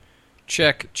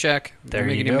Check. There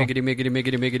you miggity,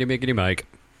 go. miggity, Mike.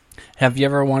 Have you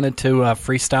ever wanted to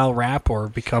freestyle rap or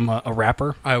become a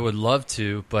rapper? I would love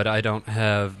to, but I don't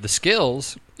have the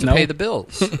skills to No? pay the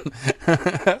bills.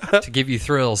 To give you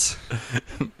thrills.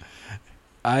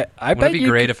 I Would bet it be you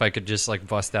great if I could just like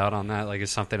bust out on that? Like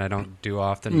it's something I don't do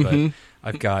often, but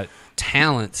I've got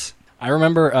talents. I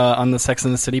remember on the Sex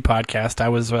and the City podcast, I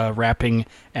was rapping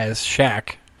as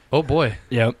Shaq. Oh boy,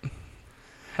 Yep.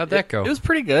 how'd that go? It was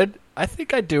pretty good. I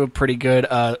think I do a pretty good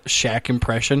Shaq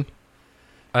impression.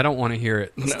 I don't want to hear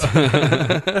it.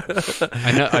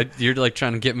 I know you're like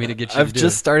trying to get me to get you I've to do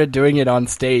just it. started doing it on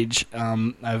stage.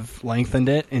 I've lengthened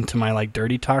it into my like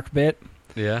dirty talk bit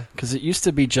Yeah. because it used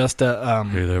to be just a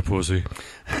Hey there, pussy.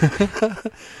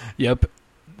 Yep.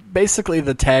 Basically,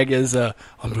 the tag is I'm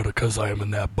gonna cause I am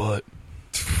in that butt.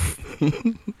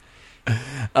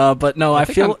 But no, I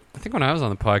feel I think when I was on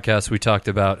the podcast, we talked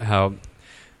about how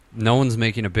no one's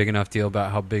making a big enough deal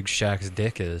about how big Shaq's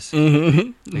dick is.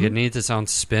 Like it needs its own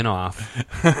spin-off.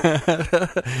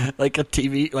 like a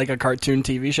TV, like a cartoon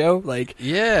TV show. Like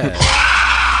Yeah.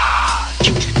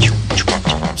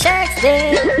 Shaq's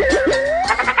dick.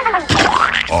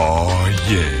 Oh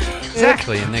yeah.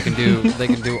 Exactly. And they can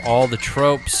do all the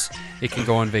tropes. It can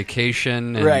go on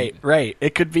vacation. And right.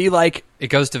 It could be like It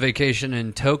goes to vacation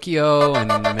in Tokyo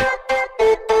and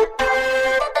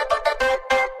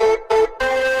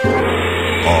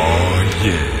Oh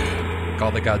yeah.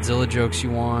 all the Godzilla jokes you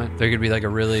want. There could be like a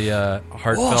really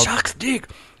heartfelt. Shaq's dick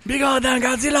bigger than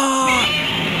Godzilla.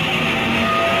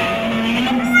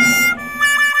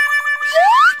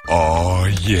 Oh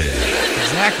yeah.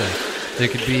 Exactly. There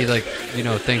could be like,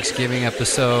 Thanksgiving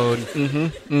episode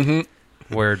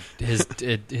where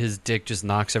his dick just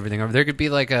knocks everything over. There could be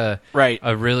like a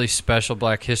really special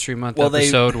Black History Month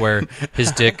episode where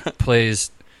his dick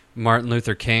plays Martin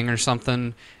Luther King or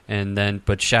something,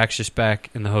 but Shaq's just back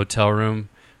in the hotel room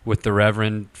with the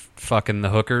Reverend fucking the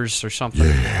hookers or something.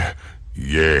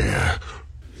 Yeah.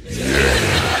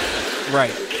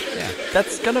 Right. Yeah.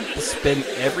 That's gonna spin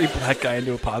every black guy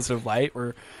into a positive light.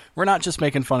 We're not just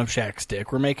making fun of Shaq's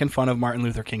dick. We're making fun of Martin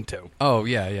Luther King too. Oh,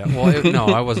 yeah. Well, no,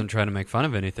 I wasn't trying to make fun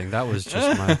of anything. That was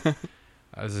just I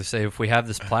was going to say, if we have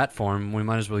this platform, we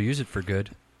might as well use it for good.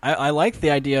 I like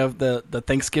the idea of the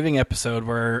Thanksgiving episode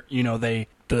where, the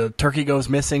turkey goes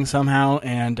missing somehow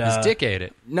and... His dick ate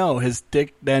it. No, his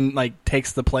dick then,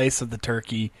 takes the place of the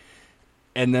turkey.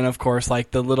 And then, of course,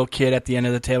 the little kid at the end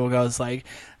of the table goes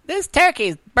this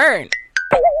turkey's burnt.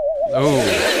 Oh.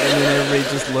 And then everybody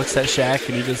just looks at Shaq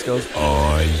and he just goes,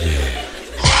 Oh yeah.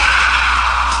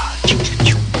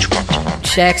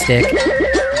 Shaq's dick.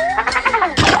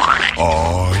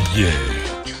 Oh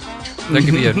yeah. There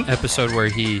could be an episode where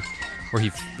he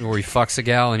fucks a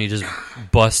gal and he just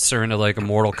busts her into a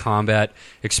Mortal Kombat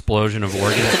explosion of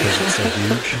organs because it's so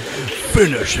huge.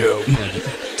 finish him.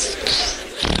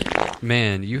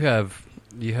 Man, you have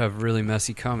really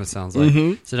messy cum, it sounds like.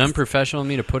 Is it unprofessional of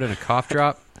me to put in a cough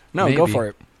drop? No, Maybe. go for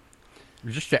it.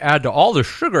 Just to add to all the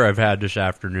sugar I've had this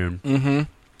afternoon.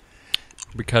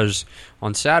 Because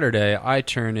on Saturday, I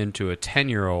turn into a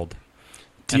 10-year-old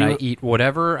and I eat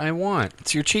whatever I want.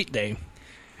 It's your cheat day.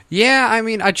 Yeah, I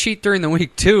mean, I cheat during the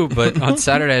week too, but on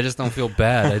Saturday I just don't feel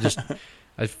bad.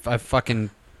 I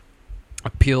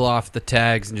peel off the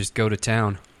tags and just go to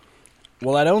town.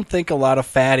 Well, I don't think a lot of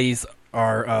fatties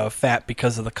are fat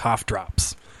because of the cough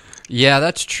drops. Yeah,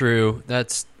 that's true.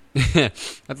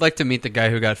 I'd like to meet the guy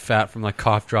who got fat from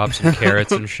cough drops and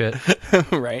carrots and shit.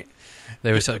 Right.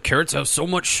 They would say carrots have so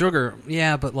much sugar.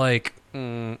 Yeah, but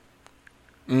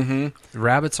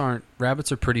rabbits are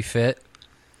pretty fit.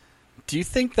 Do you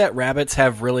think that rabbits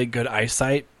have really good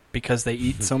eyesight because they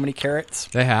eat so many carrots?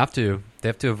 They have to. They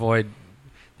have to avoid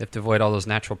all those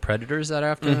natural predators that are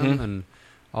after them and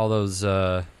all those.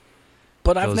 But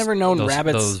I've never known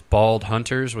rabbits. Those bald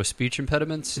hunters with speech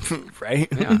impediments. Right?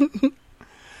 Yeah.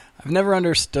 I've never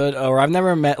understood, or I've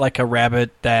never met a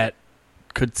rabbit that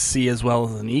could see as well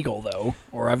as an eagle, though.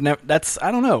 Or I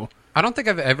don't know. I don't think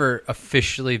I've never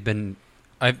officially been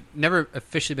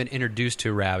introduced to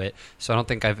a rabbit, so I don't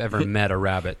think I've ever met a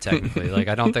rabbit, technically.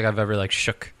 I don't think I've ever,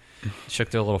 shook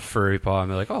their little furry paw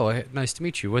and be like, oh, hey, nice to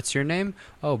meet you. What's your name?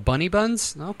 Oh, Bunny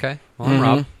Buns? Okay. Well, I'm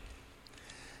Rob.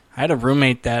 I had a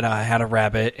roommate that had a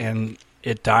rabbit, and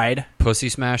it died. Pussy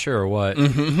smasher or what?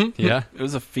 Yeah? It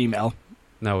was a female.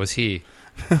 No, it was he.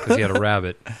 Because he had a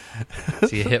rabbit. Is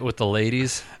he a hit with the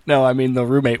ladies? No, I mean, the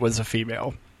roommate was a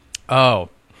female. Oh.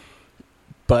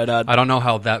 But I don't know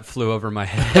how that flew over my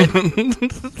head.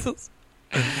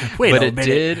 Wait but a it minute.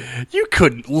 did. You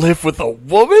couldn't live with a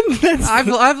woman?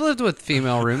 I've lived with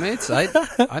female roommates. I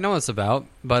know what it's about,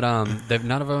 but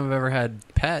none of them have ever had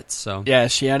pets. So Yeah,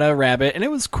 she had a rabbit, and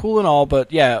it was cool and all,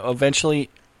 but yeah, eventually,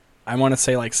 I want to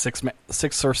say like 6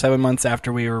 or 7 months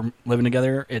after we were living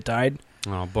together, it died.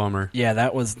 oh, bummer. Yeah,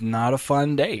 that was not a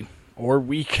fun day or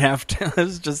week after. It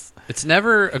was just It's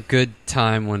never a good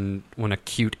time when a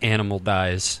cute animal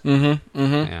dies.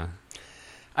 Yeah.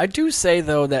 I do say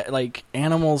though that like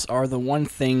animals are the one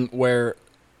thing where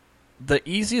the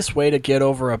easiest way to get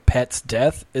over a pet's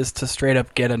death is to straight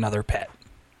up get another pet.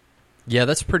 Yeah,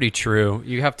 that's pretty true.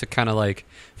 You have to kind of like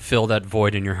fill that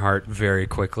void in your heart very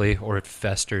quickly, or it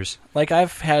festers. Like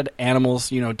I've had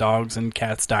animals, dogs and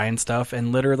cats die and stuff,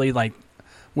 and literally like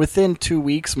within 2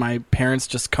 weeks, my parents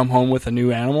just come home with a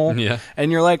new animal. Yeah.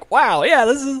 And you're like, wow, yeah,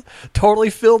 this is totally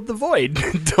filled the void.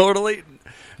 Totally.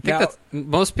 I think that's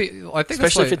most people. I think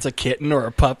Especially that's if it's a kitten or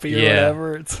a puppy or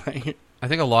whatever. It's like I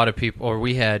think a lot of people, or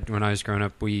we had when I was growing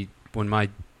up, when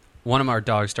one of our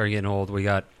dogs started getting old, we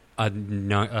got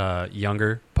a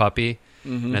younger puppy.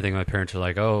 Mm-hmm. And I think my parents were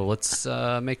like, "Oh, let's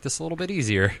make this a little bit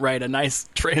easier." Right, a nice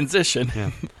transition. Yeah.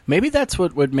 Maybe that's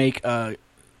what would make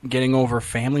getting over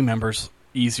family members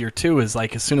easier too. Is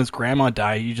like as soon as grandma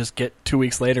died, you just get 2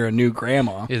 weeks later a new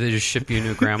grandma. Yeah, they just ship you a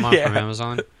new grandma Yeah. from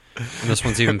Amazon. And this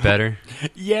one's even better.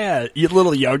 Yeah, a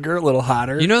little younger, a little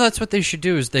hotter. You know, that's what they should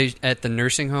do. Is they at the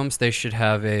nursing homes they should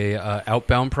have a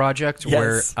outbound project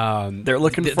Yes. where they're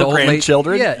looking the for old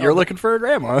grandchildren. Yeah, You're looking for a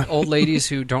grandma. old ladies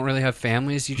who don't really have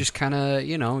families. You just kind of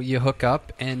you hook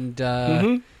up and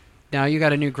now you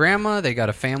got a new grandma. They got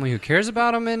a family who cares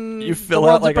about them, and You fill the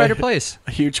world's out like a brighter place.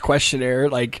 A huge questionnaire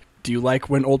like, do you like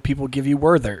when old people give you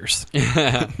Werthers?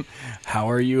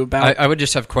 How are you about... I would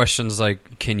just have questions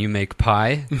like, can you make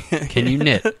pie? Can you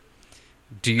knit?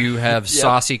 Do you have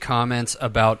saucy comments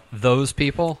about those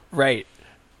people? Right.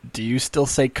 Do you still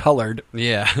say colored?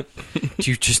 Yeah.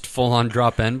 Do you just full-on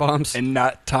drop N-bombs? And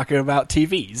not talking about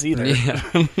TVs either.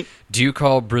 Yeah. Do you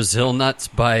call Brazil nuts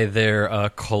by their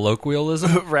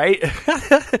colloquialism? Right?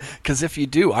 Because if you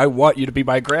do, I want you to be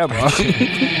my grandma.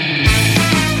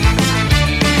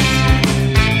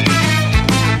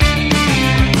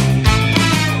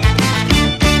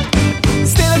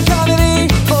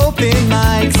 Open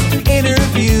mics,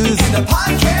 interviews, and a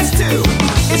podcast too.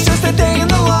 It's just a day in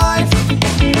the life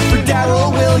for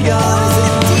Daryl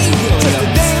Williams. Just a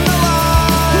day in the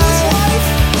life. Whose wife?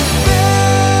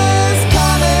 This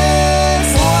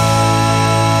Comics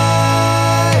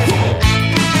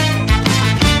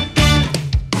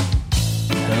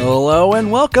Live. Hello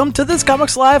and welcome to This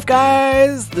Comics Live,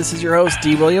 guys. This is your host,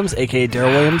 D. Williams, a.k.a.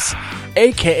 Daryl Williams,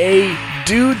 a.k.a.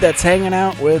 dude that's hanging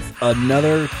out with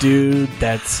another dude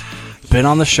that's been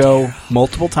on the show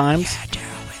multiple times,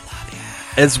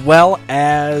 as well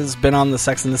as been on the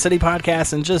Sex and the City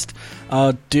podcast, and just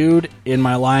a dude in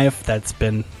my life that's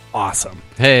been awesome.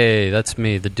 Hey, that's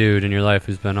me, the dude in your life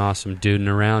who's been awesome, duding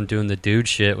around, doing the dude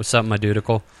shit. What's up, my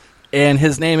dudicle? And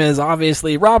his name is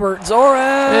obviously Robert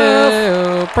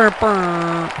Zorev.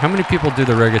 How many people do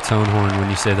the reggaeton horn when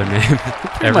you say their name?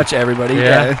 Pretty much everybody.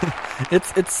 Yeah. It's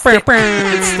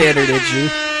standard issue.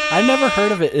 I never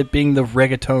heard of it being the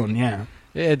reggaeton. Yeah.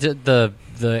 Yeah, the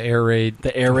air raid,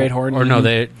 the air raid horn, or no,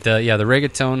 the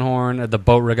reggaeton horn, the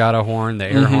boat regatta horn, the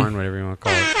air horn, whatever you want to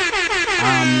call it.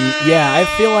 Yeah, I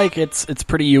feel like it's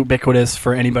pretty ubiquitous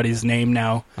for anybody's name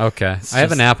now. Okay, I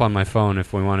have an app on my phone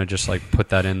if we want to just like put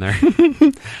that in there.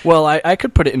 Well, I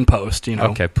could put it in post,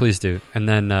 Okay, please do. And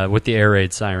then with the air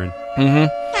raid siren. Mm-hmm.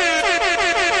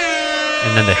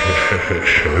 And then the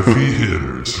Heavy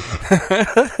hitters.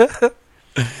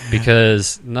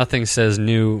 Because nothing says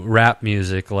new rap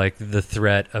music like the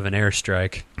threat of an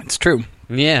airstrike. It's true.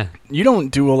 Yeah. You don't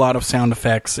do a lot of sound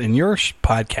effects in your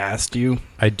podcast, do you?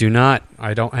 I do not.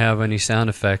 I don't have any sound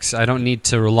effects. I don't need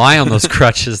to rely on those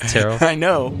crutches, Terrell. I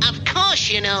know. Of course,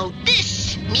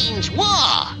 this means war.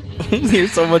 You're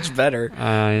so much better.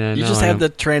 I know, You just have the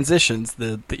transitions,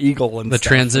 the eagle and the stuff.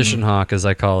 transition hawk, as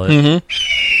I call it.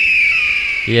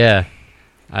 Mm-hmm. Yeah.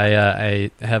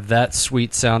 I have that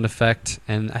sweet sound effect,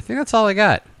 and I think that's all I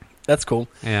got. That's cool.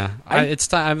 Yeah, it's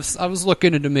time. I was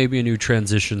looking into maybe a new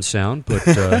transition sound,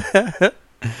 but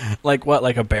like what?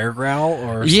 Like a bear growl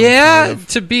or? Yeah. Sort of...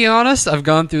 To be honest, I've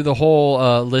gone through the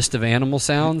whole list of animal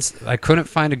sounds. I couldn't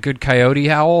find a good coyote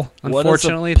howl.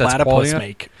 Unfortunately, what does a platypus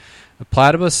make? A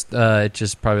platypus, it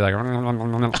just probably like.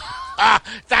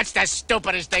 That's the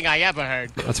stupidest thing I ever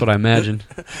heard. That's what I imagine.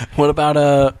 What about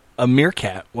a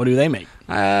meerkat? What do they make?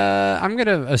 I'm going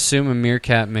to assume a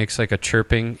meerkat makes like a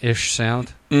chirping-ish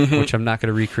sound, which I'm not going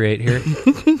to recreate here.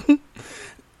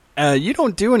 You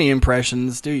don't do any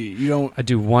impressions, do you? You don't. I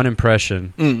do one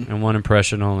impression and one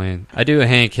impression only. I do a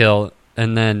Hank Hill,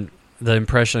 and then the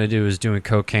impression I do is doing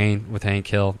cocaine with Hank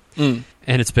Hill, and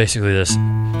it's basically this.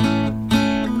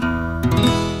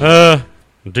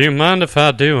 Do you mind if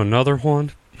I do another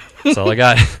one? That's all I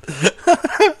got.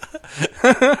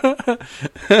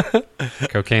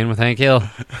 Cocaine with Hank Hill.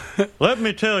 Let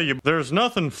me tell you, there's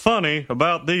nothing funny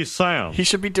about these sounds. He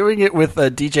should be doing it with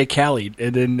DJ Khaled,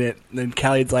 and then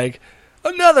Khaled's like,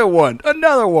 another one.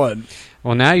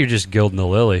 Well, now you're just gilding the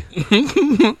lily.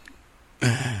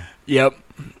 Yep.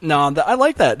 No, I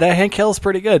like that. That Hank Hill's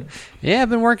pretty good. Yeah, I've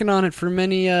been working on it for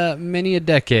many a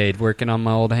decade, working on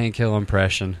my old Hank Hill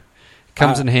impression.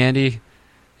 Comes in handy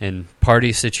in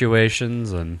party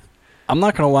situations, and I'm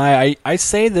not gonna lie, I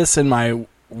say this in my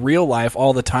real life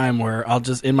all the time, where I'll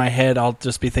just in my head I'll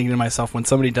just be thinking to myself when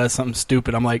somebody does something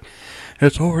stupid, I'm like,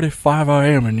 it's already 5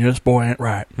 a.m. and this boy ain't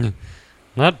right.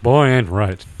 That boy ain't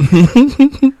right.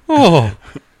 Oh,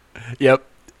 yep.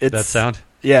 It's that sound.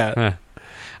 Yeah. Huh.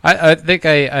 I think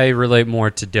I relate more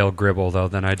to Dale Gribble, though,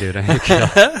 than I do to Hank Hill.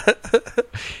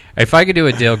 If I could do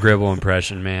a Dale Gribble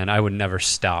impression, man, I would never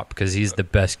stop, because he's the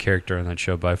best character on that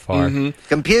show by far. Mm-hmm.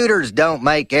 Computers don't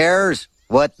make errors.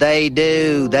 What they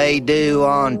do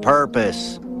on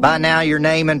purpose. By now, your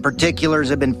name and particulars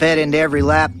have been fed into every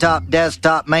laptop,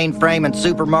 desktop, mainframe, and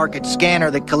supermarket scanner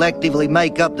that collectively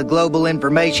make up the global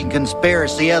information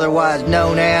conspiracy, otherwise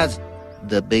known as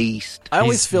the Beast. I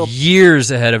always feel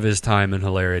years ahead of his time in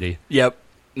hilarity. Yep.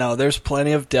 No, there's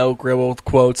plenty of Dale Gribble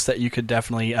quotes that you could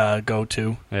definitely go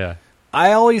to. Yeah.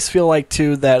 I always feel like,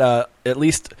 too, that at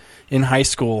least in high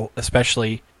school,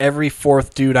 especially, every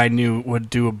fourth dude I knew would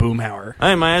do a Boomhauer.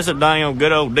 Hey, man, that's a dang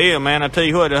good old deal, man. I tell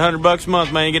you what, $100 a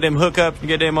month, man, you get them hookups, you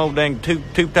get them old dang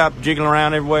tube top jiggling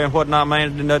around everywhere and whatnot,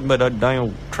 man. It's nothing but a dang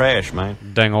old trash, man.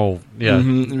 Dang old, yeah.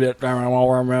 Mm-hmm. You got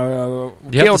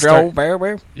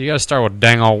to start with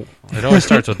dang old. It always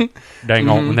starts with dang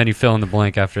old, and then you fill in the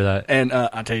blank after that. And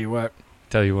I'll tell you what.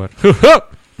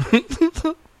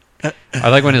 I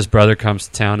like when his brother comes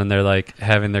to town and they're like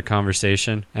having their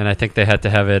conversation, and I think they had to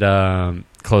have it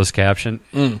closed caption.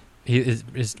 What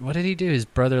did he do? His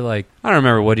brother, like, I don't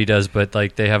remember what he does, but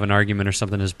like they have an argument or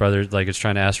something. His brother like is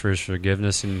trying to ask for his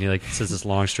forgiveness, and he like says this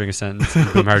long string of sentences. And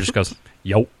Boomhauer just goes,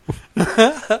 "Yo,"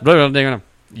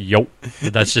 "Yo."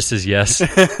 That's just his yes.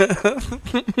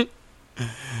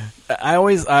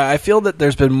 I feel that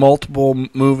there's been multiple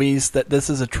movies that this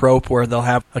is a trope where they'll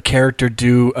have a character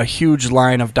do a huge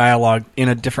line of dialogue in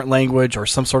a different language or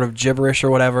some sort of gibberish or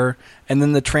whatever, and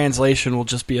then the translation will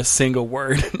just be a single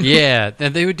word. Yeah,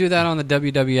 and they would do that on the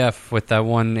WWF with that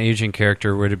one Asian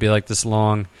character where it'd be like this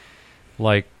long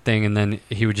like thing, and then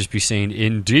he would just be saying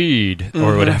 "indeed"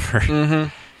 or whatever. Mm-hmm.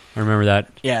 I remember that.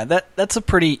 Yeah, that's a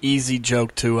pretty easy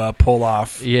joke to pull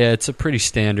off. Yeah, it's a pretty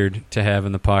standard to have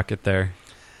in the pocket there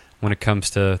when it comes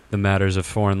to the matters of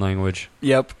foreign language.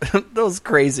 Yep. Those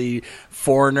crazy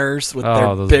foreigners with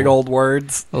their big old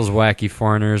words. Those wacky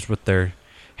foreigners with their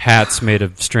hats made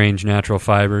of strange natural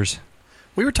fibers.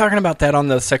 We were talking about that on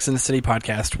the Sex and the City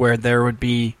podcast, where there would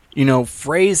be,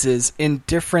 phrases in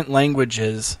different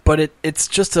languages, but it's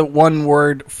just a one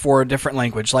word for a different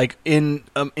language. Like in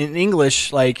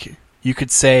English, like you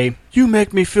could say, "You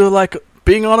make me feel like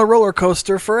being on a roller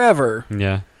coaster forever."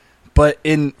 Yeah. But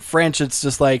in French, it's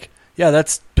just like, yeah,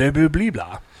 that's blah, blah, blah,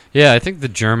 blah. Yeah, I think the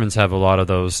Germans have a lot of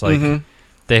those. Like,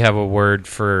 they have a word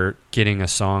for getting a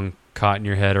song caught in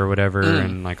your head or whatever,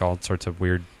 and, like, all sorts of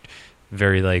weird,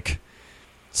 very, like,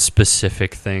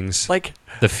 specific things. Like,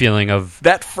 the feeling of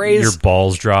that phrase, your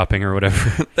balls dropping or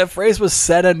whatever. That phrase was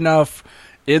said enough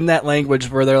in that language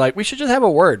where they're like, we should just have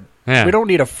a word. Yeah. We don't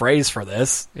need a phrase for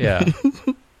this. Yeah.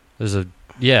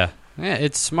 Yeah,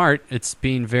 it's smart. It's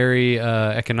being very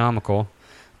economical,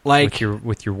 like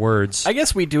with your words. I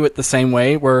guess we do it the same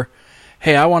way. Where,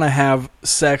 hey, I want to have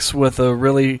sex with a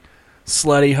really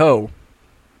slutty hoe.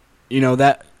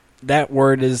 That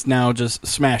word is now just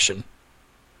smashing.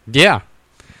 Yeah,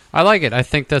 I like it. I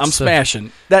think that's I'm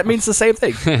smashing. That means the same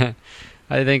thing.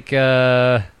 I think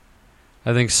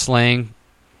slang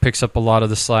picks up a lot of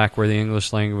the slack where the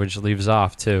English language leaves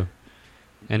off too.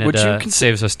 And it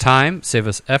saves us time, saves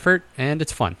us effort, and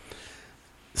it's fun.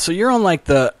 So you're on like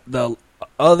the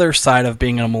other side of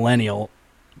being a millennial,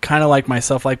 kind of like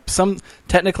myself. Like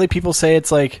technically people say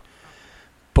it's like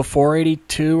before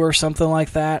 82 or something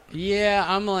like that. Yeah,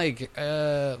 I'm like,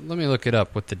 let me look it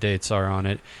up what the dates are on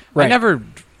it. Right. I never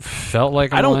felt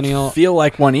like a millennial. I don't feel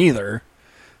like one either,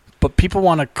 but people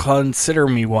want to consider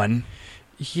me one.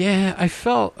 Yeah, I've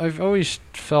always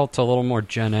felt a little more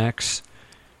Gen X.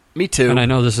 Me too. And I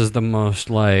know this is the most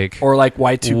like or like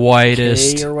Y2K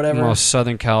whitest or whatever, most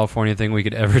Southern California thing we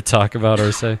could ever talk about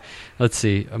or say. Let's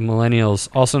see, millennials,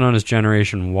 also known as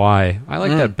Generation Y. I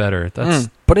like that better. That's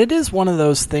But it is one of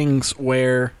those things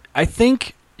where I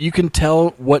think you can tell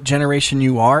what generation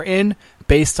you are in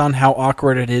based on how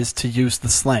awkward it is to use the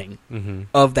slang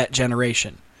of that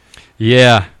generation.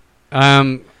 Yeah.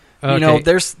 Okay. You know,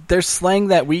 there's slang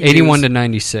that we 81 use. to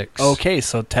 96. Okay,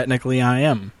 so technically I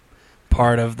am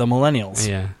part of the millennials.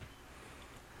 Yeah.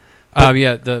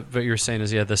 What you're saying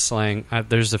is, the slang.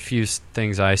 There's a few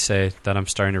things I say that I'm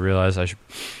starting to realize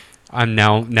I'm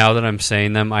now that I'm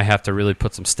saying them, I have to really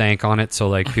put some stank on it so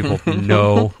like people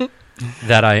know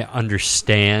that I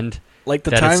understand like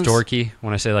the that times, it's dorky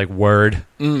when I say like word.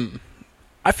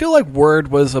 I feel like word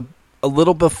was a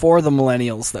little before the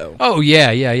millennials though. Oh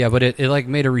yeah, but it like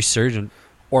made a resurgence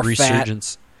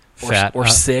fat or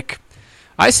sick.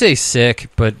 I say sick,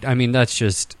 but I mean that's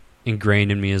just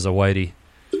ingrained in me as a whitey.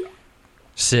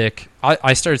 Sick.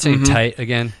 I started saying tight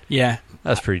again. Yeah.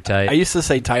 That's pretty tight. I used to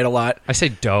say tight a lot. I say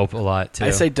dope a lot, too.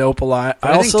 I say dope a lot.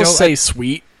 But I also say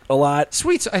sweet a lot.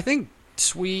 Sweets, I think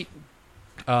sweet,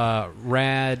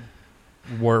 rad,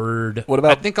 word. What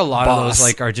about I think a lot boss? of those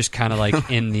like are just kind of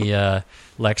like in the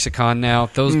lexicon now.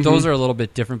 Those are a little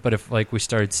bit different, but if like we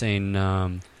started saying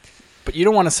but you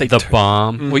don't want to say the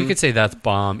bomb. Well, you could say that's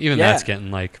bomb. Even Yeah. that's getting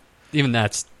like even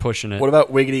that's pushing it. What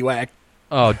about wiggity whack?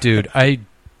 Oh, dude, I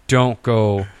don't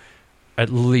go at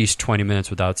least 20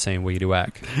 minutes without saying wiggity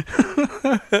whack.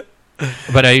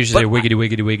 But I usually say wiggity,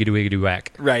 wiggity, wiggity, wiggity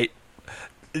whack. Right.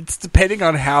 It's depending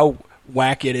on how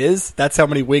whack it is. That's how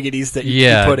many wiggities that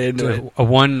you put into it.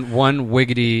 One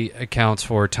wiggity accounts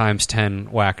for times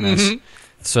 10 whackness.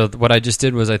 So what I just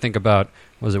did was I think about,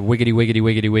 was it wiggity, wiggity,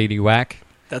 wiggity, wiggity whack?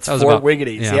 That's that was 4 about,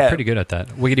 wiggities. Yeah, I'm pretty good at that.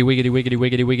 Wiggity, wiggity, wiggity,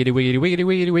 wiggity, wiggity, wiggity, wiggity,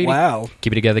 wiggity, wiggity. Wow.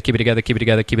 Keep it together, keep it together, keep it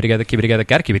together, keep it together, keep it together.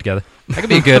 Gotta keep it together. I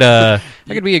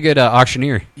could be a good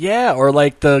auctioneer. Yeah, or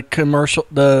like the commercial,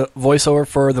 the voiceover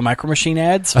for the Micro Machine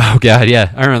ads. Oh god,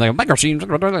 yeah. I remember like Micro Machine.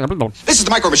 This is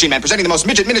the Micro Machine Man presenting the most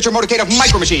midget miniature motorcade of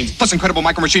Micro Machines, plus incredible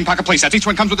Micro Machine pocket playsets. Each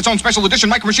one comes with its own special edition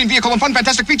Micro Machine vehicle and fun,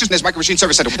 fantastic features in this Micro Machine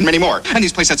service center and many more. And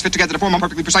these playsets fit together to form a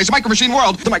perfectly precise Micro Machine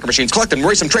world. The Micro Machines, collect them,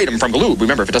 race them, trade them from Galoob.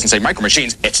 Remember, if it doesn't say Micro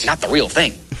Machines, it's not the real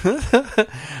thing.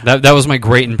 That was my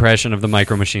great impression of the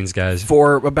Micro Machines guys.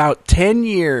 For about 10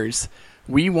 years,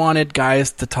 we wanted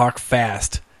guys to talk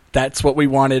fast. That's what we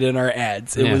wanted in our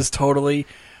ads. It was totally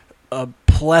a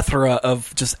plethora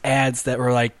of just ads that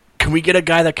were like, can we get a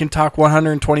guy that can talk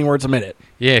 120 words a minute?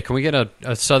 Yeah, can we get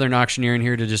a southern auctioneer in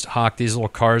here to just hawk these little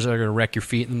cars that are going to wreck your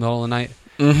feet in the middle of the night?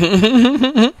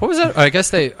 What was that? I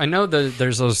guess I know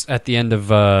there's those at the end of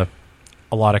a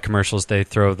lot of commercials, they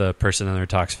throw the person in there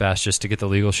talks fast just to get the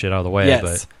legal shit out of the way.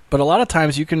 Yes, but a lot of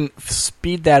times you can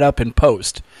speed that up in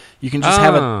post. You can just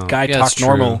have a guy talk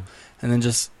normal and then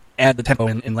just add the tempo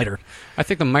in later. I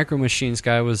think the Micro Machines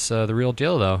guy was the real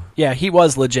deal, though. Yeah, he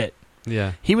was legit.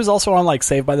 Yeah. He was also on, like,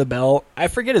 Saved by the Bell. I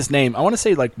forget his name. I want to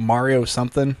say, like, Mario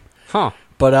something. Huh.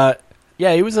 But,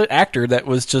 yeah, he was an actor that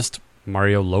was just...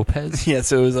 Mario Lopez? Yeah,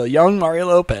 so it was a young Mario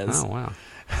Lopez. Oh, wow.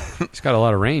 He's got a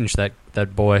lot of range, that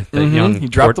boy. That young he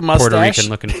dropped the mustache. Puerto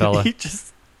Rican-looking fella. He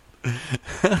just...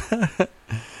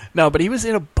 No, but he was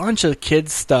in a bunch of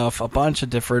kids stuff, a bunch of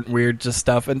different weird just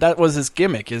stuff, and that was his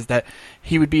gimmick, is that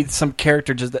he would be some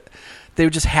character just that... They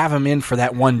would just have him in for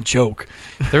that one joke.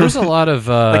 There was a lot of...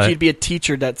 like, he'd be a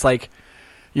teacher that's like,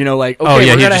 you know, like, okay,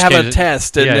 we're going to have a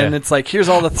test, and then it's like, here's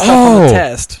all the stuff on the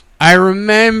test. I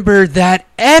remember that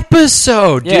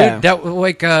episode, dude. Yeah. That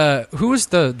like who was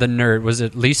the nerd? Was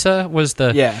it Lisa?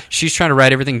 She's trying to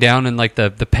write everything down and like the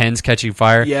pen's catching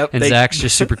fire. Yep. And Zach's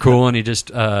just super cool and he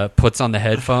just puts on the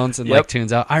headphones and like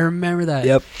tunes out. I remember that.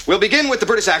 Yep. We'll begin with the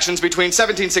British actions between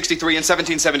 1763 and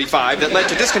 1775 that led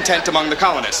to discontent among the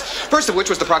colonists. First of which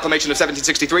was the proclamation of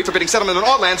 1763 forbidding settlement on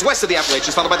all lands west of the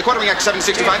Appalachians, followed by the Quartering Act of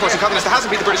 1765 forcing colonists to house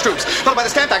and feed the British troops, followed by the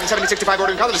Stamp Act in 1765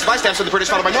 ordering colonists to buy stamps from the British,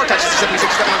 followed by more taxes in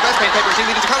 1767 on glass paint papers,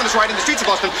 leading to colonists rioting in the streets of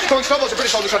Boston, throwing snowballs at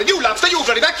British soldiers shouting, "You lobster, you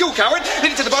bloody back, you coward!"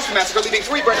 leading to the Boston Massacre, leaving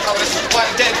 3 British colonists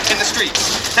lying dead in the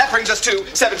streets. That brings us to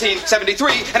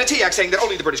 1773, and a tea act saying that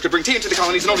only the British could bring tea into the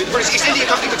colonies and only the British East India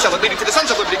Company could sell it, leading to the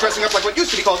Sons of Liberty dressing up like what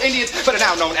used to be called Indians, but are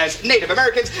now known as Native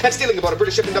Americans, and stealing aboard a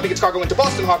British ship and dumping its cargo into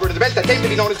Boston Harbor in an event that came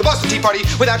to be known as the Boston Tea Party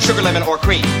without sugar, lemon, or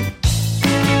cream.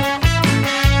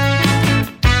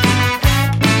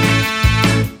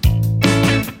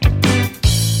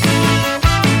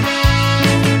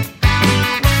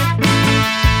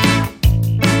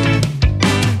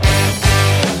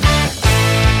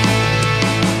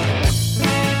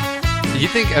 Do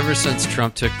you think ever since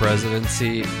Trump took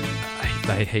presidency,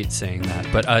 I hate saying that,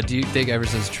 but do you think ever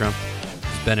since Trump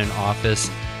has been in office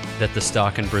that the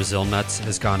stock in Brazil nuts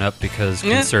has gone up because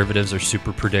conservatives are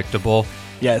super predictable.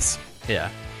 Yes. Yeah.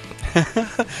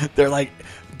 They're like,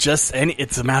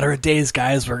 it's a matter of days,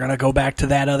 guys. We're gonna go back to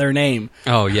that other name.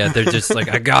 Oh yeah, they're just like,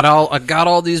 I got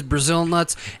all these Brazil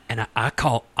nuts, and I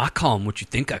call them what you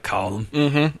think I call them.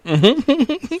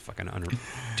 Fucking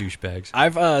douchebags.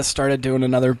 I've started doing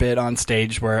another bit on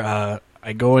stage where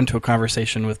I go into a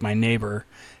conversation with my neighbor,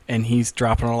 and he's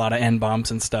dropping a lot of N-bombs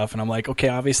and stuff, and I'm like, okay,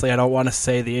 obviously I don't want to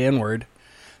say the N-word,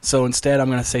 so instead I'm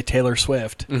going to say Taylor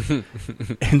Swift,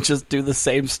 and just do the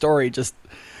same story. Just,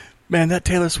 man, that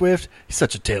Taylor Swift, he's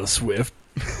such a Taylor Swift.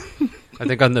 I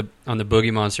think on the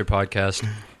Boogie Monster podcast,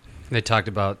 they talked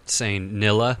about saying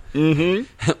Nilla,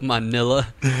 my Nilla,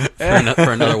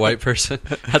 for another white person.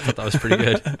 I thought that was pretty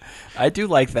good. I do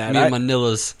like that. Me and my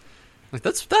Nillas. Like,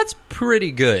 that's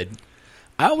pretty good.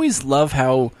 I always love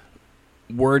how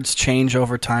words change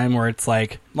over time, where it's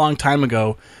like, long time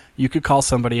ago, you could call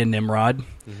somebody a Nimrod.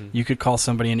 You could call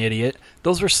somebody an idiot.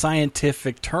 Those were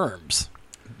scientific terms.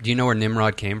 Do you know where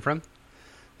Nimrod came from?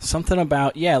 Something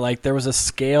about, like there was a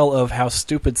scale of how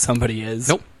stupid somebody is.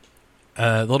 Nope.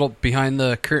 A little behind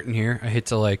the curtain here. I hate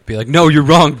to be like, no, you're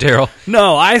wrong, Daryl.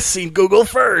 No, I seen Google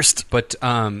first. But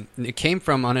it came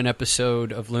from on an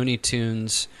episode of Looney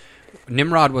Tunes.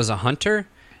 Nimrod was a hunter,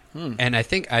 and I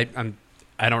think I don't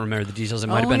remember the details. It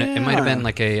might have been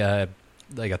like a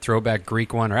throwback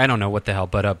Greek one, or I don't know what the hell.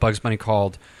 But Bugs Bunny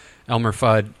called Elmer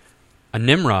Fudd a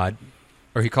Nimrod,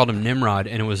 or he called him Nimrod,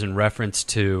 and it was in reference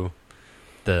to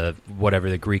the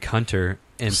Greek hunter.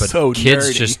 But so kids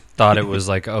nerdy. just thought it was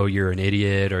like, oh, you're an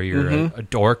idiot, or you're a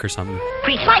dork or something.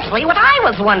 Precisely what I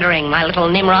was wondering, my little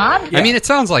Nimrod. Yeah. I mean, it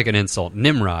sounds like an insult,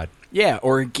 Nimrod. Yeah,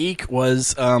 or a geek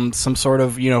was some sort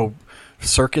of,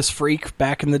 circus freak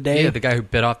back in the day. Yeah, the guy who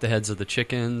bit off the heads of the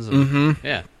chickens.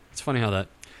 Yeah, it's funny how that.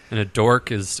 And a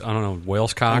dork is, I don't know,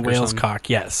 whale's cock or whale's something? cock,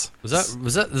 yes. Is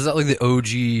that like the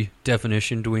OG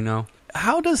definition, do we know?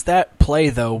 How does that play,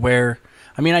 though, where...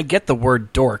 I mean, I get the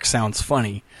word dork sounds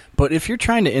funny, but if you're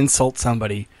trying to insult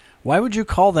somebody, why would you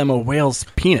call them a whale's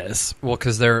penis? Well,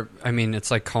 because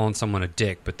it's like calling someone a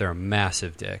dick, but they're a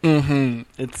massive dick. You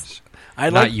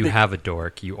have a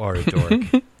dork, you are a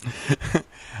dork.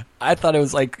 I thought it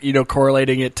was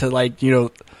correlating it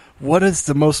to what is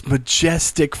the most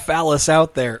majestic phallus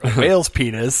out there? A whale's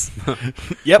penis.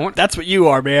 Yep, that's what you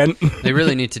are, man. They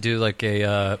really need to do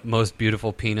a most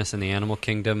beautiful penis in the animal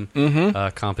kingdom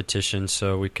competition,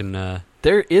 so we can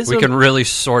can really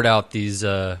sort out these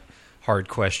hard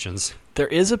questions. There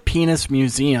is a penis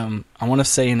museum, I want to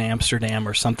say in Amsterdam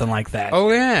or something like that. Oh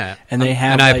yeah, and they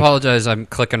have. And I apologize, I'm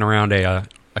clicking around a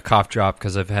cough drop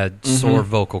because I've had sore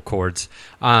vocal cords.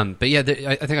 But yeah,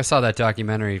 I think I saw that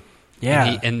documentary.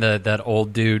 Yeah, and that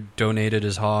old dude donated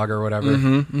his hog or whatever.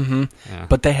 Yeah.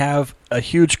 But they have a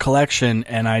huge collection,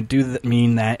 and I do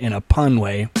mean that in a pun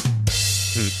way,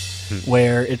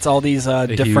 where it's all these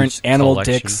different animal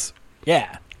dicks.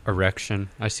 Yeah, erection.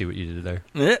 I see what you did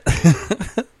there.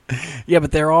 Yeah,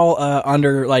 but they're all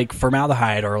under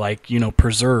formaldehyde or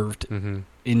preserved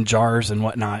in jars and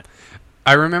whatnot.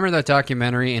 I remember that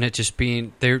documentary, and it just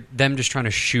being them just trying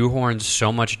to shoehorn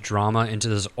so much drama into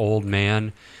this old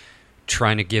man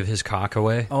trying to give his cock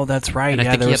away. Oh, that's right.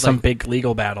 And there was some big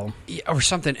legal battle. Or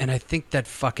something, and I think that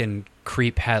fucking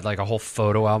creep had a whole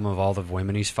photo album of all the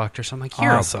women he's fucked or something.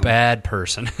 You're awesome. A bad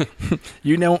person.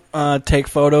 You don't take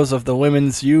photos of the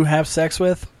women you have sex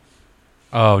with?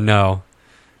 Oh, no.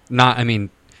 I don't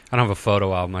have a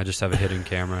photo album. I just have a hidden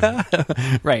camera.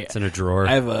 Right. It's in a drawer.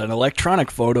 I have an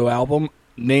electronic photo album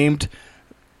named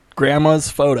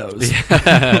Grandma's Photos.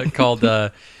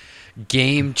 Called...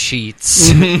 Game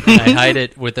Cheats. And I hide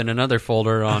it within another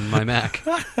folder on my Mac.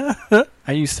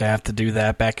 I used to have to do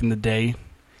that back in the day.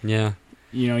 Yeah.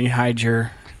 You hide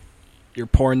your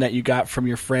porn that you got from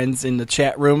your friends in the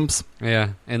chat rooms.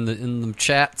 Yeah, in the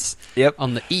chats. Yep.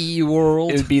 On the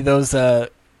E-World. It would be those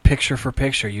picture for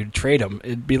picture. You'd trade them.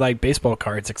 It'd be like baseball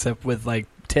cards, except with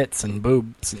tits and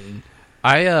boobs. And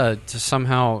I just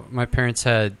somehow, my parents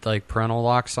had parental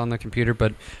locks on the computer,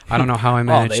 but I don't know how I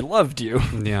managed. Oh, they loved you.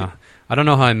 Yeah. I don't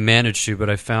know how I managed to, but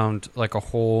I found a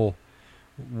whole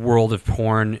world of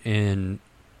porn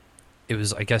it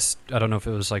was, I guess, I don't know if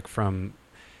it was from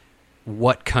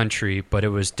what country, but it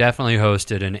was definitely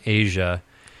hosted in Asia.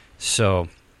 So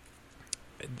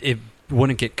it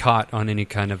wouldn't get caught on any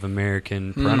kind of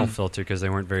American parental filter because they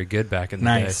weren't very good back in the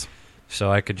day. So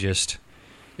I could just,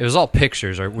 it was all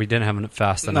pictures. We didn't have enough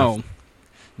fast enough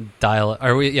dial.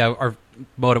 Our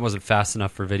modem wasn't fast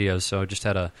enough for videos, so I just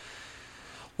had a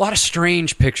lot of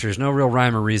strange pictures, no real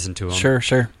rhyme or reason to them.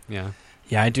 Sure. Yeah.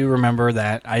 Yeah, I do remember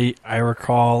that. I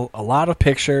recall a lot of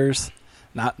pictures,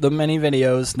 Not the many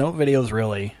videos. No videos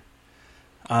really.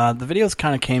 The videos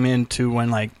kind of came into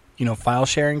when file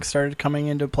sharing started coming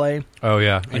into play. Oh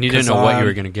yeah, and you didn't know what you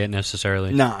were going to get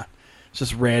necessarily. Nah, it's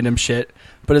just random shit.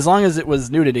 But as long as it was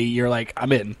nudity, you're like,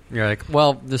 I'm in. You're like,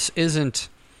 well, this isn't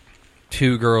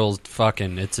 2 girls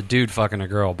fucking. It's a dude fucking a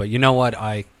girl. But you know what?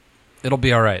 It'll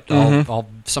be all right. I'll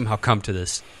somehow come to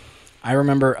this. I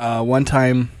remember one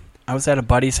time I was at a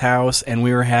buddy's house and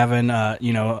we were having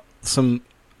some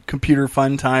computer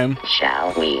fun time.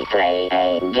 Shall we play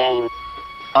a game?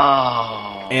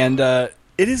 Oh. And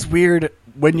it is weird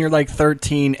when you're like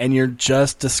 13 and you're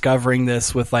just discovering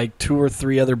this with like 2 or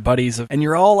 3 other buddies, and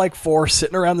you're all like 4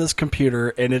 sitting around this computer,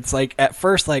 and it's like at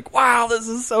first like, wow, this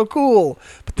is so cool.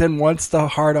 But then once the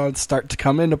hard-ons start to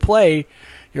come into play,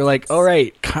 you're like, all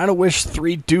right, kind of wish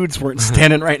 3 dudes weren't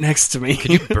standing right next to me.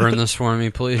 Can you burn this for me,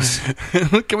 please?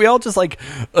 Can we all just like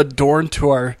adorn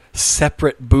to our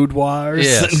separate boudoirs?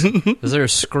 Yes. Is there a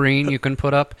screen you can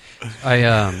put up?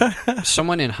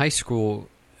 Someone in high school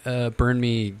burned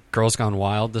me Girls Gone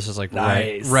Wild. This is like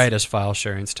nice. right as file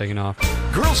sharing's taking off.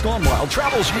 Girls Gone Wild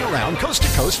travels year-round, coast to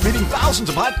coast, meeting thousands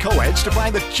of hot co-eds to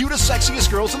find the cutest,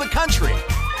 sexiest girls in the country.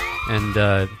 And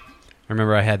I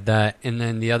remember I had that, and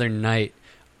then the other night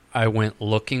I went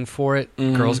looking for it.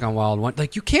 Girls Gone Wild one.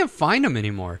 Like, you can't find them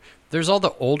anymore. There's all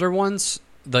the older ones,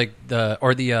 like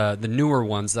the newer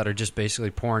ones that are just basically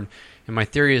porn. And my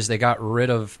theory is they got rid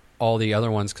of all the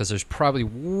other ones because there's probably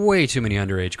way too many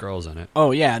underage girls in it.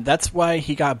 Oh yeah, that's why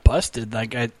he got busted.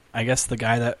 Like I guess the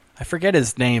guy that, I forget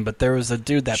his name, but there was a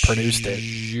dude that produced it.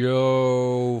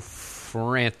 Joe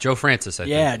Francis, I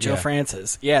think. Yeah, Joe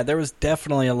Francis. Yeah, there was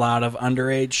definitely a lot of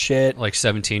underage shit. Like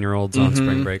 17-year-olds on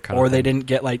spring break kind of thing. Or they didn't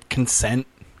get, like, consent.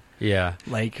 Yeah.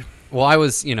 Like... Well, I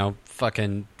was,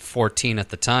 fucking 14 at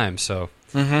the time, so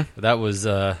that was...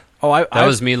 that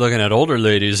was me looking at older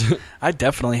ladies. I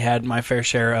definitely had my fair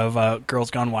share of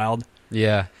Girls Gone Wild.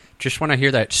 Yeah. Just when I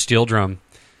hear that steel drum,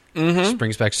 just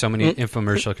brings back so many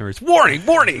infomercial converts. Warning,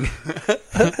 warning!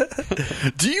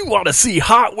 Do you want to see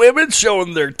hot women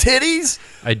showing their titties?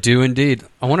 I do indeed.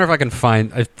 I wonder if I can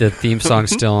find if the theme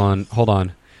song's still on. Hold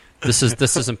on. This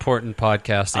is important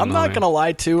podcasting. I'm not going to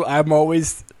lie, too. I'm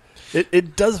always...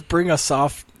 It does bring a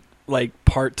soft,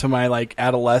 part to my,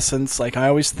 adolescence. I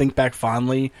always think back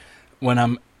fondly when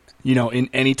I'm, in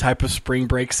any type of spring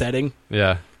break setting.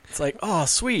 Yeah. It's like, oh,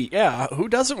 sweet, yeah. Who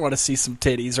doesn't want to see some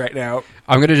titties right now?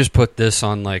 I'm gonna just put this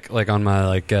on on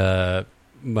my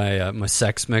my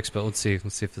sex mix, but let's see if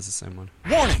this is the same one.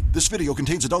 Warning: this video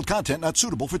contains adult content not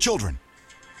suitable for children.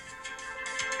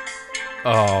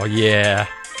 Oh yeah.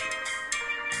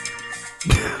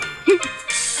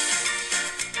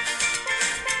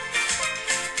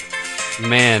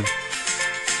 Man,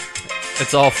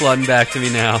 it's all flooding back to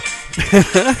me now.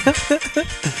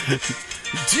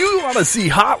 Do you want to see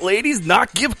hot ladies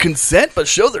not give consent but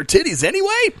show their titties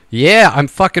anyway? Yeah, I'm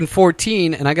fucking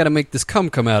 14 and I got to make this cum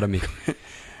come out of me.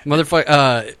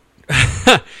 Motherfucker,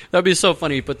 that'd be so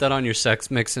funny. You put that on your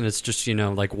sex mix and it's just,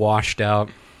 washed out.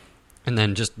 And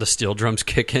then just the steel drums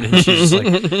kick in and she's just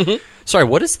like, sorry,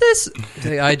 what is this?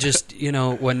 I just,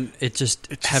 when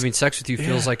having sex with you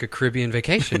feels like a Caribbean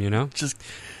vacation, Just...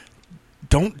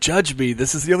 Don't judge me.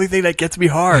 This is the only thing that gets me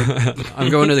hard. I'm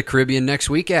going to the Caribbean next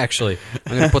week, actually.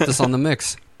 I'm going to put this on the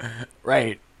mix.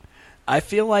 Right. I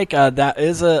feel like that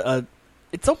is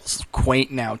it's almost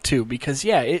quaint now, too, because,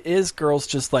 yeah, it is girls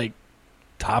just,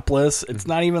 topless. It's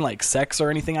not even, sex or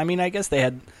anything. I mean, I guess they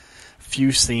had a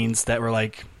few scenes that were,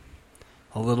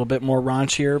 a little bit more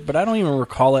raunchier, but I don't even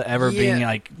recall it ever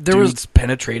being, dudes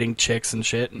penetrating chicks and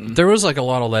shit. And... There was, a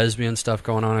lot of lesbian stuff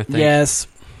going on, I think. Yes.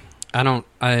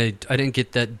 I didn't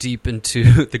get that deep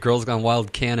into the Girls Gone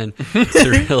Wild canon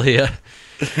to really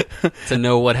to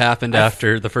know what happened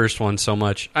after the first one so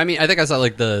much. I mean, I think I saw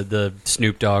the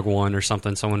Snoop Dogg one or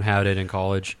something. Someone had it in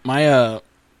college. I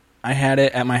had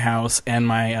it at my house, and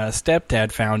my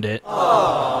stepdad found it,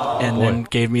 and then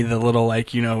gave me the little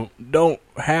don't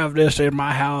have this in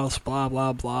my house, blah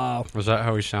blah blah. Was that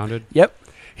how he sounded? Yep.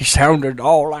 He sounded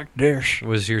all like this.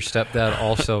 Was your stepdad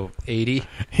also 80?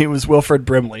 He was Wilfred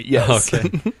Brimley, yes.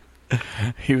 Okay.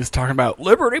 He was talking about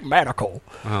Liberty Medical.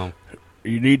 Oh.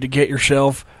 You need to get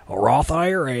yourself a Roth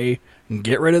IRA and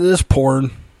get rid of this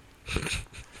porn.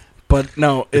 But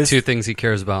no. The two things he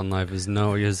cares about in life is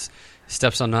his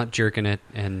steps on not jerking it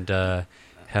and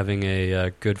having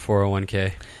a good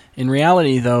 401k. In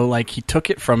reality, though, he took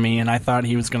it from me, and I thought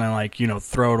he was going to,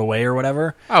 throw it away or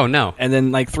whatever. Oh, no. And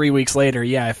then, 3 weeks later,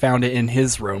 I found it in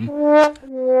his room. So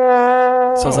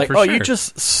I was like, sure. You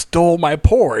just stole my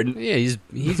porn. Yeah, he's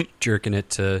jerking it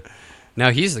to Now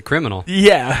he's the criminal.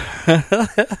 Yeah.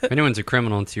 If anyone's a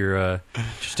criminal, it's your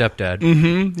stepdad.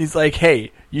 Mm-hmm. He's like,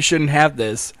 hey, you shouldn't have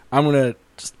this. I'm going to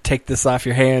just take this off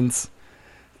your hands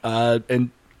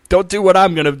and don't do what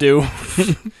I'm going to do.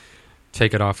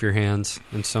 Take it off your hands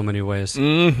in so many ways.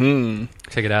 Mm-hmm.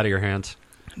 Take it out of your hands.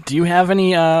 Do you have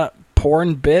any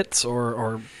porn bits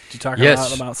or do you talk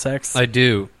about sex? I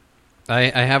do. I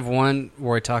have one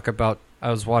where I talk about, I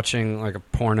was watching like a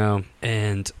porno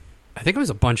and I think it was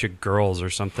a bunch of girls or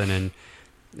something, and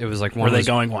it was like one of those... Were they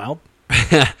going wild?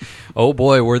 Oh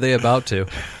boy, were they about to.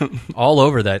 All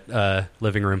over that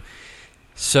living room.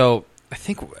 So I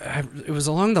think it was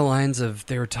along the lines of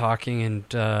they were talking,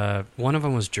 and one of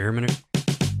them was German.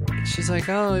 She's like,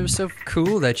 oh, it was so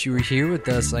cool that you were here with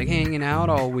us, like hanging out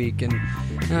all week. And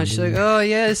she's like, oh,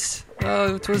 yes.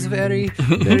 Oh, it was very,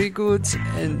 very good.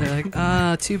 And they're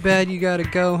like, too bad you got to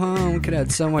go home. We could have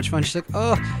had so much fun. She's like,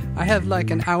 oh, I have like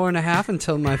an hour and a half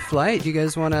until my flight. You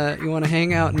guys want to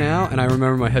hang out now? And I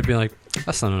remember my head being like,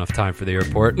 that's not enough time for the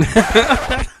airport.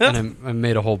 And I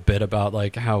made a whole bit about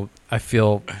like how I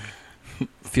feel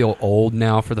old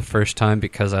now for the first time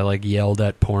because I like yelled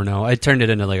at porno. I turned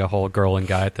it into like a whole girl and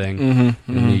guy thing.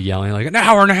 Mm-hmm, and me yelling like, an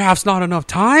hour and a half's not enough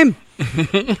time.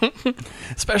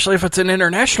 Especially if it's an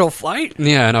international flight.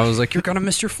 Yeah, and I was like, you're going to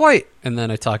miss your flight. And then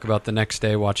I talk about the next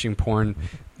day watching porn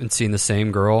and seeing the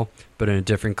same girl, but in a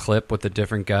different clip with a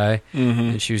different guy. Mm-hmm.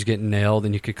 And she was getting nailed,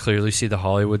 and you could clearly see the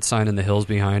Hollywood sign in the hills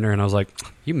behind her. And I was like,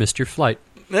 you missed your flight.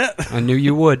 I knew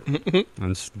you would.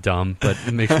 It's dumb, but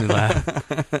it makes me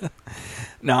laugh.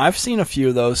 Now, I've seen a few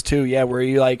of those, too, yeah, where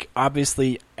you, like,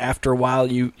 obviously, after a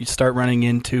while, you start running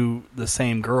into the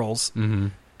same girls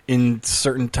in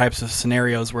certain types of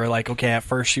scenarios where, like, okay, at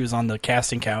first she was on the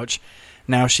casting couch.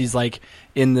 Now she's, like,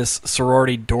 in this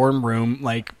sorority dorm room,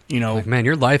 like, you know. Like, man,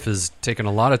 your life is taking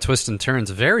a lot of twists and turns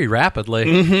very rapidly.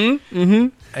 Mm-hmm,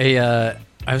 mm-hmm.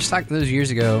 I was talking those years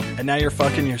ago. And now you're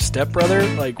fucking your stepbrother?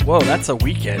 Like, whoa, that's a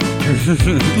weekend.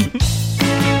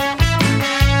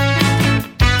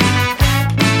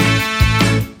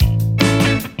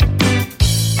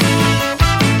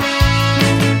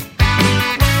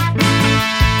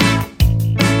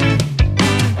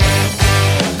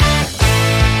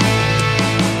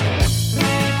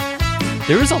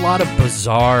 There was a lot of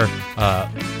bizarre,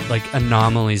 like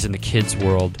anomalies in the kids'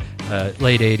 world,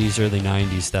 late '80s, early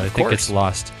 '90s that I think gets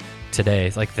lost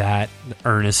today. Like that,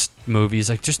 Ernest movies,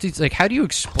 like just these, like how do you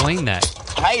explain that?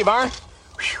 Hey, Vern,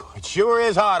 it sure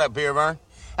is hot up here, Vern.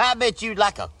 I bet you'd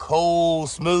like a cold,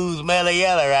 smooth mellow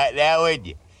yellow right now, wouldn't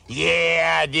you?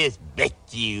 Yeah, I just bet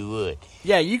you would.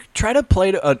 Yeah, you try to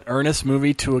play an Ernest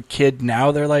movie to a kid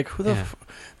now, they're like, who the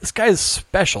this guy is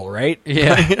special, right?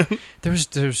 Yeah. There's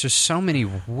just so many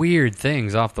weird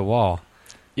things off the wall.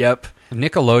 Yep.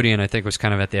 Nickelodeon, I think, was kind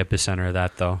of at the epicenter of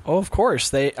that, though. Oh, of course.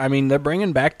 They're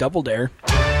bringing back Double Dare.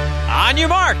 On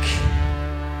your mark.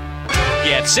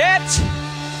 Get set.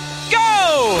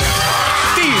 Go!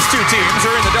 These two teams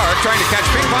are in the dark trying to catch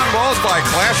ping pong balls by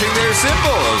clashing their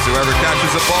symbols. Whoever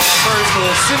catches the ball first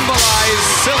will symbolize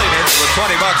silliness with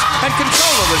 $20 and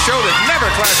control of the show that never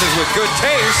clashes with good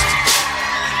taste.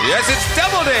 Yes, it's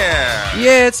Double Dare!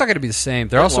 Yeah, it's not going to be the same.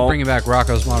 They're also bringing back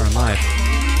Rocko's Modern Life.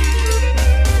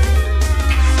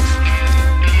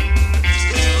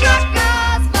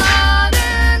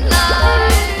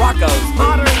 Rocko's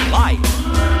Modern Life.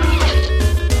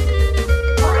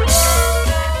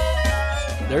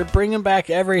 They're bringing back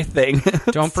everything.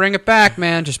 Don't bring it back,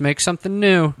 man. Just make something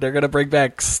new. They're going to bring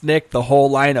back Snick, the whole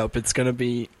lineup. It's going to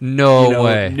be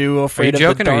way. New Afraid of the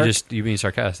Dark. Are you joking, or are you being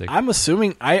sarcastic? I'm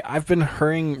assuming. I've been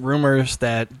hearing rumors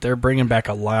that they're bringing back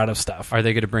a lot of stuff. Are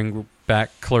they going to bring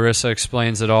back Clarissa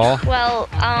Explains It All? Well,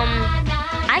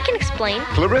 I can explain.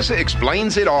 Clarissa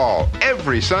Explains It All.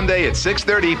 Every Sunday at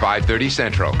 6:30, 5:30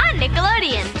 Central. On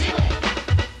Nickelodeon.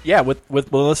 Yeah,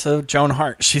 with Melissa Joan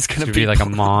Hart. She's going to be like a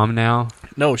mom now.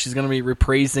 No, she's going to be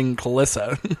reprising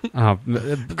Clarissa.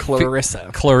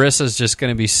 Clarissa's just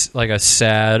going to be like a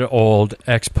sad old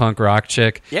ex-punk rock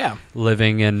chick. Yeah.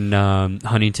 Living in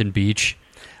Huntington Beach.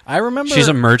 I remember. She's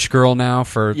a merch girl now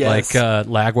for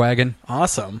Lagwagon.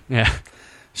 Awesome. Yeah.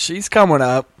 She's coming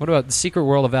up. What about The Secret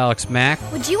World of Alex Mack?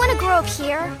 Would you want to grow up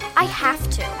here? I have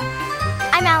to.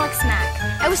 I'm Alex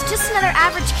Mack. I was just another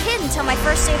average kid until my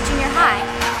first day of junior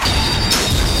high.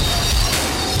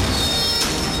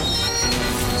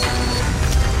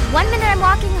 One minute I'm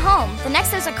walking home, the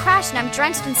next there's a crash and I'm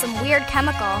drenched in some weird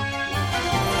chemical.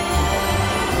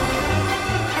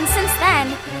 And since then,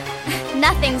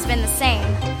 nothing's been the same.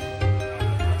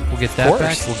 We'll get that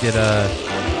back. We'll get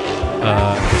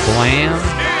Blam.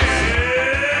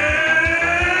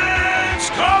 It's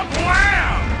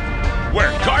Kablam!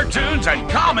 Where cartoons cartoons and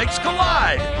comics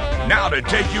collide. Now to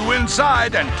take you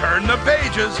inside and turn the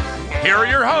pages, here are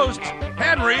your hosts,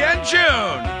 Henry and June.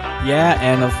 Yeah,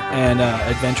 and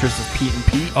Adventures of Pete and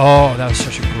Pete. Oh, that was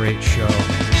such a great show.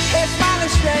 It's mighty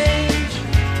strange.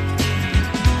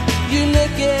 You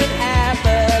looking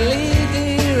happily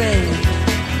deranged.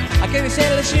 I can't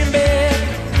settle a shin bed.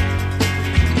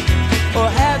 Or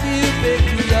have you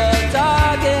picked your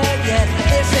target yet?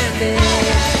 Listen,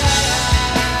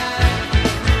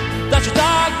 don't your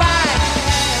dog bite?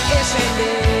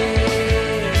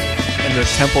 And the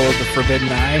Temple of the Forbidden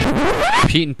Eye.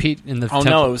 Pete and Pete in the Oh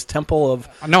no, it was Temple of...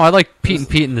 No, I like Pete and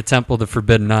Pete in the Temple of the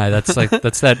Forbidden Eye. That's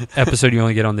that episode you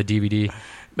only get on the DVD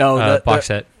box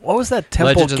set. What was that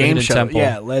Temple Legends of the game Hidden show? Temple.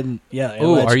 Yeah.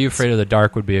 Ooh, Legends. Are You Afraid of the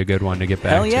Dark would be a good one to get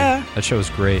back Hell to. yeah. That show was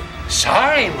great.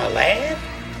 Sorry, my lad.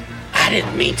 I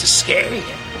didn't mean to scare you.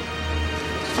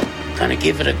 Gonna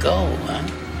give it a go, huh?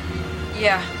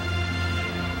 Yeah.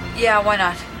 Yeah, why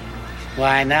not?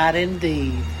 Why not,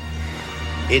 indeed?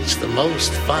 It's the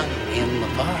most fun in the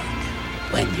park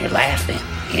when you're laughing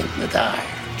in the dark.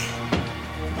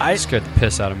 I scared the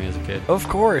piss out of me as a kid. Of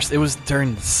course. It was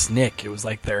during the SNCC. It was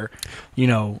like their, You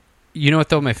know what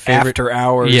though? My favorite after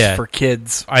hours for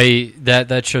kids.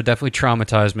 That show definitely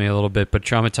traumatized me a little bit, but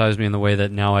traumatized me in the way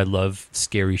that now I love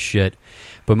scary shit.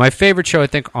 But my favorite show, I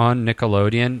think, on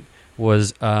Nickelodeon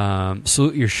was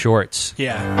Salute Your Shorts.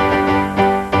 Yeah.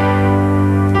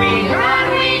 We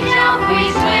run, we jump,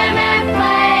 we swim and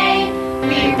play.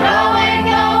 We row and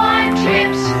go on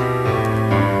trips.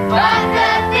 But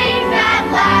the things that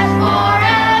last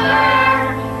forever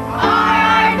are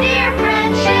our dear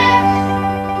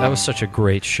friendships. That was such a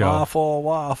great show.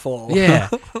 Waffle. Yeah.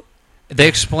 They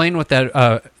explain what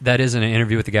that is in an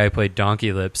interview with the guy who played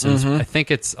Donkey Lips. And I think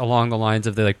it's along the lines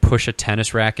of they like push a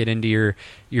tennis racket into your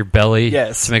belly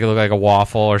to make it look like a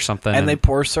waffle or something. And they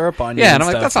pour syrup on you. Yeah, and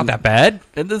I'm like, that's not that bad.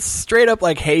 And it's straight up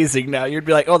like hazing now. You'd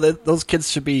be like, oh, those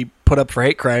kids should be put up for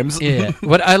hate crimes. Yeah.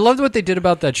 What I loved what they did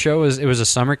about that show is it was a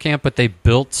summer camp, but they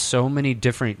built so many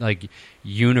different like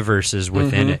universes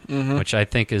within it, which I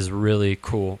think is really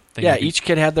cool. Yeah, each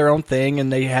kid had their own thing,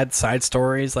 and they had side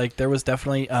stories. Like there was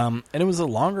definitely, and it was a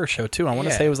longer show too. I want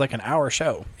to say it was like an hour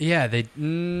show. Yeah, they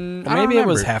maybe it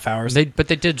was half hours. But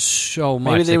they did so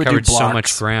much. Maybe they would covered do so blocks.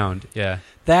 much ground. Yeah,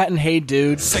 that and Hey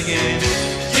Dude. Singing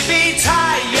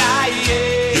yippee-ki-yay,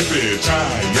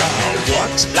 yippee-ki-yay,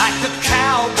 what? Like the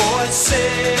cowboys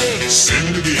say. Sing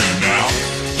it again now.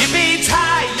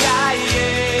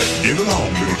 Yippee-ki-yay, Get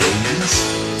along, little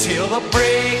doggies. till the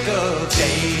break of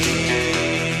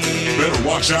day. Better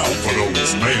watch out for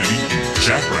those man-eating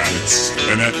jackrabbits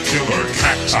and that killer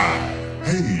cacti.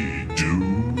 Hey,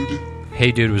 dude.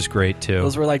 Hey Dude was great too.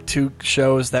 Those were like two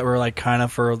shows that were like kind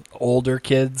of for older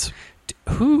kids.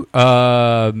 Who?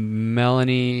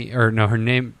 Melanie, or no, her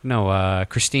name, no,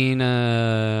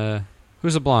 Christina,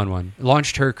 who's the blonde one?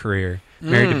 Launched her career.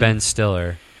 Married to Ben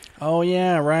Stiller. Oh,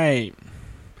 yeah, right.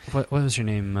 What was her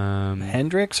name?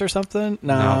 Hendrix or something?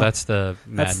 No, that's the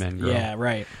Mad Men girl. Yeah,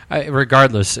 right.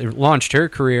 Regardless, it launched her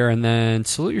career, and then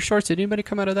Salute Your Shorts. Did anybody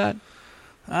come out of that?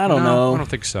 I don't know. I don't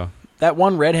think so. That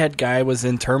one redhead guy was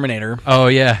in Terminator. Oh,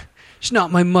 yeah. She's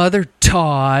not my mother,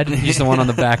 Todd. He's the one on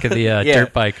the back of the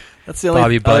dirt bike. That's the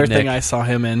only other thing I saw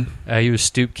him in. He was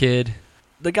Stoop Kid.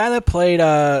 The guy that played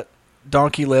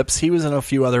Donkey Lips, he was in a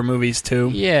few other movies,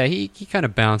 too. Yeah, he kind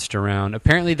of bounced around.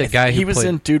 Apparently the guy he was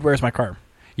in Dude, Where's My Car?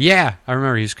 Yeah, I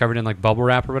remember. He was covered in like bubble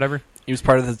wrap or whatever. He was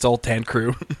part of the Zoltan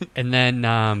crew. And then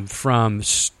from...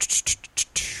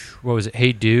 What was it?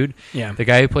 Hey Dude. Yeah. The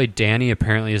guy who played Danny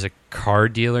apparently is a car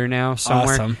dealer now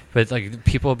somewhere. Awesome. But like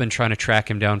people have been trying to track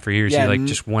him down for years. Yeah, he like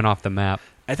just went off the map.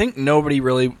 I think nobody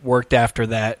really worked after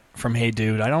that from Hey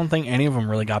Dude. I don't think any of them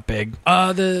really got big.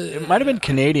 It might have been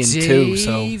Canadian too.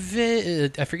 So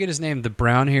I forget his name. The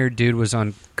brown-haired dude was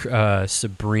on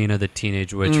Sabrina the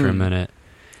Teenage Witch for a minute.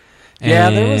 Yeah,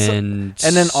 there was, and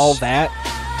then All That.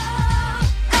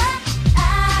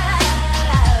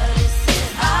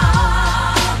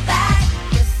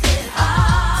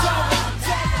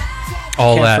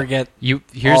 All Can't that. forget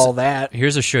here's, All That.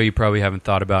 Here's a show you probably haven't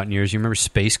thought about in years. You remember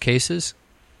Space Cases?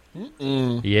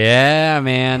 Yeah,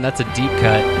 man, that's a deep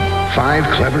cut. 5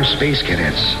 clever space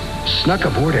cadets snuck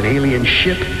aboard an alien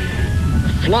ship,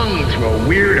 flung through a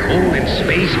weird hole in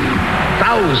space,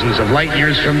 thousands of light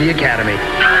years from the Academy.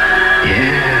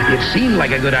 Yeah, it seemed like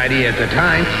a good idea at the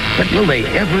time, but will they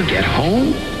ever get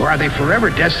home? Or are they forever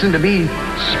destined to be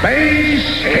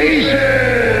Space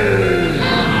Aces?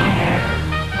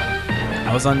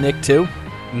 I was on Nick too.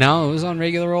 No, it was on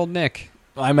regular old Nick.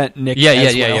 I meant Nick. Yeah,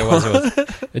 as it well. was.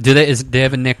 Do they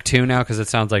have a Nick too now? Because it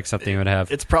sounds like something you would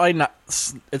have. It's probably not.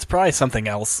 It's probably something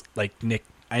else like Nick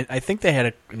I think they had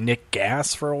a Nick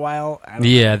Gass for a while.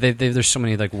 Yeah, there's so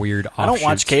many like weird offshoots. I don't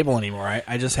watch cable anymore.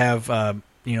 I just have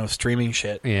streaming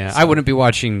shit. Yeah, so. I wouldn't be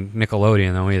watching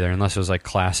Nickelodeon though either, unless it was like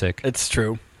classic. It's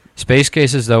true. Space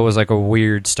Cases though was like a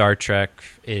weird Star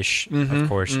Trek-ish, of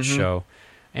course, show.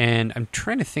 And I'm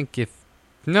trying to think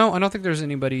no, I don't think there's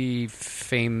anybody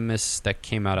famous that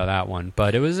came out of that one,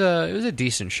 but it was a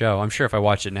decent show. I'm sure if I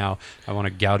watch it now, I want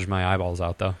to gouge my eyeballs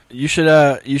out though. You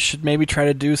should maybe try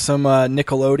to do some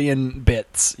Nickelodeon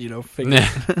bits.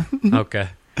 Okay,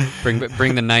 bring the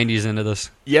 '90s into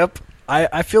this. Yep,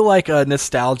 I feel like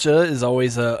nostalgia is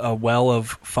always a well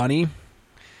of funny.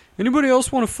 Anybody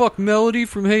else want to fuck Melody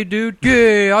from Hey Dude?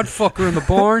 Yeah, I'd fuck her in the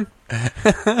barn.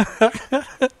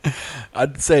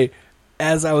 I'd say,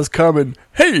 as I was coming,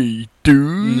 hey,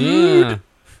 dude. Yeah.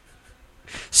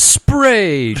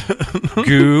 Sprayed.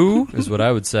 Goo is what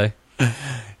I would say.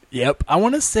 Yep. I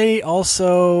want to say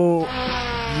also,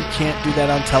 You Can't Do That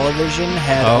on Television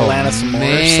had Alanis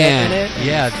Morissette in it.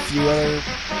 Yeah. A few other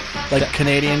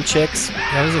Canadian chicks.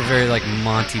 That was a very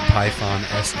Monty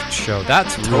Python-esque show.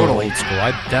 That's totally old school.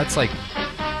 That's at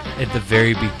the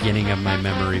very beginning of my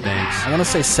memory banks. I want to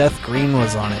say Seth Green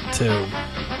was on it too.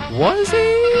 Was he?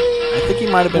 I think he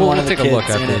might have been one of the kids. We'll take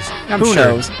a look at this. Who sure.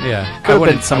 knows? Yeah, could have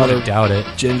been some other doubt it.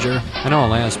 Ginger. I know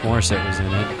Alanis Morissette was in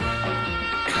it.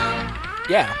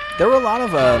 Yeah, there were a lot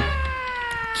of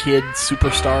kid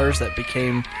superstars that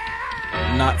became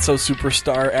not so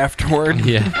superstar afterward.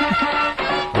 Yeah.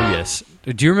 Oh yes.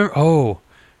 Do you remember? Oh,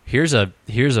 here's a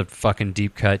fucking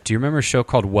deep cut. Do you remember a show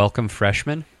called Welcome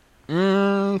Freshmen?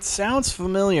 Sounds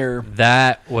familiar.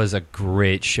 That was a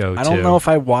great show, I don't know if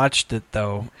I watched it,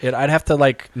 though. I'd have to,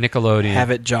 Nickelodeon. Have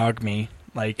it jog me.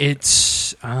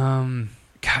 It's,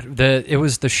 it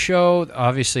was the show,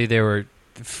 obviously they were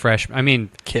freshmen, I mean...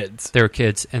 Kids. They were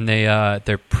kids, and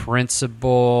their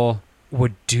principal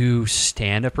would do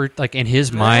stand-up, in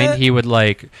his mind, he would,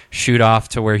 shoot off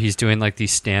to where he's doing,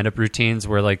 these stand-up routines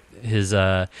where, his,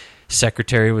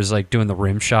 secretary was doing the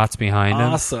rim shots behind him.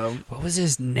 Awesome. What was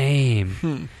his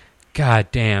name? God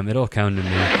damn, it'll come to me.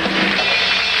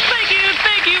 Thank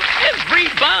you,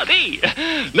 everybody.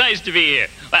 Nice to be here.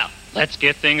 Well, let's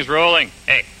get things rolling.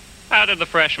 Hey, how did the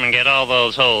freshman get all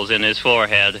those holes in his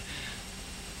forehead?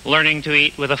 Learning to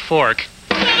eat with a fork.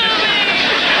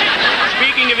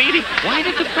 Speaking of eating, why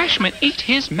did the freshman eat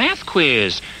his math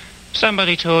quiz?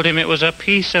 Somebody told him it was a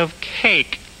piece of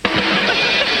cake.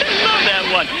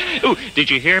 One. Ooh, did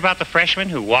you hear about the freshman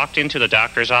who walked into the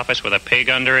doctor's office with a pig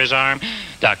under his arm?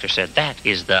 Doctor said, "That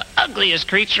is the ugliest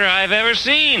creature I've ever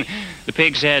seen." The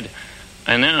pig said,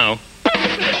 "I know."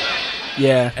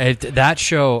 Yeah. That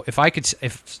show, if I could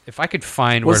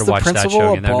find where to watch that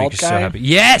show again, that would make me so happy.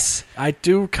 Yes! I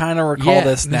do kind of recall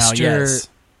this now, Mr. yes.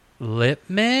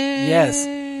 Lipman?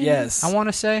 Yes. I want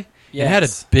to say. Yes. It had a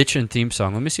bitchin' theme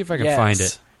song. Let me see if I can find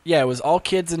it. Yeah, it was all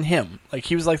kids and him.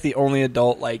 He was the only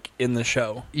adult in the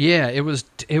show. Yeah, it was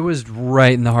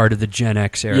right in the heart of the Gen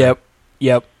X era.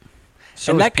 Yep.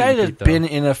 So and that guy had though. been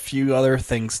in a few other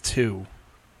things too.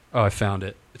 Oh, I found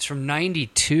it. It's from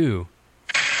 92.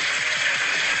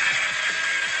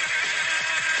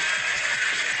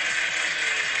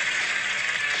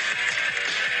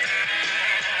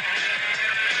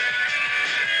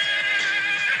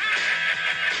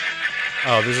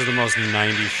 Oh, this is the most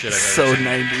 90s shit I've ever seen.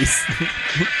 90s.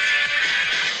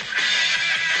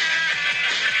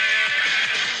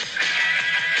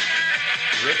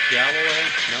 Rick Galloway?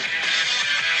 No.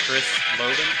 Chris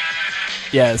Logan?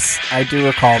 Yes, I do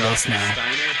recall this now.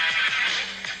 Steiner?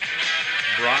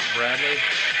 Brock Bradley?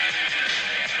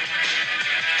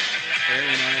 Harry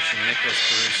Nash and Nicholas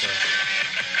Caruso.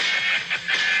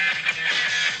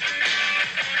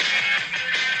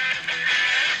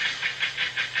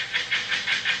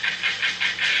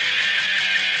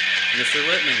 Mr.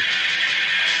 Littman.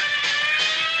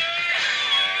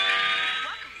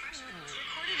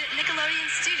 Recorded at Nickelodeon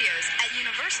Studios at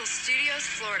Universal Studios,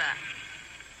 Florida.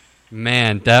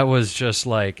 Man, that was just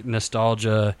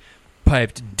nostalgia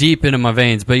piped deep into my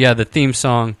veins. But yeah, the theme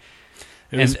song,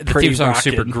 and the theme song's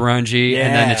super grungy,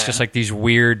 and then it's just these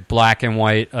weird black and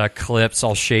white clips,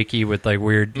 all shaky with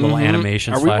weird little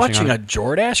animations. Are we watching a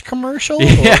Jordache commercial?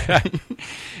 Yeah.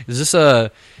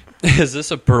 Is this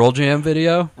a Pearl Jam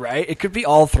video? Right, it could be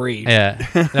all three. Yeah,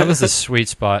 that was a sweet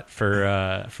spot for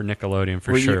Nickelodeon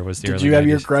for sure. Did you have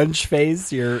your grunge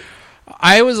phase?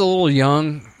 I was a little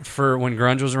young for when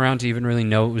grunge was around to even really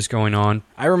know what was going on.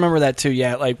 I remember that too.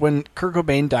 Yeah, when Kurt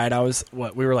Cobain died, I was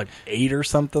we were 8 or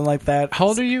something like that. How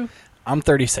old are you? I'm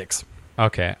 36.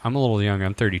 Okay, I'm a little younger.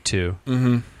 I'm 32.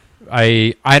 Mm-hmm.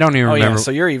 I don't even remember. Yeah,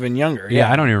 so you're even younger.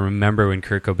 Yeah, I don't even remember when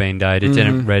Kurt Cobain died. It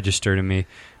didn't register to me.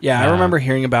 Yeah, I remember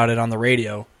hearing about it on the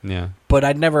radio. Yeah. But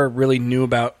I never really knew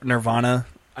about Nirvana.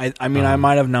 I mean, I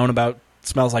might have known about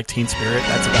Smells Like Teen Spirit.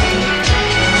 That's about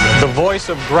it. The voice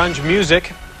of grunge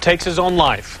music takes his own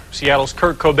life. Seattle's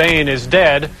Kurt Cobain is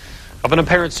dead of an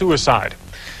apparent suicide.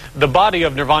 The body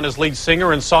of Nirvana's lead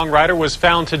singer and songwriter was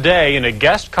found today in a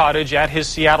guest cottage at his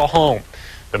Seattle home.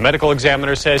 The medical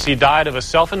examiner says he died of a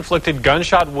self-inflicted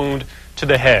gunshot wound to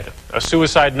the head. A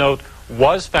suicide note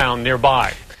was found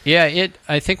nearby. Yeah,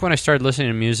 I think when I started listening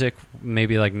to music,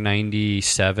 maybe like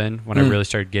 97, when I really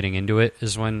started getting into it,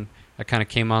 is when I kind of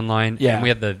came online. Yeah. And we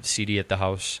had the CD at the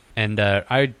house. And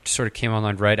I sort of came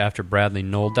online right after Bradley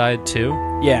Nowell died, too.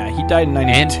 Yeah, he died in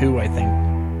 92, I think.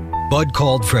 Bud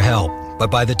called for help,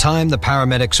 but by the time the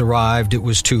paramedics arrived, it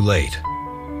was too late.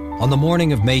 On the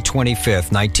morning of May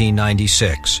 25th,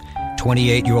 1996,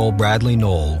 28-year-old Bradley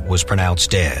Nowell was pronounced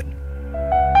dead.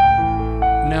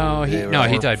 No,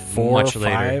 he died 4 much or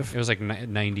later. 5? It was like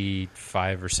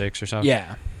 95 or 6 or something.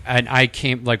 Yeah. And I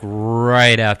came like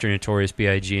right after Notorious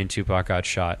B.I.G. and Tupac got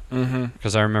shot.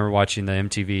 Because I remember watching the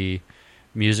MTV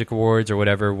Music Awards or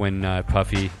whatever when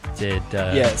Puffy did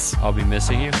Yes. I'll Be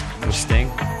Missing You with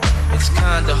Sting. It's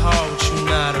kinda hard with you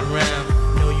not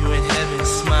around. Know you in heaven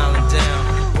smiling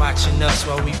down, watching us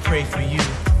while we pray for you.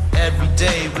 Every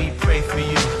day we pray for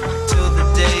you, till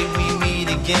the day we meet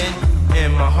again.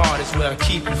 In my heart is where I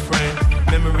keep you, friend.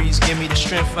 Memories give me the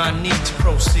strength I need to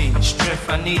proceed, strength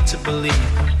I need to believe.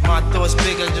 My thoughts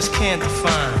big, I just can't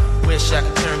define. Wish I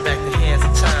could turn back the hands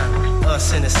of time.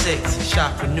 Us in the 6,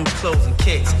 shopping new clothes and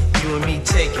kicks. You and me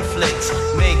taking flicks,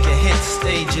 making hits,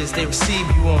 stages they receive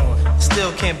you on.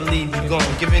 Still can't believe you're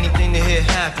gone. Give anything to hear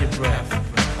half your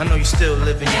breath. I know you're still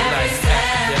living your life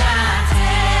after death.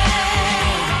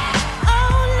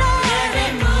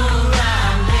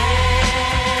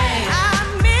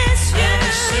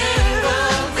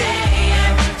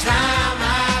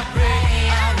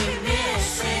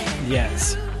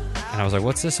 Yes. And I was like,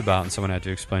 what's this about? And someone had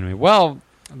to explain to me. Well,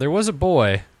 there was a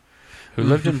boy who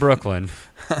lived in Brooklyn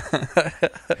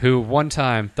who one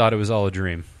time thought it was all a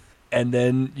dream. And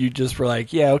then you just were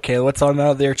like, yeah, okay, what's on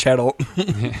out there, Chettle?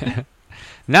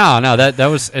 No, that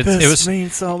was it was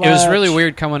means so much. It was really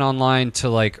weird coming online to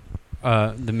like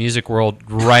the music world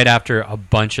right after a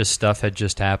bunch of stuff had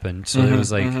just happened. So it was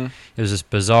like it was this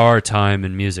bizarre time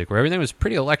in music where everything was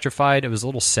pretty electrified. It was a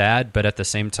little sad, but at the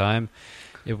same time,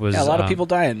 it was a lot of people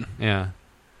dying. Yeah,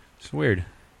 it's weird.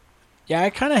 Yeah, I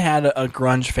kind of had a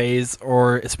grunge phase,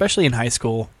 or especially in high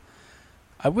school.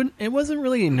 It wasn't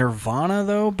really Nirvana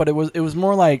though, but it was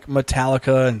more like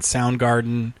Metallica and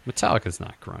Soundgarden. Metallica's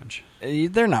not grunge.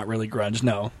 They're not really grunge,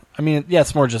 no. I mean, yeah,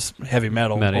 it's more just heavy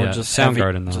metal or yeah. just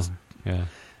Soundgarden heavy, though. Yeah,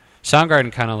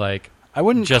 Soundgarden kind of like I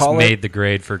wouldn't just call made the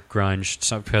grade for grunge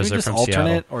because they're just from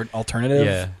alternate Seattle. or alternative,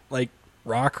 Yeah. like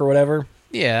rock or whatever.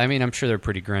 Yeah, I mean, I'm sure they're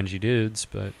pretty grungy dudes,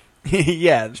 but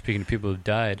yeah. Speaking of people who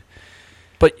died,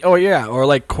 but or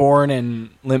like Korn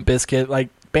and Limp Bizkit, like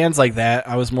bands like that,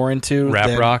 I was more into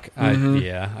rap rock. I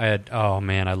had. Oh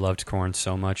man, I loved Korn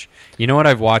so much. You know what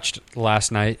I've watched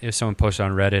last night? If someone posted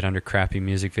on Reddit under crappy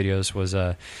music videos, was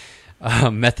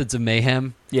Methods of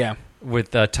Mayhem. Yeah.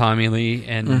 With Tommy Lee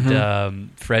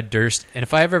and Fred Durst. And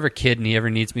if I have ever a kid and he ever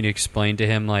needs me to explain to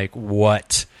him like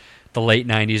what the late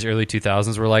 90s, early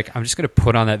 2000s were like, I'm just going to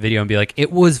put on that video and be like, it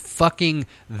was fucking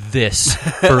this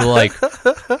for like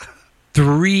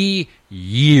 3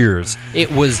 years.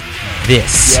 It was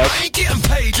this. Yep. I ain't getting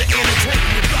paid to entertain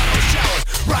you, bottle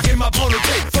showers, rocking my polo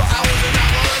tape for hours and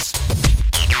hours.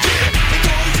 Yeah, the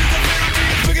going to the very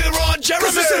bigger than Ron Jeremy.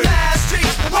 This is the last street,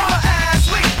 mama ass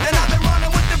week, and I've been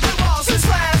running with the blue balls since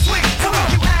last week. So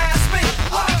when you ask me,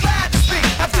 I'm glad to speak.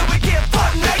 After we get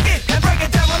butt naked and break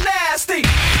it down real nasty.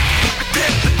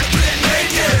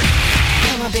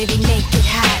 Come on, baby, make it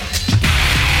hot.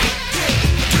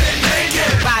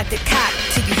 Ride the cot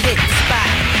till you hit the spot.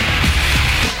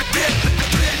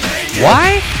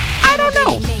 Why? I don't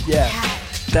know. Yeah.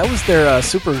 That was their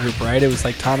super group, right? It was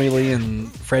like Tommy Lee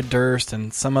and Fred Durst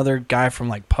and some other guy from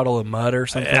like Puddle of Mud or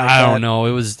something like that. I don't know.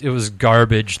 It was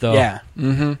garbage though. Yeah.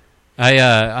 Mm-hmm.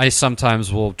 I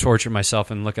sometimes will torture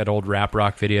myself and look at old rap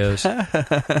rock videos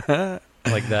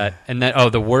like that. And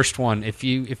then the worst one, if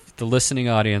the listening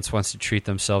audience wants to treat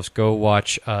themselves, go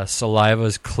watch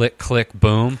Saliva's Click Click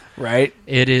Boom. Right.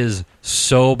 It is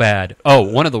so bad. Oh,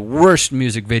 one of the worst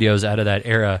music videos out of that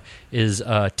era is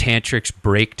Tantric's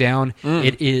Breakdown.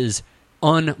 It is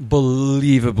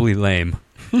unbelievably lame.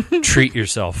 Treat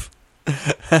yourself.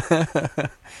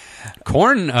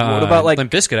 Korn, what about like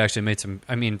Limp Bizkit actually made some,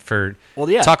 Well,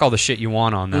 yeah. talk all the shit you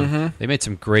want on them. Mhm. They made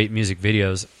some great music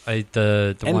videos.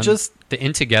 The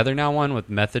In Together Now one with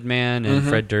Method Man and Mhm.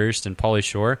 Fred Durst and Pauly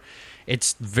Shore.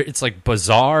 It's like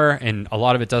bizarre, and a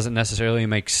lot of it doesn't necessarily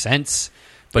make sense,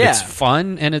 but it's Yeah.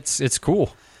 fun and it's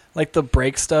cool. Like the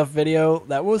Break Stuff video,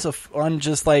 that was a fun,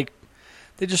 just like,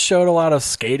 they just showed a lot of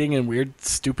skating and weird,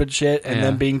 stupid shit, and Yeah.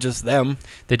 them being just them.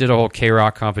 They did a whole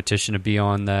K-Rock competition to be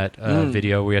on that Mm.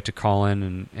 video. We had to call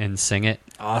in and sing it.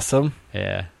 Awesome.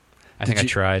 Yeah. I Did think I you-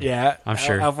 tried. Yeah. I'm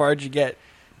sure. How far did you get?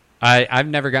 I've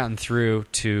never gotten through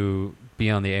to be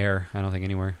on the air, I don't think,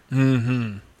 anywhere.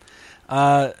 Mm-hmm.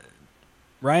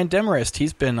 Ryan Demarest,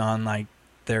 he's been on like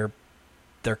their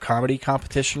comedy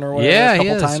competition or whatever Yeah, a couple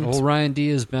he is. times. Well, Ryan D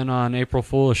has been on April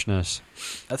Foolishness.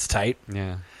 That's tight.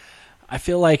 Yeah. I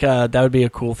feel like that would be a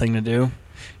cool thing to do.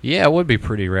 Yeah, it would be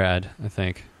pretty rad, I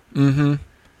think. Mm-hmm.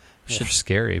 Should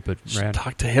scary, but rad.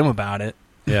 Talk to him about it.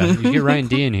 Yeah, you get Ryan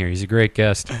D in here. He's a great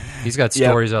guest. He's got Yep.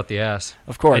 stories out the ass.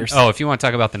 Of course. And, if you want to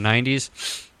talk about the 90s,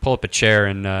 pull up a chair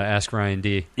and ask Ryan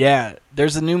D. Yeah,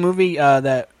 there's a new movie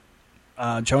that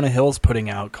Jonah Hill's putting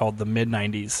out called The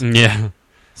Mid-90s. Yeah.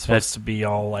 It's supposed to be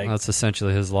all like... That's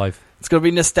essentially his life. It's going to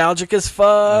be nostalgic as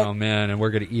fuck. Oh, man, and we're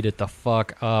going to eat it the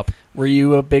fuck up. Were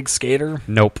you a big skater?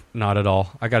 Nope, not at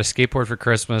all. I got a skateboard for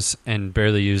Christmas and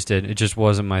barely used it. It just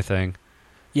wasn't my thing.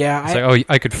 Yeah. It's like,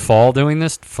 I could fall doing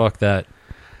this? Fuck that.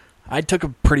 I took a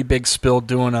pretty big spill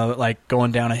doing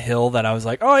going down a hill that I was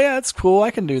like, oh yeah, it's cool,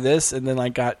 I can do this, and then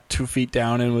got 2 feet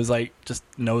down and was like just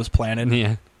nose planted.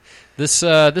 Yeah,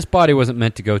 this body wasn't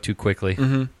meant to go too quickly.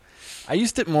 Mm-hmm. I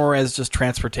used it more as just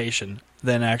transportation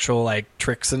than actual like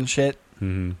tricks and shit.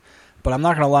 Mm-hmm. But I'm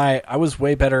not gonna lie, I was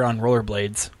way better on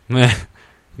rollerblades.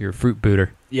 You're a fruit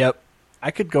booter. Yep,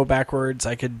 I could go backwards.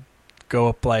 I could go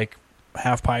up like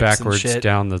half pipes Backwards and shit.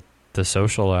 down the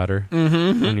social ladder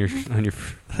Mm-hmm. on your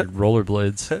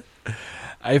rollerblades.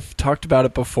 I've talked about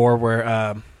it before where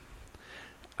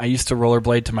I used to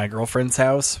rollerblade to my girlfriend's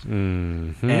house,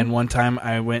 mm-hmm. and one time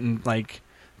I went and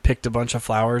picked a bunch of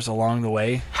flowers along the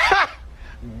way.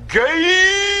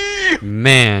 Gay!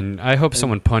 Man, I hope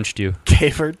someone punched you.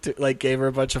 Gave her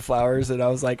a bunch of flowers, and I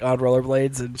was on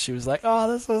rollerblades, and she was like,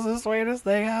 "Oh, this is the sweetest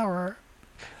thing ever."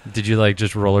 Did you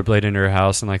just rollerblade into her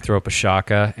house and throw up a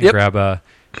shaka and Yep. grab a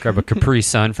Capri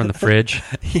Sun from the fridge?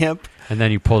 Yep. And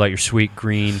then you pulled out your sweet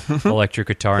green electric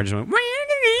guitar and just went.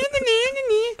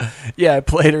 Yeah, I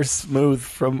played her Smooth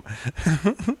from.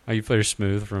 Oh, you played her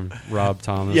Smooth from Rob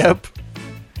Thomas. Yep.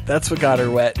 That's what got her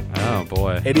wet. Oh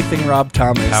boy. Anything Rob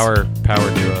Thomas. Power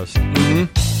duos.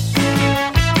 Mm-hmm.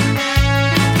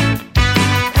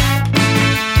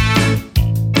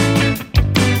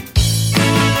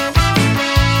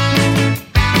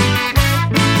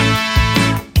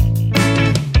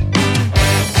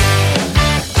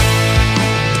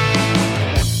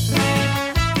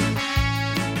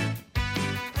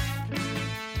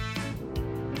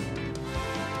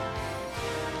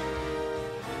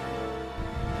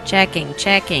 Checking.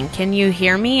 Can you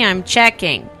hear me? I'm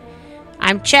checking.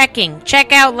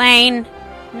 Checkout lane.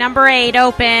 Number 8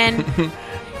 open.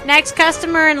 Next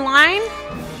customer in line.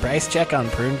 Price check on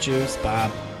prune juice,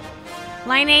 Bob.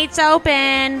 Line 8's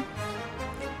open.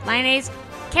 Line 8's...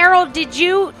 Carol, did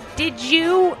you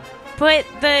put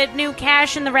the new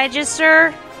cash in the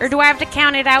register? Or do I have to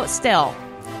count it out still?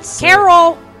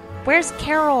 Carol! Where's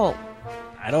Carol?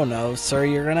 I don't know, sir.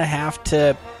 You're going to have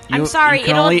to... I'm sorry, You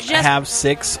can it'll only just- have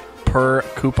 6 per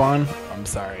coupon. I'm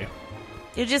sorry.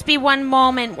 It'll just be one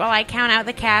moment while I count out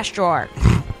the cash drawer.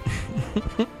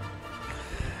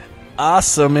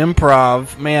 Awesome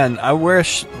improv. Man, I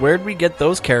wish... Where'd we get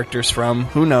those characters from?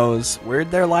 Who knows?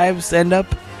 Where'd their lives end up?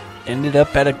 Ended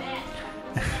up at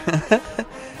a...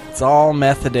 It's all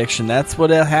meth addiction. That's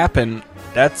what'll happen.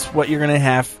 That's what you're going to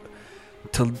have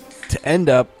to end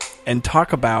up and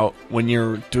talk about when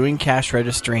you're doing cash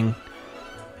registering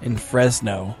in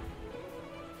Fresno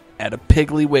at a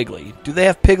Piggly Wiggly. Do they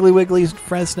have Piggly Wigglies in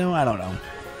Fresno? I don't know.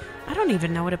 I don't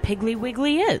even know what a Piggly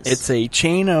Wiggly is. It's a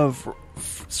chain of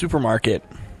supermarket.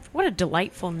 What a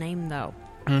delightful name, though.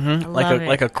 Mm-hmm. I love it.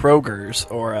 Like a Kroger's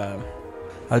or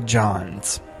a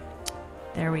John's.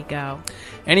 There we go.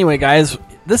 Anyway, guys,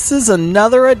 this is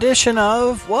another edition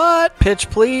of What? Pitch,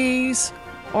 Please.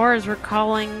 Or as we're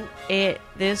calling it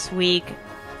this week,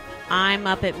 I'm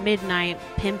up at midnight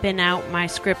pimping out my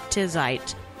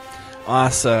scriptizite.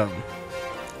 Awesome.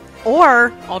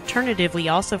 Or, alternatively,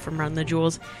 also from Run the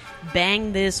Jewels,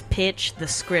 bang this pitch the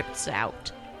scripts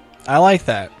out. I like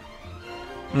that.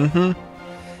 Mm-hmm.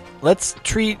 Let's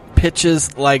treat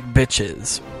pitches like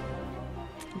bitches.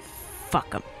 Fuck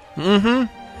them.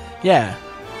 Mm-hmm. Yeah.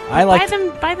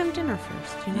 buy them dinner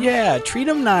first. You know? Yeah, treat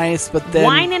them nice, but then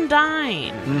wine and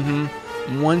dine.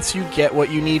 Mm-hmm. Once you get what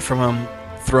you need from them,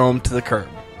 throw them to the curb.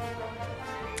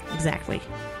 Exactly.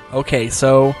 Okay,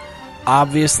 so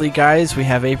obviously, guys, we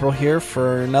have April here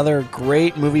for another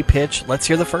great movie pitch. Let's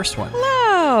hear the first one.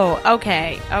 Hello.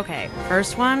 Okay.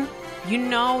 First one. You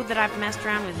know that I've messed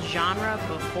around with genre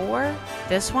before.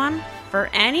 This one, for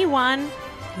anyone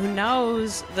who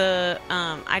knows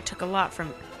I took a lot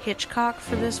from Hitchcock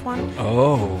for this one.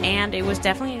 Oh. And it was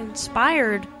definitely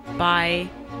inspired by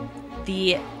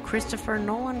the Christopher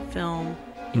Nolan film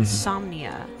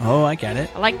Insomnia. Oh, I get it.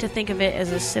 I like to think of it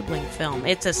as a sibling film.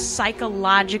 It's a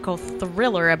psychological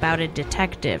thriller about a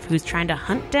detective who's trying to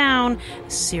hunt down a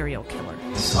serial killer.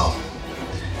 So,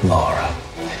 Laura,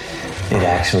 it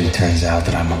actually turns out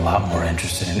that I'm a lot more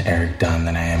interested in Eric Dunn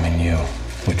than I am in you,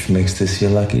 which makes this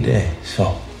your lucky day.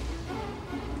 So,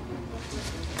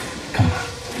 come on.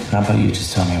 How about you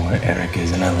just tell me where Eric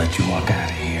is and I'll let you walk out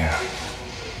of here.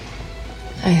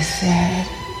 I said,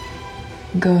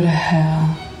 go to hell.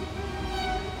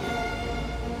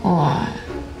 What?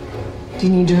 Do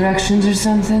you need directions or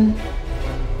something?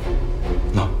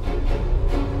 No.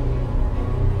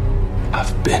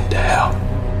 I've been to hell.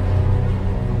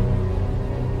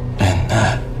 And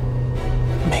that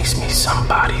makes me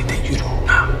somebody that you do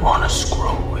not want to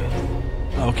screw with.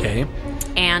 Okay.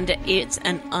 And it's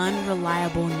an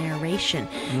unreliable narration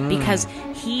because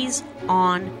he's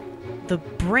on the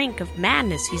brink of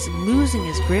madness. He's losing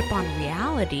his grip on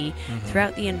reality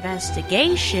throughout the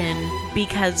investigation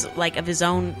because, like, of his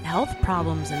own health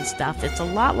problems and stuff. It's a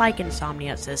lot like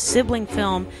Insomnia. It's a sibling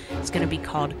film. It's going to be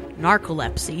called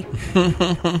Narcolepsy.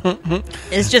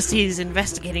 It's just he's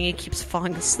investigating. He keeps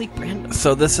falling asleep randomly.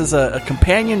 So this is a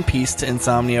companion piece to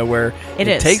Insomnia where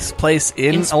it takes place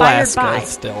in Inspired Alaska by.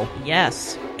 still.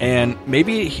 Yes. And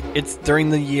maybe it's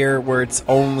during the year where it's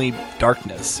only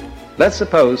darkness. Let's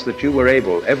suppose that you were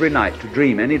able every night to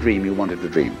dream any dream you wanted to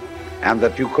dream, and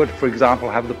that you could, for example,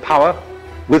 have the power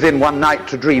within one night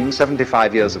to dream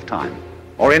 75 years of time,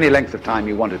 or any length of time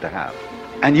you wanted to have.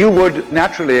 And you would,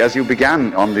 naturally, as you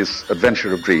began on this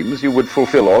adventure of dreams, you would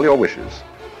fulfill all your wishes.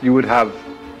 You would have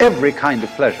every kind of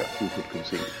pleasure you could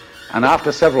conceive. And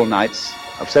after several nights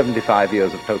of 75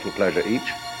 years of total pleasure each,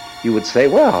 you would say,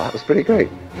 well, that was pretty great.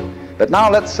 But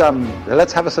now let's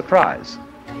have a surprise.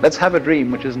 Let's have a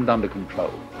dream which isn't under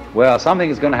control. Well,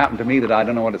 something is going to happen to me that I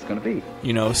don't know what it's going to be.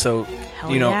 You know, so,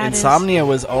 Hell yeah, Insomnia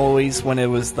was always when it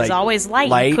was like... It's always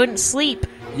light. You couldn't sleep.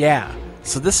 Yeah.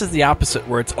 So this is the opposite,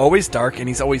 where it's always dark and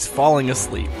he's always falling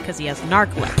asleep. Because he has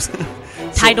narcolepsy.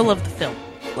 Title of the film.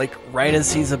 Like, right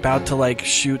as he's about to, like,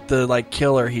 shoot the, like,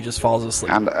 killer, he just falls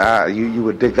asleep. And you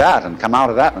would dig that and come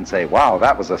out of that and say, wow,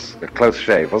 that was a close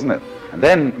shave, wasn't it? And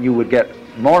then you would get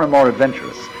more and more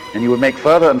adventurous. And you would make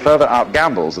further and further out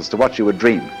gambles as to what you would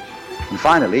dream. And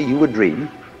finally, you would dream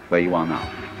where you are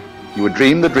now. You would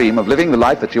dream the dream of living the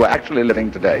life that you are actually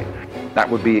living today. That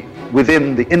would be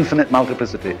within the infinite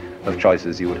multiplicity of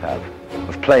choices you would have,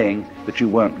 of playing that you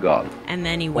weren't God. And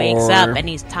then he wakes up and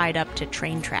he's tied up to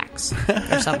train tracks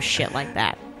or some shit like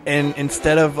that. And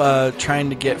instead of trying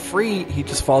to get free, he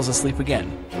just falls asleep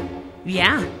again.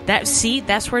 Yeah,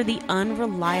 that's where the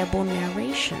unreliable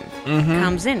narration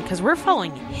comes in, because we're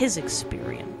following his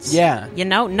experience. Yeah, you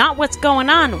know, not what's going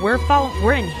on. We're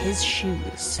in his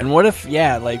shoes. And what if,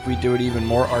 like we do it even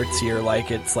more artsier, like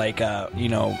it's like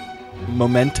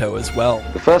Memento as well.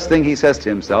 The first thing he says to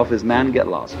himself is, "Man, get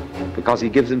lost," because he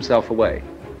gives himself away.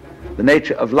 The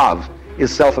nature of love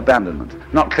is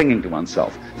self-abandonment, not clinging to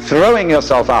oneself, throwing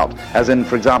yourself out. As in,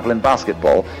 for example, in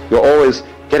basketball, you're always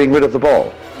getting rid of the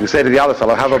ball. You say to the other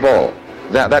fellow, have a ball.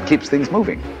 That keeps things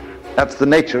moving. That's the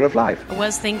nature of life. I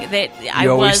was thinking that you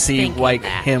always see, like,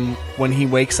 him when he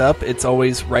wakes up, it's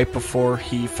always right before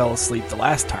he fell asleep the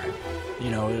last time. You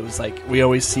know, it was like we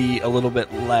always see a little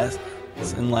bit less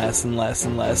and less and less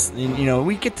and less. And, you know,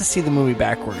 we get to see the movie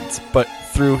backwards, but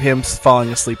through him falling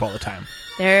asleep all the time.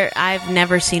 I've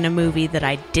never seen a movie that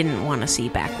I didn't want to see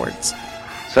backwards.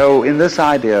 So in this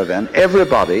idea, then,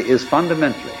 everybody is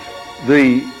fundamentally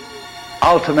the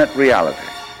ultimate reality.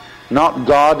 Not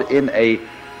God in a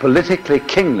politically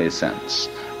kingly sense,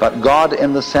 but God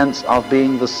in the sense of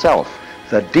being the self,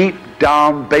 the deep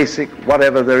down basic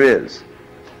whatever there is.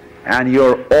 And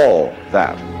you're all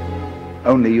that.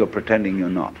 Only you're pretending you're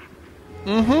not.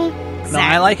 Exactly. No,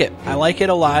 I like it. I like it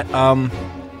a lot.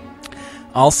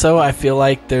 Also, I feel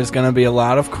like there's going to be a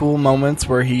lot of cool moments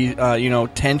where he,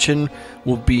 tension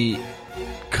will be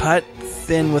cut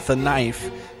thin with a knife.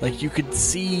 Like, you could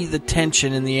see the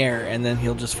tension in the air, and then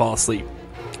he'll just fall asleep.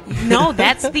 No,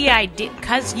 that's the idea,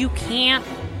 because you can't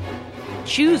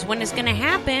choose when it's going to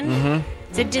happen.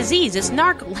 It's a disease. It's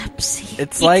narcolepsy.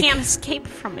 It's you like- can't escape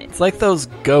from it. It's like those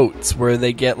goats where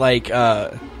they get like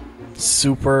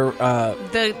super.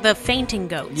 The fainting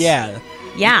goats. Yeah.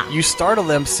 Yeah. You startle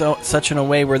them such in a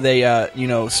way where they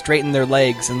straighten their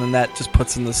legs, and then that just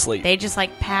puts them to sleep. They just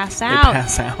like pass They out.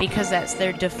 pass out. Because that's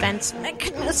their defense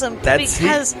mechanism. That's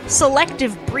because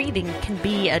selective breeding can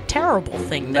be a terrible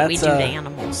thing that we do to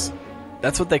animals.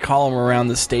 That's what they call him around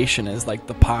the station, is like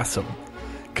the possum,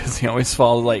 because he always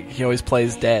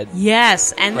plays dead.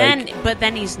 Yes, and Like- but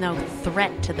then he's no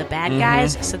threat to the bad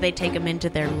guys, so they take him into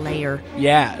their lair.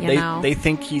 Yeah, You know? they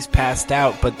think he's passed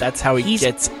out, but that's how he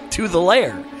gets to the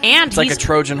lair. And it's like he's a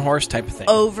Trojan horse type of thing.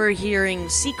 overhearing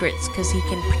secrets because he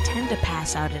can pretend to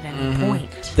pass out at any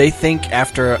point. They think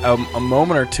after a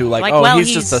moment or two, like,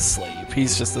 he's just asleep.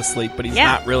 He's just asleep, but he's Yeah.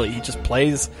 not really. He just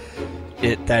plays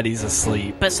it that he's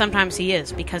asleep. But sometimes he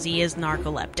is, because he is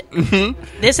narcoleptic. Mhm.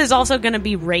 This is also going to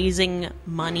be raising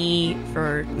money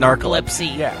for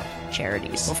narcolepsy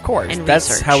charities. Of course, and that's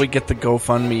research. how we get the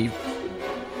GoFundMe.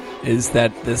 Is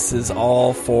that this is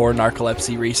all for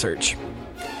narcolepsy research?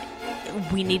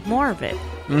 We need more of it.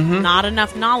 Mhm. Not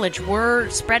enough knowledge. We're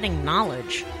spreading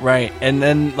knowledge. Right, and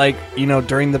then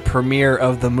during the premiere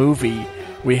of the movie,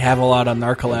 we have a lot of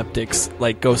narcoleptics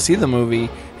go see the movie,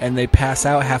 and they pass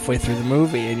out halfway through the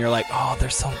movie, and you're like, oh, they're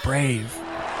so brave.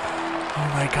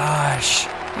 Oh my gosh.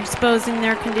 They're exposing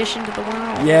their condition to the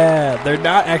world. Yeah, they're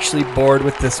not actually bored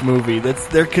with this movie. That's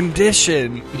their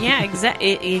condition. Yeah,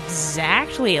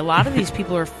 exactly. A lot of these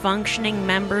people are functioning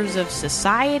members of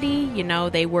society. You know,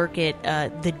 they work at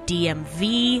the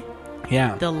DMV,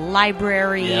 Yeah. the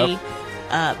library,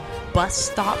 Yep. bus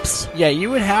stops. Yeah, you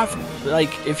would have,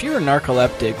 if you're a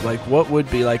narcoleptic, what would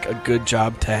be, a good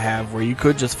job to have where you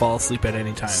could just fall asleep at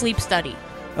any time? Sleep study.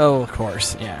 Oh, of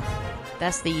course, yeah.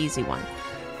 That's the easy one.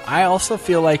 I also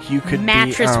feel like you could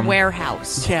Mattress be...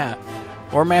 warehouse. Yeah.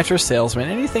 Or mattress salesman.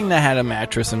 Anything that had a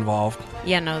mattress involved.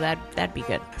 Yeah, no, that'd be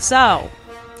good. So,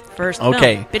 first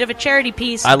Okay. film. Bit of a charity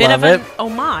piece. I bit love of an it.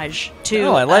 homage to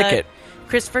Oh, I like it.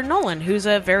 Christopher Nolan, who's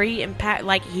a very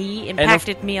he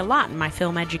impacted me a lot in my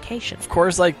film education. Of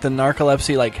course, the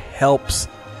narcolepsy, helps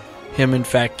him, in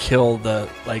fact, kill the,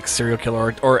 serial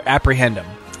killer or apprehend him.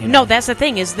 No, that's the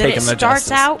thing, is that Take it him to starts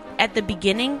justice. out at the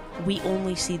beginning, we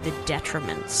only see the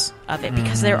detriments of it,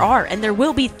 because Mhm. there are, and there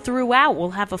will be throughout. We'll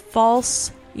have a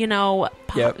false,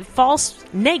 false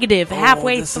negative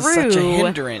halfway this through. Is such a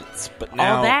hindrance, but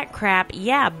now all that crap.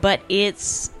 Yeah, but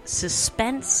it's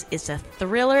suspense. It's a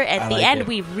thriller. At I the like end, it.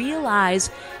 we realize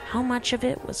how much of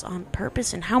it was on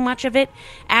purpose and how much of it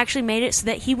actually made it so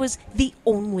that he was the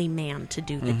only man to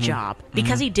do the Mhm. job,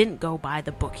 because Mhm. he didn't go by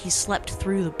the book. He slept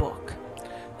through the book.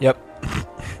 Yep.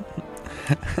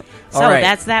 So All right.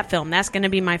 that's that film. That's going to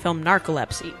be my film,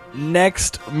 Narcolepsy.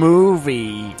 Next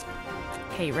movie.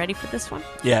 Okay, you ready for this one?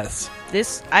 Yes.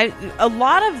 A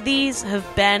lot of these have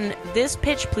been, this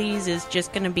Pitch Please is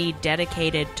just going to be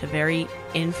dedicated to very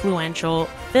influential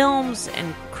films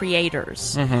and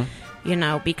creators.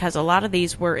 Mhm. Because a lot of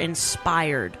these were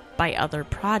inspired by other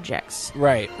projects.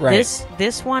 Right.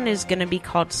 This one is going to be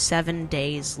called 7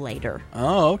 Days Later.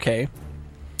 Oh, okay.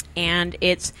 And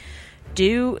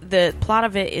the plot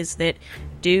of it is that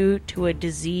due to a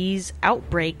disease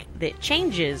outbreak that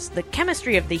changes the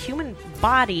chemistry of the human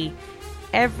body,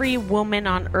 every woman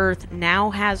on Earth now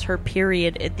has her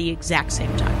period at the exact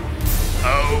same time.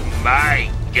 Oh my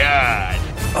God.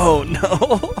 Oh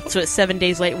no. So it's 7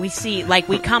 days later,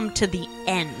 we come to the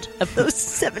end of those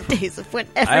 7 days of when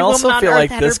every I also woman on feel Earth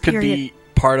like had this her could period. be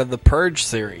part of the Purge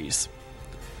series.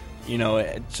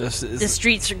 It just is. The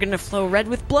streets are going to flow red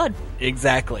with blood.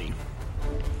 Exactly.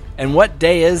 And what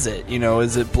day is it?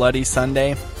 Is it Bloody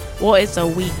Sunday? Well, it's a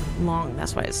week long.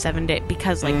 That's why it's 7 days.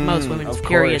 Because most women's of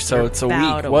periods course. So are it's a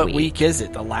about week. What week is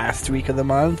it? The last week of the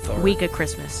month? Or? Week of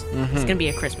Christmas. Mhm. It's going to be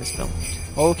a Christmas film.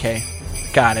 Okay,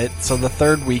 got it. So the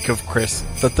third week of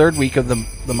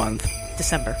the month,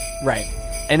 December. right?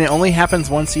 And it only happens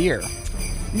once a year.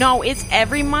 No, it's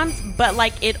every month, but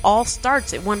it all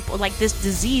starts at one point. This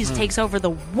disease takes over the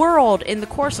world in the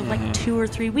course of 2 or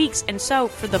 3 weeks, and so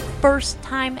for the first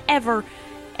time ever,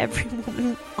 every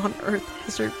woman on Earth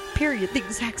has her period the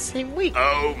exact same week.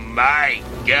 Oh my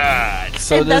God.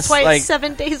 So and that's this, why it's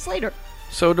 7 days later.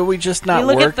 So do we just not you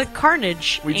look work? at the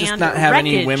carnage. We just and not have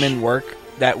any wreckage. women work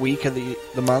that week of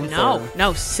the month.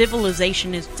 No,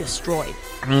 civilization is destroyed.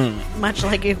 Much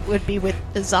like it would be with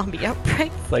the zombie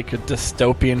outbreak. Like a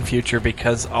dystopian future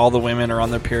because all the women are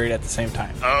on their period at the same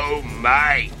time. Oh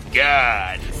my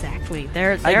God. Exactly.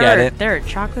 I get it. There are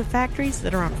chocolate factories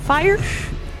that are on fire.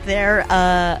 There's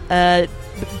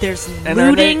And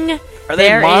looting. Are they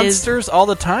There is- monsters all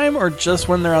the time, or just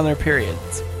when they're on their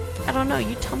periods? I don't know.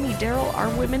 You tell me, Daryl, are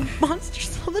women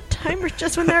monsters all the time or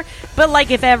just when they're... But,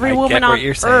 like, if every woman on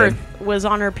Earth was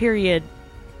on her period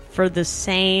for the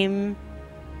same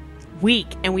week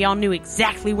and we all knew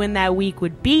exactly when that week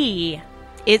would be,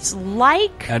 it's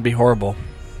like... That'd be horrible.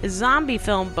 A zombie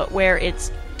film, but where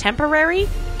it's temporary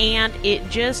and it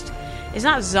just... It's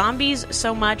not zombies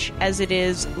so much as it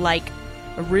is, like,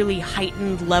 a really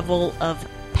heightened level of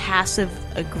passive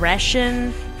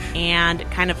aggression and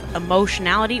kind of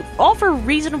emotionality, all for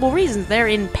reasonable reasons. They're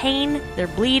in pain, they're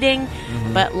bleeding,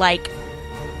 but like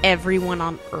everyone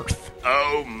on Earth.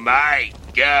 Oh my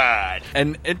God.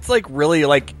 And it's like really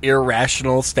like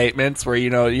irrational statements where, you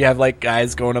know, you have like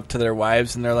guys going up to their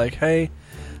wives and they're like, hey,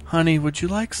 honey, would you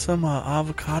like some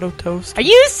avocado toast? Are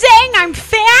you saying I'm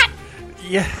fat?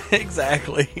 Yeah,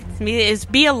 exactly. It's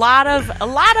be a lot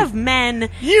of men.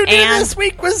 You knew this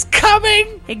week was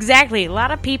coming. Exactly. A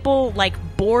lot of people like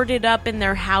boarded up in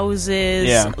their houses.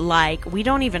 Yeah. Like we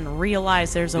don't even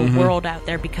realize there's a world out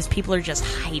there because people are just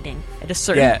hiding at a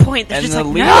certain point. They're just like,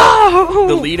 no.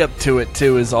 The lead up to it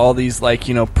too is all these like,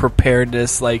 you know,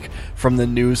 preparedness like from the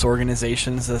news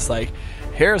organizations. That's like,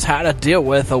 here's how to deal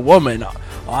with a woman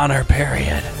on her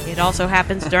period. It also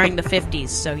happens during the 50s,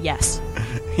 so yes.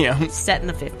 Yeah. Set in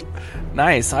the 50s.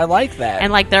 Nice, I like that.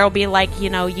 And like there'll be like, you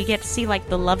know, you get to see like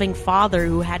the loving father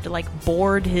who had to like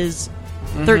board his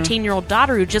 13-year-old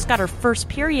daughter who just got her first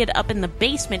period up in the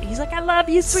basement. He's like, I love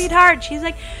you, sweetheart. She's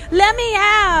like, let me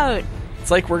out.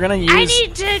 It's like we're gonna use... I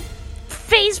need to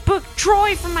Facebook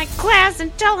Troy from my class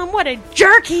and tell him what a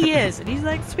jerk he is. And he's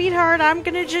like, sweetheart, I'm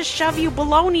gonna just shove you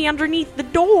baloney underneath the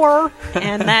door.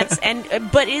 And that's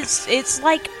but it's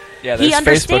like, yeah, there's he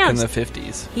understands. Facebook in the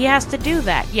 50s. He has to do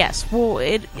that. Yes. Well,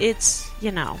 it's,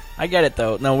 you know. I get it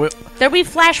though. No, there'll be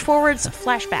flash forwards,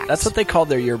 flashbacks. That's what they called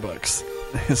their yearbooks.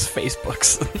 His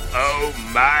Facebooks.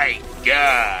 Oh my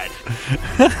God.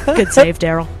 Good save,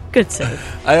 Daryl. Good save.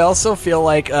 I also feel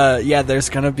like, there's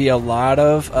going to be a lot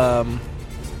of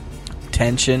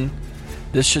tension.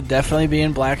 This should definitely be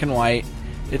in black and white.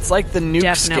 It's like the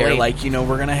nuke scare. Like, you know,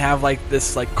 we're going to have like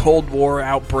this like Cold War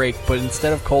outbreak, but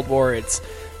instead of Cold War, it's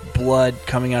blood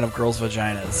coming out of girls'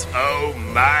 vaginas. Oh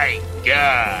my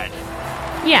God.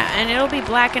 Yeah, and it'll be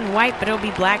black and white, but it'll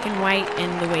be black and white in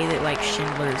the way that, like,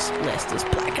 Schindler's List is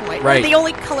black and white. Right. The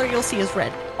only color you'll see is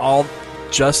red.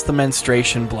 Just the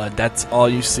menstruation blood. That's all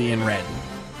you see in red.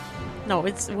 No,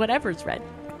 it's whatever's red.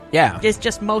 Yeah. It's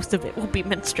just most of it will be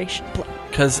menstruation blood.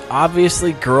 Because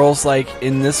obviously girls, like,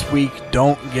 in this week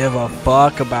don't give a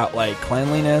fuck about, like,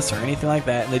 cleanliness or anything like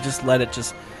that, and they just let it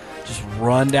just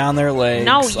run down their legs.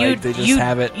 No, they just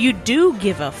have it. You do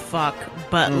give a fuck,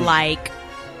 but, like...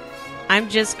 I'm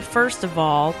just, first of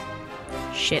all,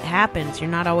 shit happens. You're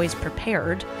not always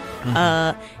prepared.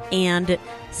 And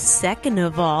second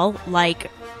of all, like,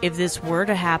 if this were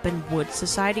to happen, would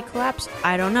society collapse?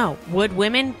 I don't know. Would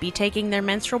women be taking their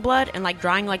menstrual blood and, like,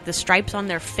 drawing, like, the stripes on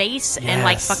their face and,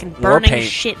 like, fucking burning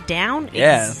shit down?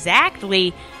 Yeah.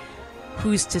 Exactly.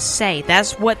 Who's to say?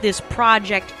 That's what this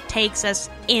project takes us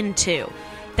into.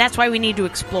 That's why we need to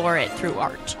explore it through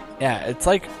art. Yeah, it's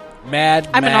like Mad Max.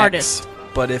 I'm an artist.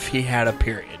 But if he had a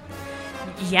period.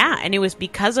 Yeah, and it was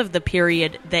because of the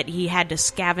period that he had to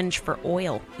scavenge for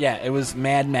oil. Yeah, it was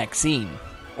Mad Maxine.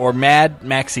 Or Mad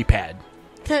Maxi Pad.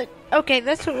 Okay,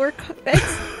 that's what we're...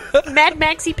 Mad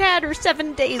Maxi Pad or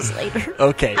 7 Days Later.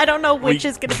 Okay. I don't know which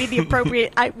is going to be the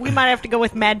appropriate... we might have to go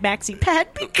with Mad Maxi Pad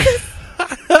because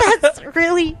that's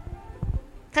really...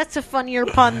 That's a funnier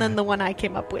pun than the one I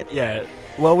came up with. Yeah.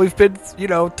 Well, we've been, you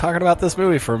know, talking about this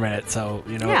movie for a minute, so,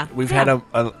 you know, we've had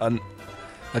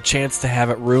a chance to have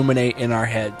it ruminate in our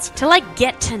heads. To, like,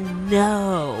 get to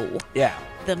know. Yeah.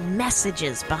 The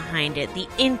messages behind it, the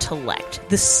intellect,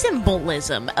 the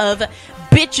symbolism of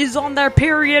bitches on their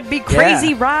period be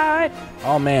crazy, right?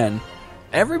 Oh, man.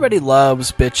 Everybody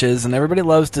loves bitches and everybody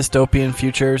loves dystopian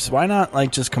futures. Why not,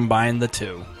 like, just combine the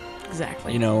two?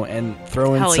 Exactly. You know, and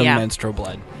throw in some menstrual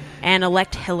blood. And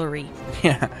elect Hillary.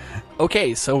 Yeah.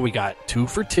 Okay, so we got 2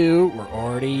 for 2. We're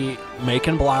already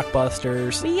making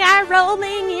blockbusters. We are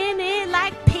rolling in it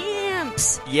like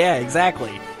pimps. Yeah,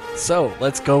 exactly. So,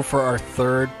 let's go for our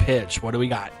third pitch. What do we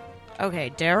got?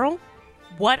 Okay, Daryl,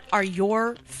 what are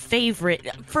your favorite...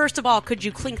 First of all, could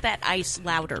you clink that ice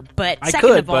louder? But I second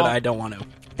could, of all, but I don't want to.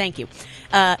 Thank you.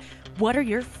 What are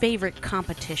your favorite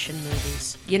competition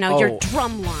movies? You know, your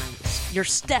drum lines, your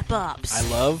step-ups. I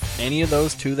love any of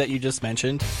those 2 that you just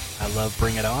mentioned. I love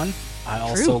Bring It On. I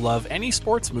also love any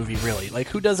sports movie, really. Like,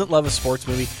 who doesn't love a sports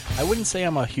movie? I wouldn't say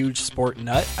I'm a huge sport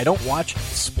nut. I don't watch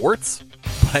sports,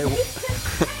 but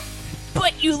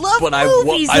but you love but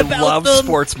movies I about love them.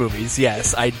 Sports movies.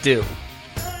 Yes, I do.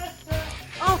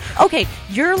 Okay,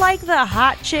 you're like the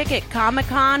hot chick at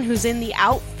Comic-Con who's in the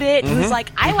outfit, who's like,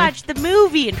 I watched the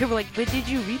movie. And people are like, but did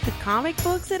you read the comic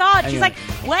books at all? And she's like,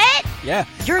 what? Yeah.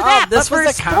 You're that, this but for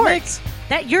was the sports.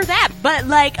 You're that, but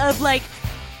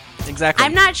Exactly.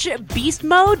 I'm not sure. Beast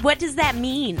mode? What does that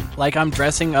mean? Like I'm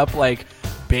dressing up like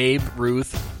Babe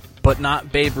Ruth, but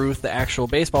not Babe Ruth, the actual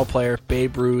baseball player.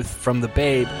 Babe Ruth from The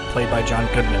Babe, played by John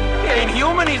Goodman. He ain't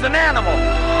human, he's an animal.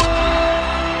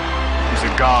 He's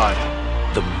a god.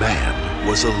 The man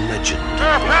was a legend.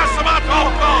 Pass him out to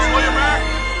all calls, will you,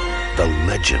 Mac? The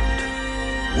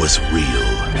legend was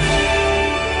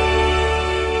real.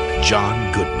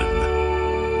 John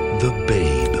Goodman, the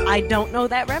Babe. I don't know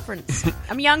that reference.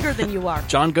 I'm younger than you are.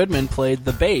 John Goodman played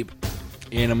the Babe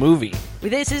in a movie.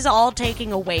 This is all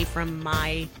taking away from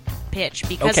my pitch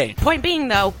because point being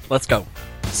though, let's go.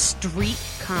 Street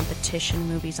competition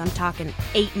movies. I'm talking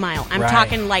 8 Mile. I'm Right,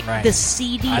 talking like right. the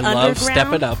seedy I underground. love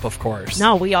Step It Up, of course.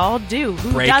 No, we all do.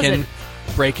 Who doesn't?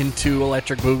 Breaking 2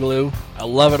 Electric Boogaloo. I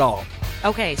love it all.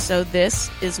 Okay, so this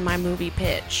is my movie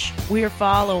pitch. We are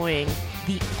following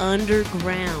the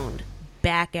underground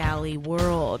back alley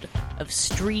world of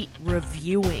street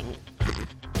reviewing.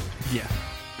 Yeah.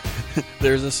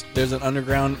 There's an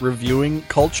underground reviewing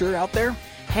culture out there.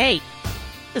 Hey,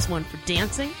 there's one for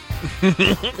dancing.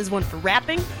 There's one for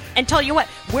rapping. And tell you what,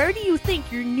 where do you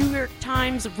think your New York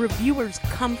Times reviewers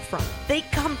come from? They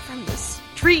come from the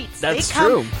streets. That's they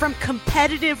come true. from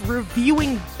competitive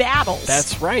reviewing battles.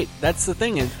 That's right. That's the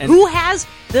thing. And who has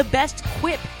the best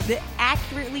quip that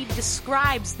accurately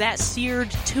describes that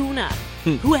seared tuna?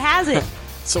 Who has it?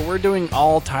 So we're doing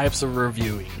all types of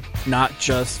reviewing. Not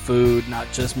just food, not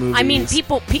just movies. I mean,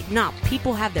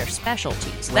 people have their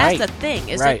specialties. That's Right. the thing,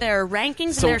 is Right. that there are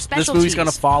rankings So and their specialties. this movie's going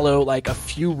to follow like a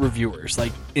few reviewers,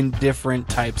 like in different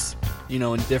types, in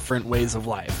different ways of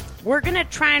life. We're going to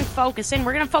try and focus in.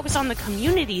 We're going to focus on the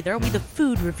community. There will be the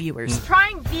food reviewers.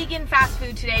 Trying vegan fast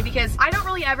food today because I don't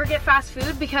really ever get fast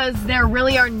food because there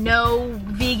really are no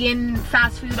vegan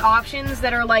fast food options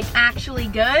that are like actually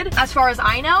good as far as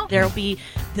I know. There will be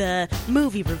the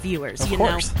movie reviewers, Of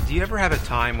course. Do you ever have a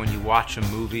time when you watch a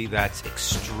movie that's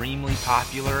extremely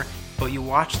popular, but you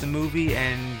watch the movie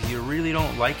and you really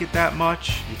don't like it that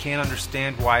much? You can't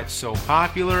understand why it's so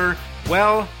popular?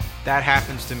 Well, that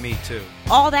happens to me too.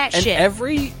 All that And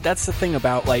shit. that's the thing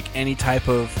about like any type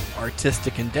of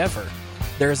artistic endeavor.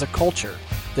 There's a culture.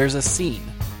 There's a scene.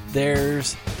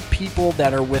 There's people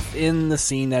that are within the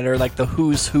scene that are like the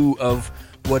who's who of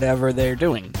whatever they're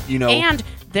doing, And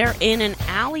they're in an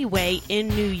alleyway in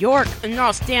New York, and they're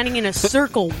all standing in a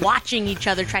circle watching each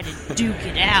other try to duke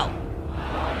it out.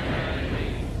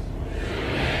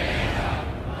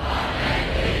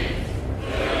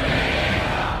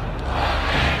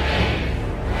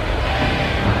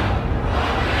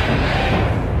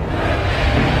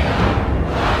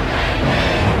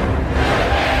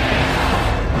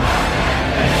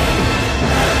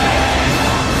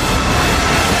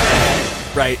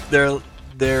 Right.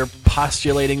 They're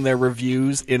postulating their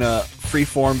reviews in a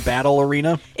freeform battle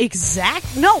arena.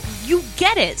 No, you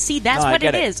get it. See, that's No, I what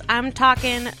get it it. is. I'm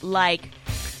talking like...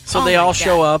 So oh they my all God.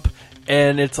 show up,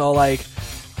 and it's all like,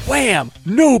 wham,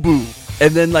 Nobu.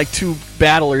 And then like 2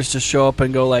 battlers just show up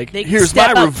and go like, They here's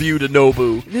step my up. review to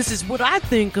Nobu. This is what I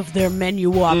think of their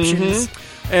menu options.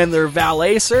 And their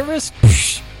valet service?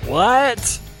 Psh,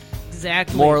 what?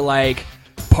 Exactly. More like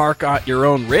park at your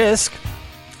own risk.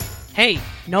 Hey,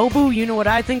 Nobu, you know what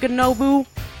I think of Nobu?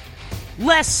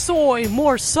 Less soy,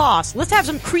 more sauce. Let's have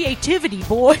some creativity,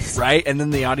 boys. Right? And then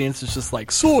the audience is just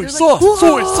like, soy They're sauce, like,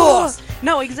 soy "Whoa." sauce.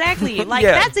 No, exactly. Like,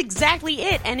 Yeah. that's exactly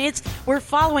it. And we're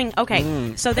following,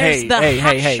 okay, so there's Hey, the hey,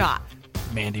 hot hey, hey. shot.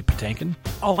 Mandy Patinkin?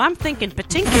 Oh, I'm thinking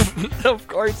Patinkin. Of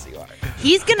course you are.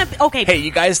 He's gonna, okay. Hey,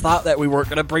 you guys thought that we weren't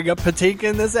going to bring up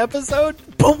Patinkin this episode?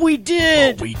 But we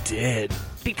did. Oh, we did.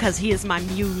 Because he is my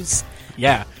muse.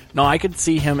 Yeah. No, I could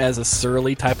see him as a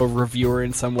surly type of reviewer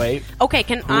in some way. Okay,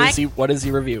 What does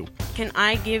he review? Can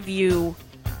I give you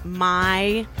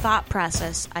my thought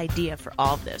process idea for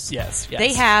all of this? Yes.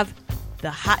 They have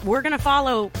we're going to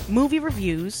follow movie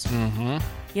reviews. Mm-hmm.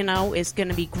 It's going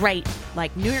to be great.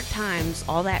 Like New York Times,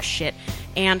 all that shit.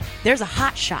 And there's a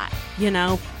hot shot,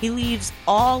 He leaves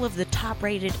all of the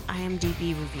top-rated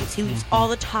IMDb reviews. He leaves all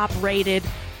the top-rated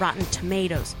Rotten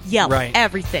Tomatoes, Yelp, Right.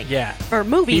 everything. Yeah. For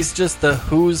movies. He's just the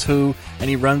who's who, and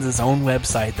he runs his own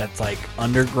website that's like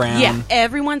underground. Yeah,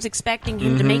 everyone's expecting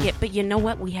him to Mhm. make it. But you know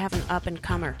what? We have an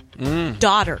up-and-comer. Mm.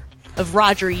 Daughter of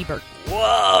Roger Ebert.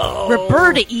 Whoa!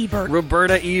 Roberta Ebert.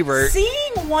 Roberta Ebert.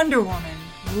 Seeing Wonder Woman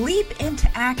leap into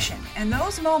action, and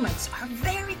those moments are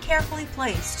very carefully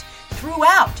placed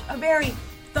throughout a very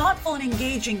thoughtful and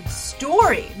engaging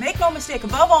story. Make no mistake,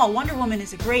 above all, Wonder Woman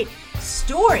is a great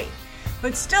story.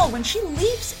 But still, when she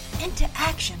leaps into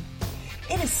action,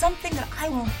 it is something that I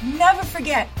will never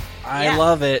forget. I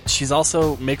love it. She's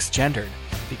also mixed gendered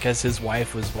because his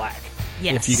wife was black.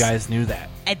 Yes. If you guys knew that.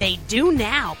 And they do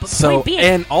now. But So, point being,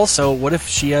 and also, what if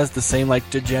she has the same like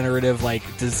degenerative like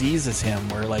disease as him,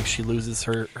 where like she loses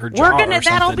her jaw we're gonna. or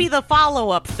That'll something? be the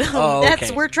follow-up film. Oh,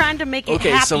 okay. We're trying to make it Okay,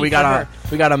 happy so we for got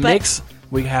her. a But mix.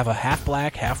 We have a half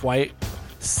black, half white,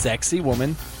 sexy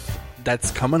woman that's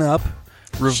coming up,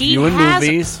 She reviewing has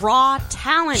movies. raw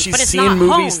talent, She's but it's seen not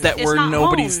movies honed. that It's were not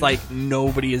nobody's honed. like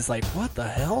nobody is like, what the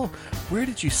hell? Where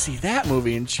did you see that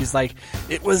movie? And she's like,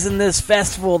 it was in this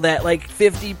festival that like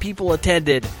 50 people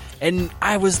attended, and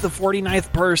I was the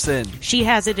 49th person. She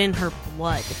has it in her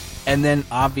blood. And then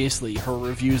obviously her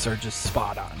reviews are just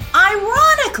spot on.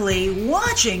 Ironically,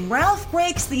 watching Ralph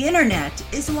Breaks the Internet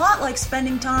is a lot like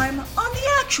spending time on the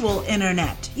actual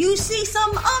internet. You see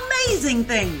some amazing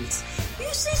things. You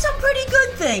see some pretty good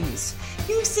things.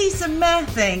 You see some meh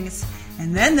things.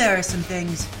 And then there are some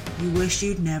things you wish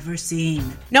you'd never seen.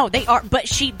 No, they are, but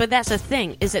that's the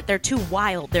thing, is that they're too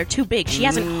wild, they're too big. She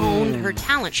hasn't honed her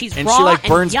talent. She's And raw she like and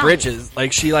burns young. bridges.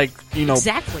 Like she like, you know,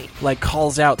 Exactly. like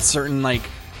calls out certain like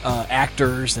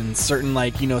actors and certain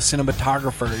like, you know,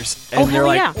 cinematographers, and Oh, they're hell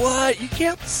like, yeah. what? You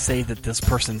can't say that this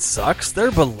person sucks.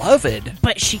 They're beloved.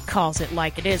 But she calls it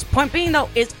like it is. Point being, though,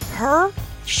 it's her.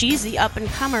 She's the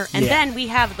up-and-comer. And Yeah. then we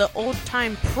have the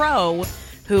old-time pro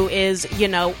who is, you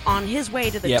know, on his way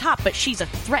to the Yep. top, but she's a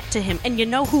threat to him. And you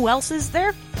know who else is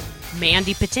there?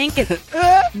 Mandy Patinkin.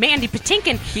 Mandy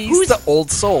Patinkin. He's the old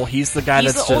soul. He's the guy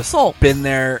He's that's the old just soul. been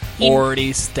there, He- already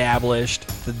established.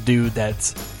 The dude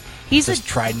that's just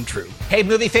tried and true. Hey,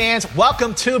 movie fans,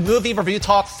 welcome to Movie Review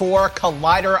Talk for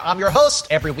Collider. I'm your host.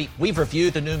 Every week, we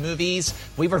review the new movies.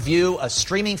 We review a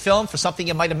streaming film for something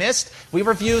you might have missed. We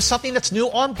review something that's new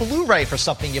on Blu-ray for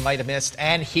something you might have missed.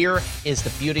 And here is the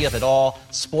beauty of it all.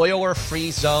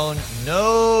 Spoiler-free zone.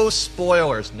 No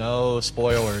spoilers. No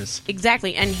spoilers.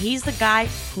 Exactly. And he's the guy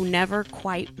who never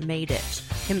quite made it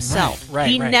himself. Right,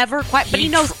 he right. never quite, but he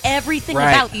knows everything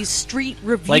right. about these street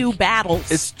review Like,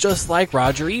 battles. It's just like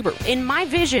Roger Ebert. In my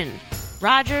vision,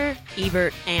 Roger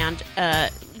Ebert and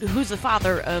who's the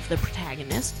father of the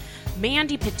protagonist,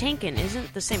 Mandy Patinkin,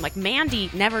 isn't the same. Like, Mandy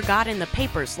never got in the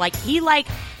papers. Like, he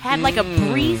had a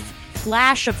brief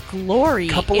flash of glory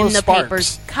Couple in of the sparks.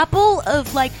 papers. Couple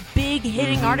of big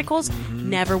hitting articles.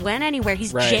 Never went anywhere.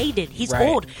 He's Right. jaded. He's Right.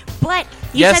 old. But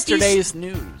he's Yesterday's at these,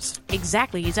 news.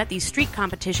 Exactly. He's at these street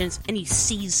competitions and he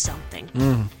sees something.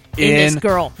 In this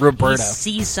girl. Roberta. He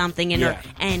sees something in her,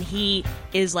 and he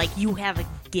is like, you have a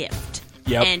gift.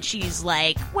 Yep. And she's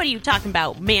like, what are you talking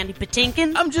about, Mandy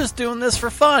Patinkin? I'm just doing this for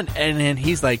fun. And then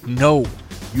he's like, no,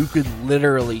 you could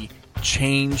literally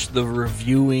change the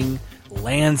reviewing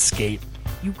landscape.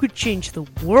 You could change the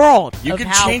world You of could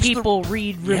how change the- people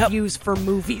read Yep. reviews for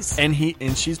movies. And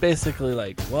she's basically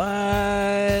like,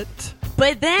 what?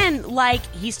 But then,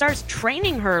 he starts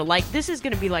training her. Like, this is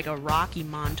going to be like a Rocky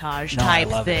montage No, type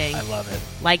I love thing. it. I love it.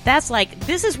 Like, that's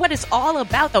this is what it's all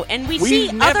about, though. And We've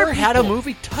see never other had a people-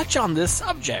 movie touch on this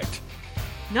subject.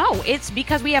 No, it's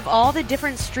because we have all the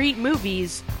different street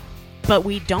movies, but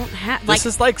we don't have This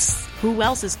is like who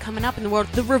else is coming up in the world?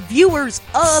 The reviewers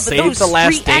of Save those the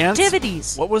Last street Dance.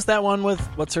 activities. What was that one with?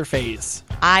 What's her face?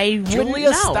 I wouldn't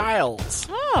Julia know. Stiles.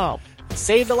 Oh,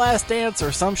 Save the Last Dance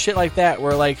or some shit like that,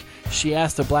 where she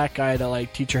asked a black guy to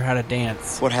teach her how to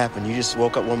dance. What happened? You just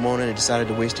woke up one morning and decided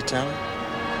to waste your talent?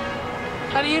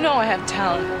 How do you know I have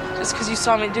talent? Just because you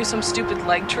saw me do some stupid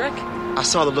leg trick? I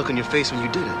saw the look on your face when you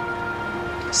did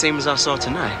it. Same as I saw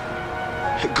tonight.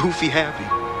 Goofy happy.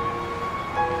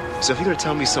 So if you're gonna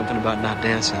tell me something about not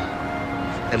dancing,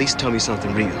 at least tell me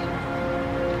something real.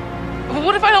 But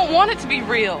what if I don't want it to be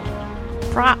real?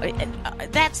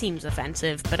 That seems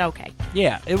offensive, but okay.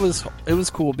 Yeah, it was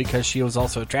cool because she was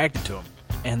also attracted to him,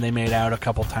 and they made out a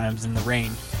couple times in the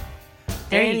rain.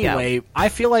 There you go. Anyway, I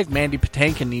feel like Mandy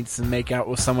Patinkin needs to make out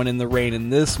with someone in the rain in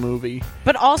this movie.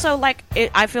 But also,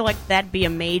 I feel like that'd be a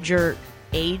major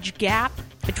age gap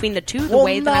between the two. The Well,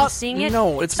 way that I'm not- seeing it,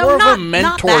 no, it's So more not- of a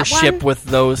not that mentorship one. with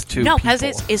those two. No, because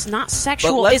people. it's not But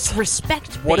sexual. let's- It's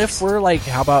respect. What if we're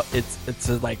how about it's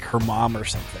like her mom or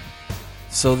something?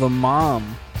 So the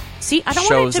mom. See, I don't want it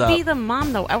shows to be up. the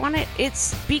mom though. I want it.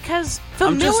 It's because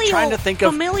I'm familial. just trying to think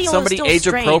of familial somebody is still age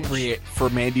strange. appropriate for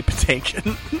Mandy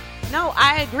Patinkin. No,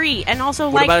 I agree, and also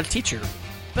What about a teacher?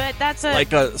 but that's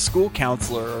like a school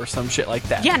counselor or some shit like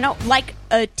that. Yeah, no, like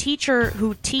a teacher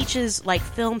who teaches like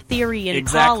film theory in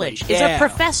Exactly, college is a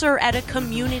professor at a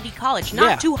community college,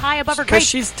 not too high above her grade. Because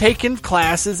she's taking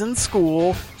classes in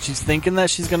school. She's thinking that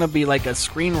she's going to be like a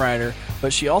screenwriter,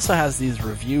 but she also has these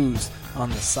reviews on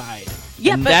the side.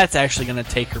 Yeah, and but that's actually going to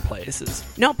take her places.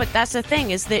 No, but that's the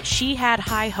thing, is that she had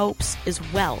high hopes as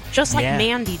well, just like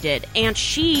Mandy did. And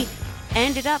she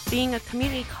ended up being a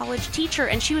community college teacher,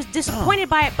 and she was disappointed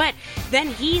by it. But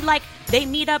then they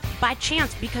meet up by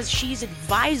chance because she's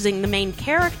advising the main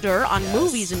character on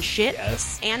movies and shit.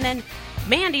 Yes. And then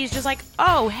Mandy's just like,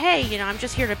 oh, hey, I'm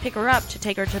just here to pick her up to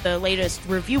take her to the latest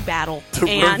review battle.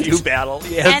 Review battle,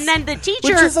 yes. And then the teacher...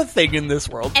 Which is a thing in this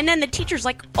world. And then the teacher's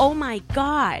like, oh my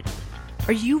God,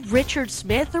 are you Richard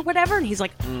Smith or whatever? And he's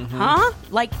like, huh?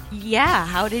 Like, yeah,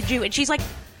 how did you... And she's like,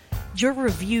 your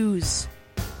reviews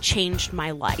changed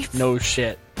my life. No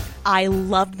shit. I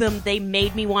loved them. They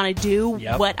made me want to do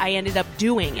what I ended up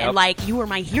doing. And, you were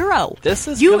my hero. This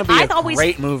is going to be a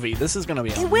great movie. This is going to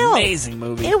be an amazing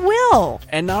movie. It will.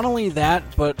 And not only that,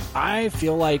 but I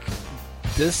feel like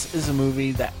this is a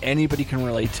movie that anybody can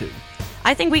relate to.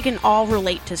 I think we can all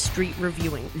relate to street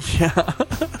reviewing. Yeah.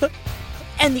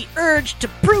 And the urge to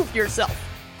prove yourself.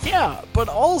 Yeah, but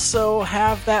also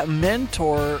have that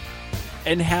mentor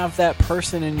and have that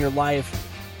person in your life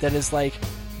that is like,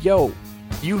 yo,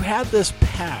 you had this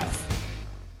path,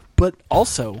 but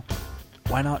also,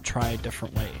 why not try a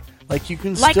different way? Like, you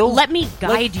can still... let me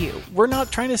guide you. We're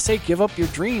not trying to say give up your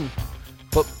dream,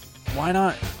 but why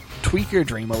not tweak your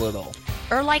dream a little?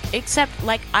 Or, except,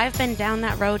 I've been down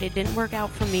that road. It didn't work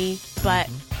out for me, but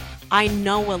I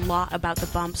know a lot about the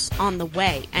bumps on the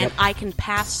way, and I can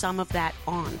pass some of that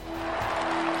on.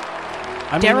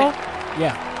 Daryl?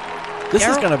 Yeah. This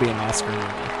is going to be an Oscar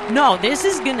movie. No, this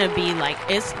is going to be,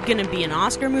 it's going to be an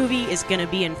Oscar movie. It's going to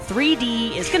be in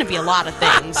 3D. It's going to be a lot of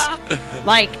things.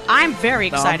 I'm very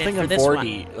excited for this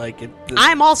 4D. one.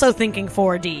 I'm also thinking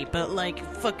 4D, but,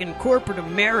 fucking corporate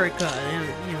America,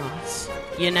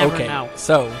 you never know.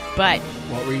 So, but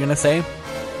what were you going to say?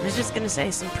 I was just going to say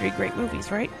some pretty great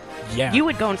movies, right? Yeah. You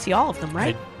would go and see all of them,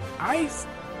 right? I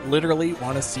literally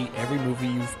want to see every movie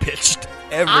you've pitched.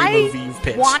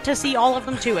 I want to see all of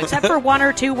them too, except for one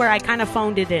or two where I kind of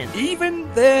phoned it in. Even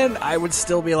then, I would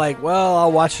still be like, well,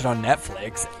 I'll watch it on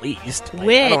Netflix at least.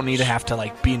 I don't need to have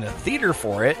to be in a theater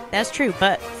for it. That's true,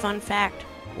 but fun fact,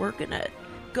 we're going to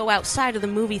go outside of the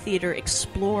movie theater,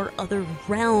 explore other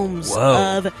realms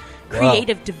of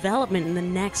creative development in the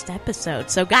next episode.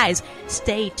 So guys,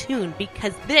 stay tuned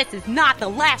because this is not the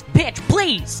last pitch,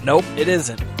 please! Nope, it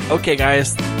isn't. Okay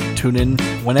guys, tune in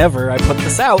whenever I put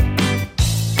this out.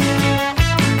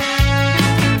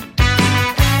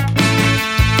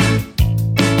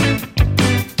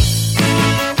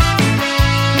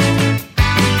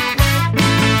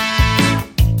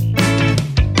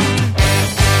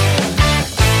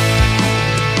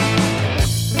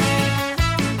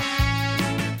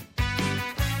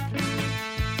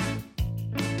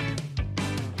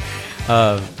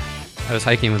 I was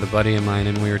hiking with a buddy of mine,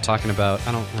 and we were talking about,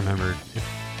 I don't remember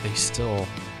if they still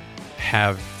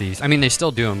have these. I mean, they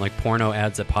still do them, like porno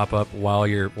ads that pop up while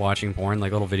you're watching porn,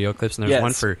 like little video clips, and there's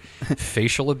one for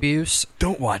facial abuse.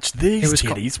 Don't watch these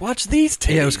titties, watch these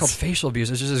titties. Yeah, it was called facial abuse.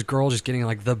 It's just this girl just getting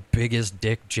the biggest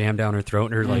dick jammed down her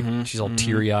throat, and her she's all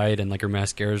teary-eyed, and her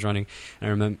mascara's running. And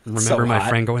I remember my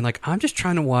friend going I'm just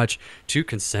trying to watch two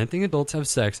consenting adults have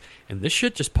sex, and this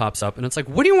shit just pops up, and it's like,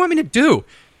 what do you want me to do?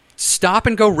 Stop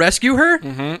and go rescue her?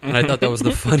 And I thought that was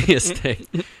the funniest thing.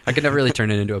 I could never really turn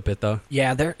it into a bit, though.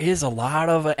 Yeah, there is a lot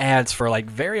of ads for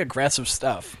very aggressive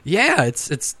stuff. Yeah,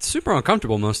 it's super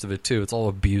uncomfortable, most of it, too. It's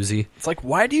all abusey. It's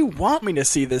why do you want me to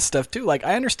see this stuff, too?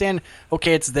 I understand,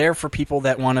 okay, it's there for people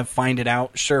that want to find it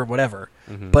out, sure, whatever.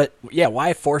 But, yeah,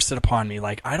 why force it upon me?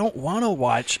 I don't want to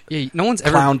watch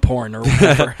clown porn or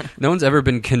whatever. No one's ever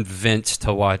been convinced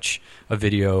to watch a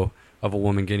video of a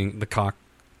woman getting the cock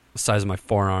the size of my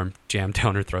forearm jammed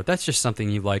down her throat. That's just something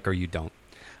you like or you don't.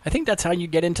 I think that's how you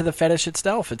get into the fetish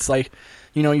itself. It's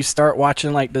you start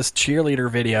watching this cheerleader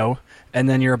video, and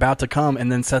then you're about to come, and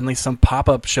then suddenly some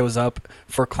pop-up shows up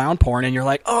for clown porn, and you're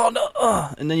like, oh,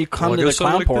 no, and then you come to the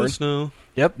clown porn. Now.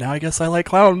 Yep, now I guess I like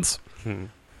clowns.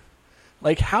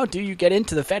 How do you get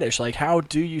into the fetish? How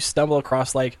do you stumble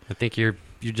across, I think you're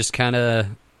just kind of...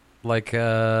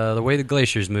 the way the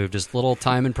glaciers move, just little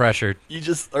time and pressure. You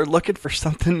just are looking for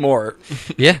something more.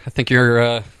 Yeah, I think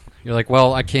you're like,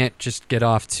 well, I can't just get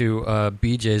off to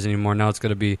BJ's anymore. Now it's going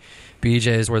to be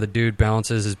BJ's where the dude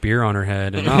balances his beer on her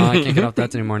head. And I can't get off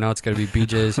that anymore. Now it's going to be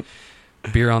BJ's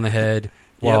beer on the head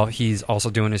while he's also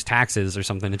doing his taxes or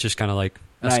something. It just kind of escalates.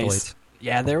 Nice.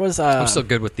 Yeah, there was. I'm still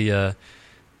good with the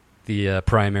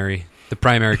primary. The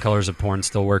primary colors of porn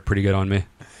still work pretty good on me.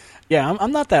 Yeah,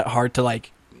 I'm not that hard to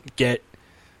like get.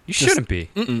 You shouldn't be.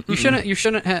 You shouldn't. You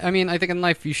shouldn't. I mean, I think in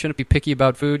life you shouldn't be picky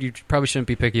about food. You probably shouldn't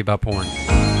be picky about porn.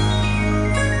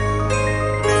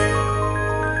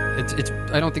 It's.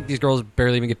 I don't think these girls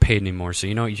barely even get paid anymore. So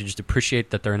you should just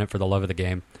appreciate that they're in it for the love of the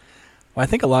game. Well, I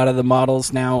think a lot of the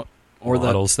models now,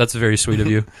 models. That's very sweet of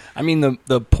you. I mean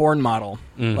the porn model,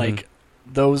 like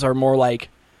those are more like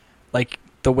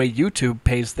the way YouTube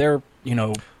pays their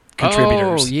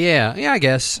contributors. Oh yeah, I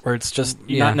guess. Where it's just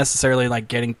not necessarily like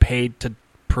getting paid to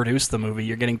produce the movie.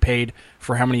 You're getting paid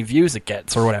for how many views it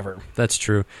gets or whatever. That's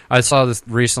true. I saw this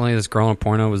recently. This girl in a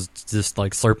porno was just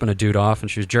like slurping a dude off, and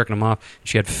she was jerking him off.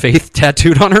 She had Faith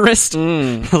tattooed on her wrist.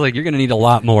 I was like, "You're going to need a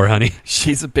lot more, honey."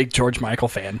 She's a big George Michael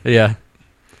fan. Yeah.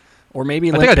 Or maybe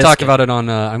I think I talked about it on.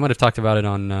 I might have talked about it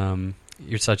on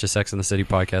You're Such a Sex in the City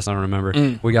podcast. I don't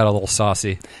remember. We got a little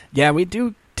saucy. Yeah, we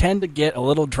do tend to get a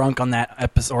little drunk on that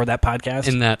episode or that podcast.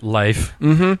 In that life.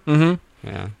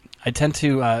 Yeah. I tend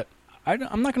to.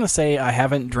 I'm not going to say I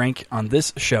haven't drank on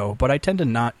this show, but I tend to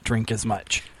not drink as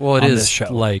much. Well, it on is this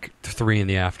show. like 3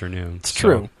 p.m. It's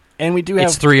true. And we do have...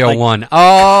 It's 3:01.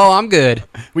 Oh, I'm good.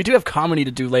 We do have comedy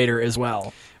to do later as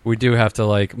well. We do have to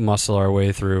like muscle our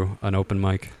way through an open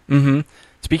mic.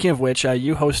 Speaking of which,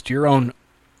 you host your own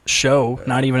show,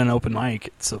 not even an open mic.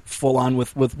 It's a full-on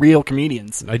with real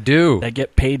comedians. I do. That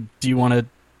get paid. Do you want to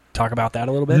talk about that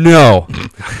a little bit? No.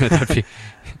 That'd be...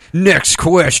 Next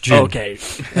question. Okay.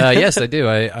 Yes, I do.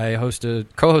 I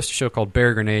co-host a show called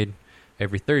Bear Grenade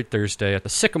every third Thursday at the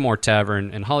Sycamore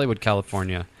Tavern in Hollywood,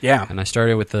 California. Yeah. And I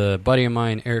started with a buddy of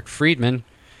mine, Eric Friedman.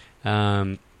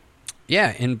 And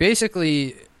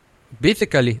basically,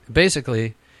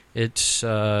 it's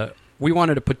we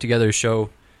wanted to put together a show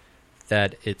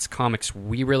that it's comics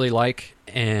we really like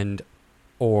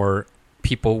or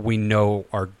people we know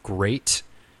are great.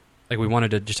 Like we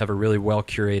wanted to just have a really well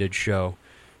curated show.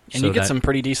 And you get some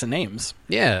pretty decent names.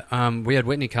 Yeah. We had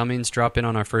Whitney Cummings drop in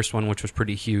on our first one, which was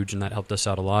pretty huge, and that helped us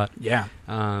out a lot. Yeah.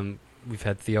 We've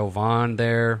had Theo Vaughn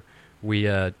there. We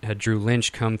had Drew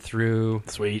Lynch come through.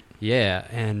 Sweet. Yeah.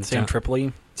 And Sam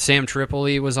Tripoli. Sam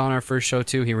Tripoli was on our first show,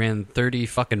 too. He ran 30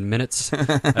 fucking minutes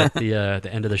at the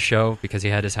end of the show because he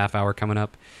had his half hour coming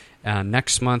up.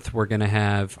 Next month, we're going to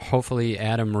have, hopefully,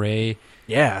 Adam Ray.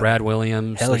 Yeah. Brad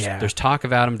Williams. Hell yeah. There's talk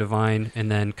of Adam Devine, and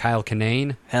then Kyle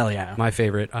Kinane. Hell yeah. My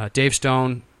favorite. Dave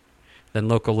Stone, then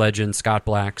local legend Scott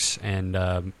Blacks,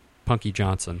 and Punky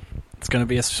Johnson. It's going to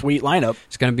be a sweet lineup.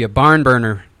 It's going to be a barn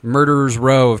burner, murderer's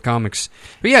row of comics.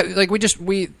 But yeah, like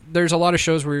there's a lot of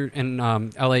shows where in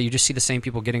LA you just see the same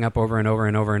people getting up over and over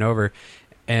and over and over,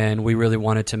 and we really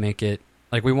wanted to make it.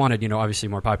 Like we wanted, obviously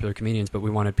more popular comedians, but we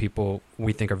wanted people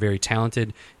we think are very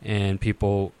talented and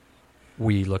people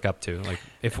we look up to. Like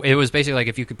if it was basically like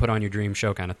if you could put on your dream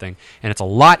show kind of thing, and it's a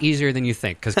lot easier than you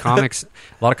think because a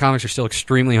lot of comics are still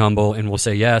extremely humble and will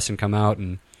say yes and come out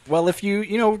and. Well, if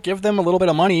you give them a little bit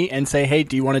of money and say, hey,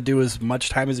 do you want to do as much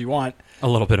time as you want? A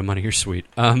little bit of money, you're sweet.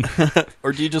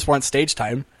 Or do you just want stage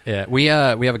time? Yeah, we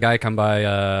have a guy come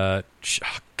by.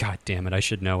 God damn it, I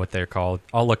should know what they're called.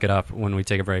 I'll look it up when we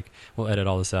take a break. We'll edit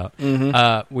all this out.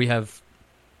 We have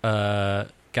a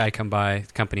guy come by,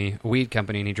 a weed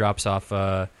company, and he drops off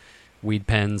weed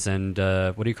pens and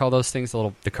what do you call those things?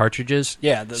 The cartridges.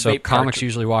 Yeah. So comics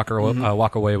usually walk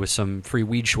away with some free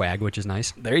weed swag, which is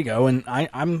nice. There you go. And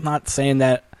I'm not saying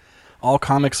that all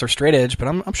comics are straight edge, but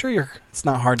I'm sure it's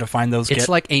not hard to find those. It's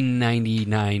like a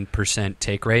 99%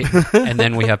 take rate, and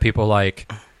then we have people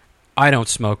like. I don't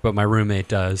smoke, but my roommate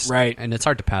does. Right. And it's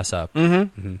hard to pass up.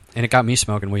 And it got me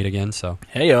smoking weed again, so.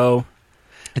 Hey-o.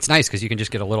 It's nice because you can just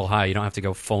get a little high. You don't have to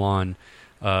go full-on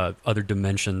other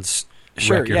dimensions,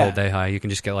 wreck your whole day high. You can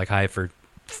just get high for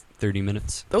 30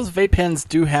 minutes. Those vape pens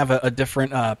do have a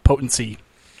different potency.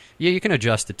 Yeah, you can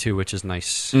adjust it too, which is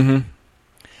nice.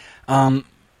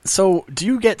 So do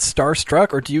you get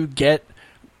starstruck or do you get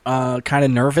kind of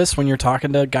nervous when you're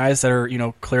talking to guys that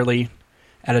are, clearly...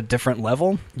 at a different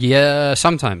level? Yeah,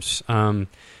 sometimes.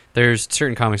 There's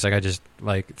certain comics I just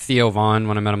like Theo Vaughn.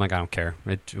 When I met him, I don't care.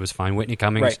 It was fine. Whitney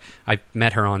Cummings, I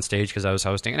met her on stage because I was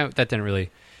hosting, and that didn't really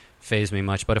faze me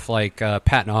much. But if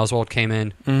Patton Oswalt came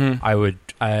in, I would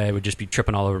just be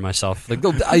tripping all over myself. Like,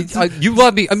 you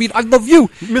love me. I mean, I love you,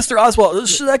 Mr. Oswalt.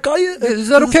 Should I call you? Is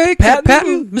that okay,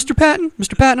 Patton? Mr. Patton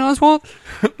Oswalt.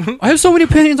 I have so many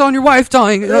opinions on your wife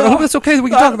dying. I hope it's okay that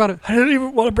we can talk about it. I didn't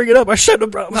even want to bring it up. I shouldn't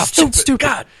have brought it up. Stupid.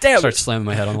 God damn it. Start slamming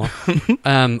my head on the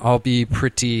wall. I'll be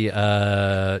pretty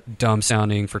dumb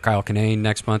sounding for Kyle Kinane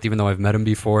next month, even though I've met him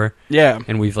before. Yeah.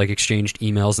 And we've exchanged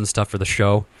emails and stuff for the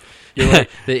show. You're like,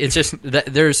 it's just that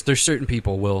there's certain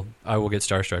people I will get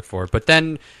starstruck for, but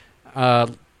then,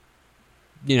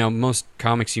 most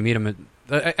comics you meet them.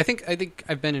 I think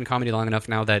I've been in comedy long enough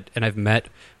now and I've met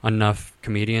enough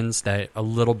comedians that a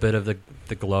little bit of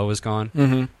the glow is gone.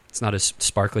 Mm-hmm. It's not as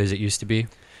sparkly as it used to be.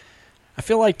 I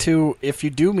feel like, too, if you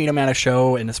do meet them at a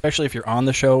show, and especially if you're on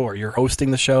the show or you're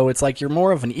hosting the show, it's like you're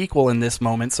more of an equal in this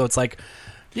moment. So it's like,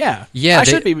 I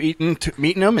should be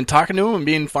meeting them and talking to them and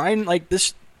being fine. Like,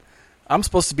 this, I'm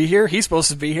supposed to be here. He's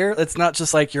supposed to be here. It's not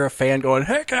just like you're a fan going,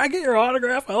 hey, can I get your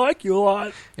autograph? I like you a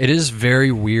lot. It is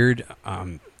very weird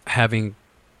having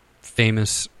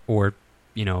famous or,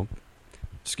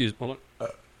 excuse me, hold on.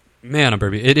 Man, I'm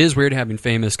burpy. It is weird having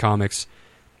famous comics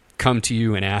come to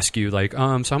you and ask you, like, so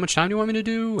how much time do you want me to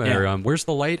do? Or where's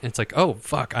the light? And it's like, oh,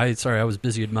 fuck, sorry, I was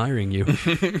busy admiring you.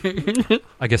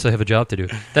 I guess I have a job to do.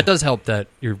 That does help that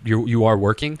you are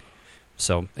working,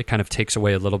 so it kind of takes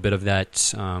away a little bit of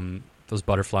that, those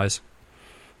butterflies.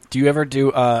 Do you ever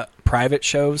do private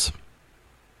shows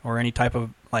or any type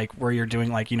of, like, where you're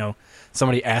doing, like,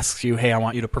 somebody asks you, hey, I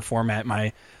want you to perform at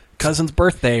my cousin's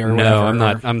birthday or whatever? No, I'm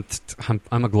not.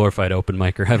 I'm a glorified open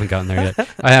micer. I haven't gotten there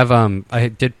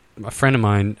yet. A friend of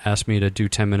mine asked me to do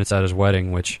 10 minutes at his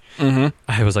wedding, which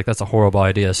I was like, that's a horrible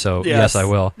idea, so yes I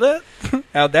will.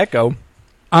 How'd that go?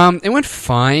 It went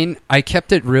fine. I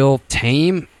kept it real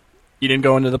tame. You didn't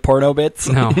go into the porno bits?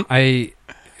 No, it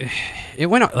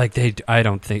went like I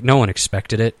don't think, no one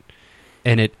expected it.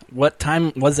 And what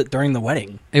time was it during the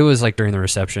wedding? It was like during the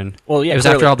reception. Well, yeah, it was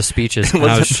clearly. after all the speeches, and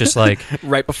I was just like,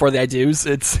 right before the I do's.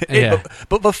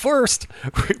 But first,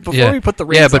 before we put the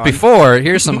rings but on, before,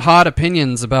 here's some hot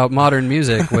opinions about modern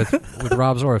music with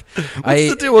Rob Zorf. What's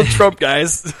the deal with Trump,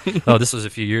 guys? Oh, this was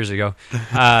a few years ago.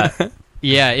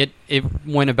 It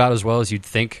went about as well as you'd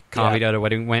think comedy at a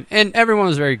wedding went, and everyone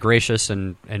was very gracious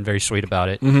and very sweet about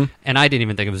it. Mm-hmm. And I didn't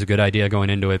even think it was a good idea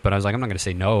going into it, but I was like, I'm not going to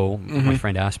say no. Mm-hmm. My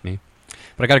friend asked me.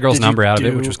 But I got a girl's number out of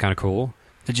it, which was kind of cool.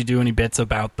 Did you do any bits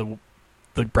about the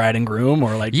bride and groom,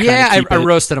 or like? Yeah, I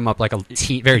roasted him up like a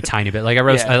very tiny bit. Like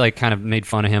I like kind of made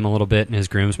fun of him a little bit and his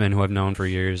groomsmen, who I've known for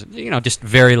years. Just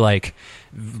very like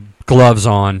gloves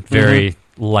on, very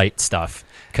light stuff.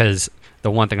 Because the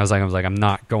one thing I was like, I'm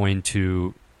not going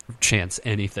to chance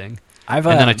anything. And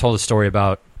then I told a story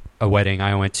about a wedding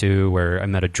I went to where I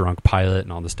met a drunk pilot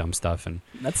and all this dumb stuff. And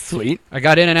that's sweet. I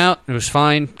got in and out. It was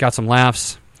fine. Got some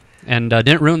laughs. And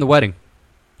didn't ruin the wedding.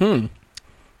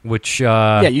 Which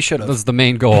you should have. Was the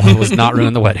main goal, was not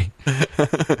ruin the wedding.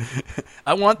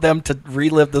 I want them to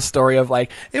relive the story of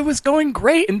like, it was going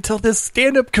great until this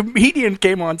stand-up comedian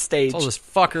came on stage. So this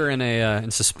fucker in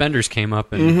suspenders came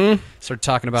up and started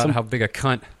talking about how big a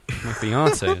cunt my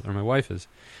fiance or my wife is.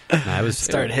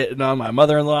 Started hitting on my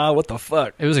mother-in-law. What the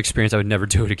fuck? It was an experience. I would never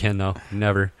do it again, though.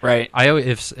 Never. Right. I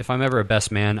always, if I'm ever a best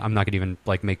man, I'm not gonna even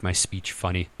like make my speech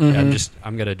funny. I'm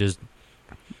gonna just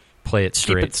play it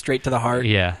straight. Keep it straight to the heart.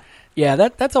 Yeah. Yeah.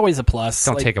 That's always a plus.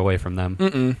 Don't take away from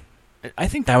them. I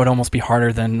think that would almost be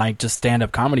harder than like just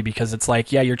stand-up comedy, because it's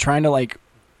like, you're trying to like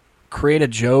create a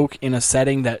joke in a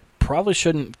setting that probably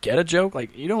shouldn't get a joke.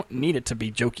 Like, you don't need it to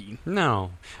be jokey.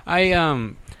 No.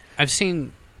 I've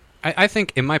seen. I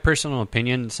think, in my personal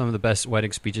opinion, some of the best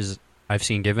wedding speeches I've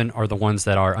seen given are the ones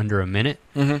that are under a minute.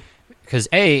 Because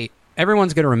A,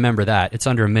 everyone's going to remember that. It's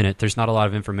under a minute. There's not a lot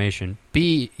of information.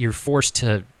 B, you're forced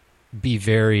to be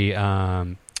very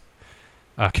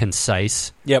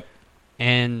concise. Yep.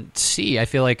 And C, I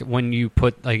feel like when you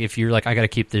put, like, if you're like, I got to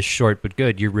keep this short but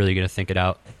good, you're really going to think it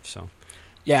out. So.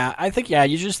 Yeah, I think,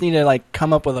 you just need to, like,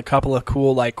 come up with a couple of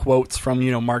cool, like, quotes from,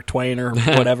 Mark Twain or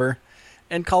whatever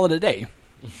and call it a day.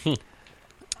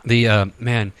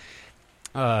 Man,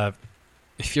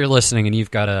 if you're listening and you've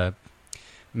got a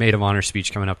maid of honor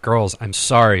speech coming up, girls, I'm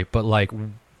sorry, but like,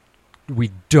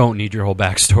 we don't need your whole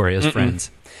backstory as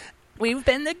friends. We've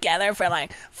been together for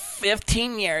like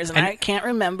 15 years, and I can't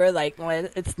remember like when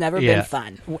it's never been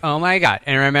fun. Oh my god!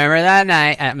 And remember that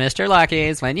night at Mr.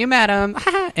 Lucky's when you met him.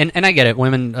 and I get it,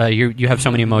 women, you have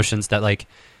so many emotions that like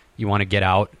you want to get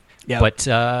out. Yeah. But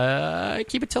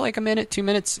keep it to like a minute, 2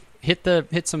 minutes. Hit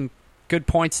some good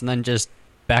points and then just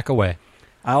back away.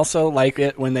 I also like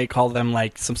it when they call them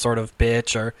like some sort of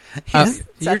bitch or he's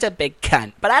such a big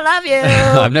cunt, but I love you.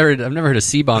 I've never heard a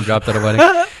C-bomb dropped at a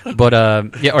wedding. But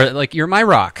or like, you're my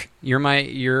rock. You're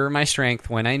my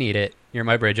strength when I need it. You're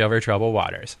my bridge over troubled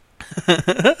waters.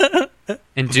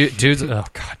 And dudes, oh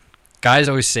god, guys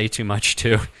always say too much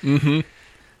too.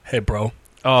 Hey, bro.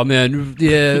 Oh man,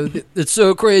 yeah, it's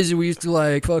so crazy. We used to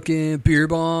like fucking beer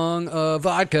bong,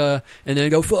 vodka, and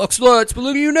then go fuck sluts. But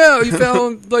look at you now, you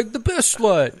found like the best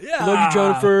slut. Yeah, love you,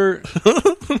 Jennifer.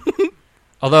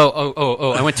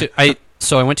 Although, I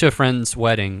So I went to a friend's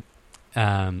wedding,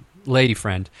 lady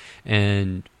friend,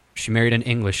 and she married an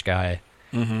English guy,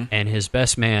 and his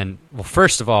best man, well,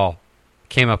 first of all,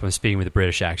 came up and speaking with a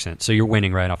British accent, so you're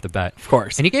winning right off the bat. Of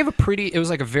course. And he gave it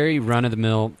was like a very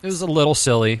run-of-the-mill, it was a little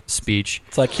silly speech.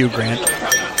 It's like Hugh Grant.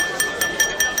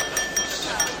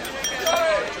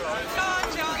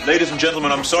 Ladies and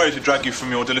gentlemen, I'm sorry to drag you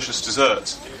from your delicious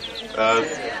desserts.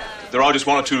 There are just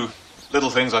one or two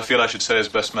little things I feel I should say as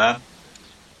best man.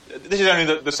 This is only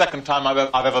the second time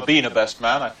I've ever been a best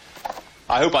man.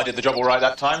 I hope I did the job all right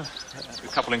that time. The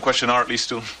couple in question are at least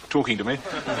still talking to me.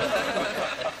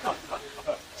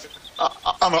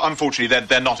 Unfortunately,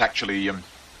 they're not actually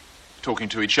talking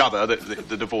to each other.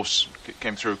 The divorce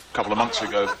came through a couple of months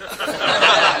ago.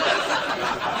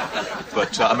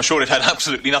 But I'm sure it had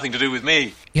absolutely nothing to do with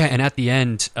me. Yeah, and at the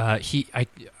end,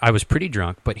 I was pretty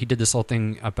drunk, but he did this whole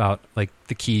thing about like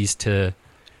the keys to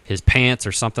his pants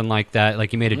or something like that.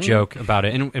 Like he made a joke about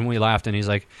it, and we laughed. And he's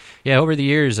like, "Yeah, over the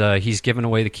years, he's given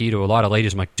away the key to a lot of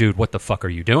ladies." I'm like, "Dude, what the fuck are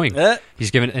you doing?"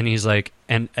 He's given, and he's like,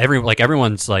 and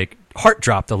everyone's like heart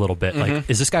dropped a little bit. Like,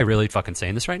 is this guy really fucking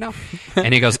saying this right now?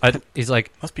 And he goes, he's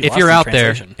like, if you're out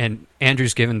there and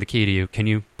Andrew's given the key to you, can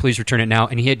you please return it now?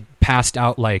 And he had passed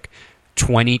out like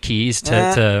 20 keys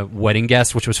to wedding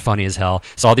guests, which was funny as hell.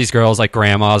 So all these girls, like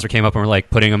grandmas, came up and were like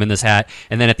putting them in this hat,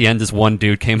 and then at the end, this one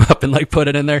dude came up and like put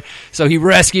it in there. So he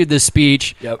rescued this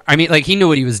speech. Yep. I mean, like he knew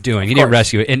what he was doing. He didn't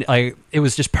rescue it, and like it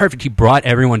was just perfect. He brought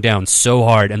everyone down so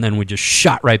hard, and then we just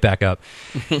shot right back up.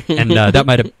 And that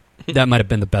might have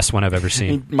been the best one I've ever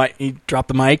seen. He dropped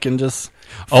the mic and just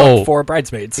fucked 4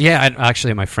 bridesmaids. Yeah,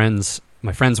 actually, at my friend's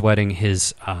wedding,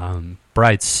 his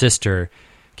bride's sister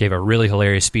gave a really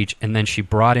hilarious speech, and then she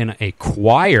brought in a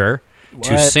choir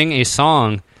to sing a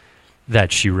song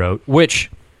that she wrote,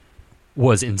 which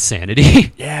was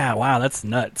insanity. Yeah, wow, that's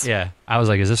nuts. Yeah, I was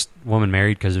like, is this woman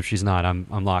married? Because if she's not, I'm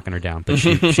locking her down. But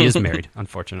she is married,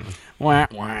 unfortunately. Wah,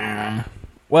 wah.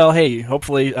 Well, hey,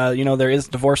 hopefully, there is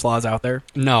divorce laws out there.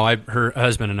 No, her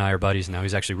husband and I are buddies now.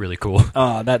 He's actually really cool.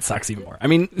 Oh, that sucks even more. I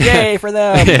mean, yay for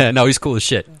them. Yeah, no, he's cool as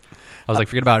shit. I was like,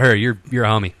 forget about her. You're a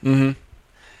homie. Mm-hmm.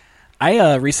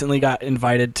 I recently got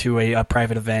invited to a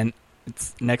private event.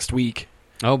 It's next week.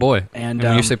 Oh, boy. And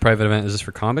when you say private event, is this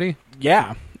for comedy?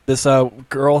 Yeah. This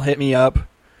girl hit me up.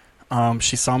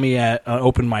 She saw me at an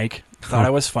open mic, thought I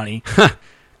was funny,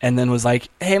 and then was like,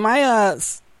 hey,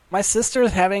 my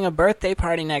sister's having a birthday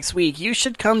party next week. You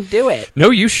should come do it. No,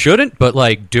 you shouldn't, but,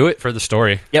 like, do it for the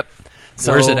story. Yep.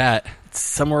 So, where's it at?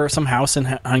 Some house in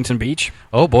Huntington Beach.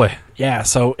 Oh, boy. Yeah,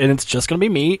 and it's just going to be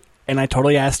me. And I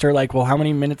totally asked her, like, well, how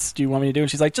many minutes do you want me to do?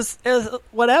 And she's like, just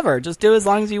whatever. Just do as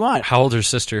long as you want. How old's her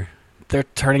sister? They're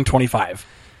turning 25.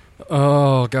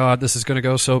 Oh, God, this is going to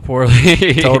go so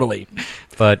poorly. Totally.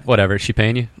 But whatever. Is she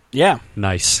paying you? Yeah.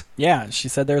 Nice. Yeah. She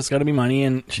said there's going to be money,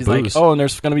 and she's Booze. like, oh, and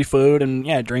there's going to be food, and,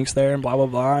 yeah, drinks there, and blah, blah,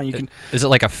 blah. And you can. Is it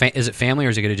like is it family, or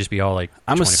is it going to just be all, like,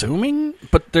 I'm 20? assuming,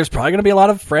 but there's probably going to be a lot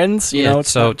of friends. You know,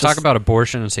 so talk about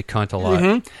abortion and say cunt a lot.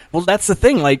 Mm-hmm. Well, that's the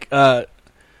thing. Like,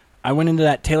 I went into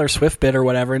that Taylor Swift bit or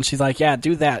whatever, and she's like, yeah,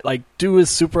 do that. Like, do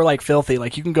is super, like, filthy.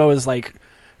 Like, you can go as, like,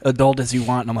 adult as you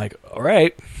want. And I'm like, all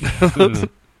right.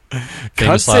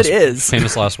 Cunts it is.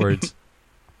 Famous last words.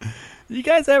 You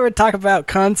guys ever talk about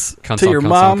cunts to your cunts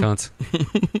mom?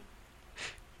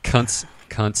 Cunts.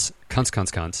 Cunts.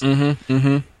 Mm-hmm. Mm-hmm.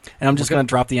 And I'm just going to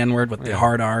drop the N-word with the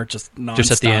hard R just nonstop.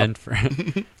 Just at the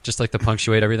end. Just like to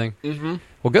punctuate everything. Mm-hmm.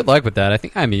 Well, good luck with that. I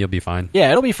think you'll be fine. Yeah,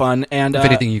 it'll be fun. And if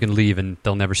anything, you can leave and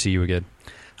they'll never see you again.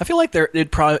 I feel like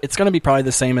it's going to be probably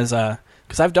the same as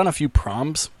because I've done a few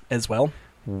proms as well.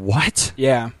 What?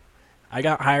 Yeah, I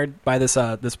got hired by this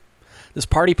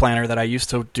party planner that I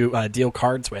used to do deal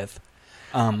cards with.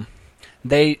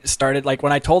 They started, like,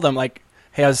 when I told them, like,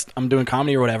 hey, I'm doing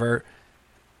comedy or whatever.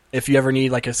 If you ever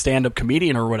need, like, a stand-up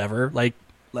comedian or whatever, like,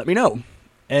 let me know.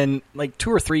 And, like, 2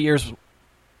 or 3 years,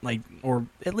 like, or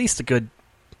at least a good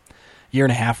year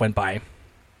and a half went by,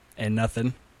 and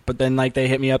nothing. But then, like, they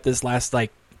hit me up this last,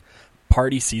 like,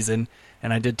 party season,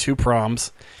 and I did 2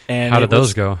 proms. And how did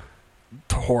those go?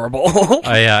 Horrible. Oh,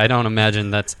 yeah, I don't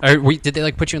imagine that's... did they,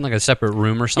 like, put you in, like, a separate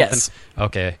room or something? Yes.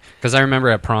 Okay. Because I remember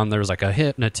at prom there was, like, a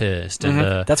hypnotist.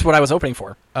 And that's what I was opening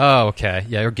for. Oh, okay.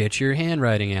 Yeah, or get your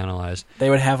handwriting analyzed. They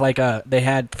would have, like, they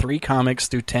had 3 comics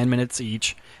do 10 minutes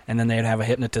each, and then they'd have a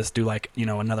hypnotist do, like,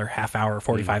 another half hour,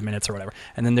 45 minutes or whatever.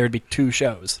 And then there'd be 2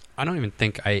 shows. I don't even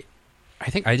think I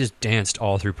think I just danced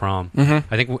all through prom.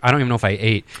 Mm-hmm. I don't even know if I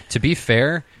ate. To be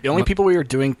fair, the only people we were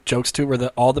doing jokes to were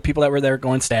all the people that were there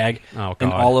going stag,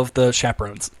 and all of the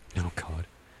chaperones. Oh God!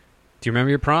 Do you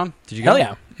remember your prom? Did you go? Hell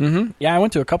yeah! Mm-hmm. Yeah, I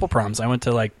went to a couple proms. I went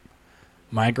to, like,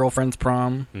 my girlfriend's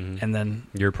prom, and then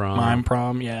your prom, mine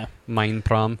prom. Yeah, mine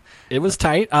prom. It was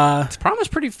tight. Prom was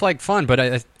pretty fun, but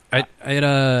I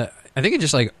think it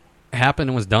just like happened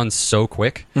and was done so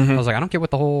quick. I was like, I don't get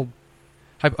what the whole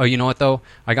hype. Oh, you know what though?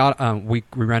 I got we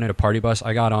rented a party bus.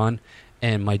 I got on,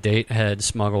 and my date had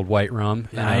smuggled white rum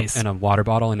and a water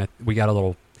bottle, and we got a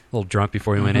little drunk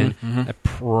before we went in. That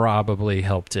probably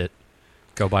helped it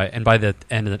go by. And by the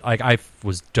end of it, like I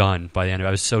was done by the end of it.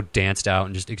 I was so danced out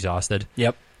and just exhausted.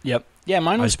 Yep. Yeah,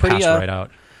 mine was pretty pretty right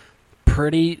out.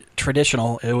 Pretty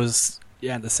traditional. It was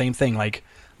the same thing. Like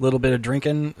a little bit of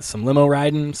drinking, some limo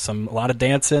riding, a lot of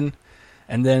dancing,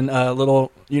 and then a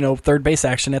little third base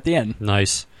action at the end.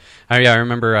 Nice. I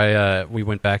remember we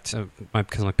went back to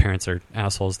because my parents are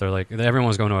assholes. They're like, everyone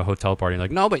was going to a hotel party.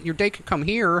 Like, no, but your date can come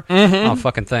here. Oh,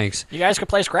 fucking thanks. You guys could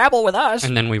play Scrabble with us.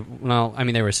 And then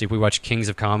they were asleep. We watched Kings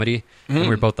of Comedy, and we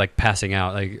were both like passing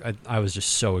out. Like I was just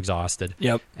so exhausted.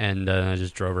 Yep. And I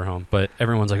just drove her home. But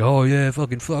everyone's like, oh yeah,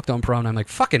 fucking fucked on prom. And I'm like,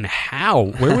 fucking how?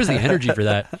 Where was the energy for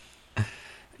that?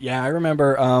 Yeah, I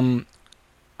remember.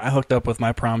 I hooked up with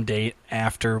my prom date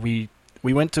after we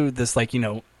went to this, like,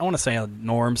 I want to say a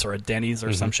Norm's or a Denny's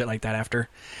or some shit like that after.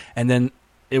 And then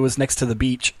it was next to the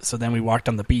beach. So then we walked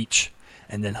on the beach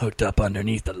and then hooked up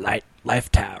underneath the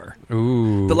life tower.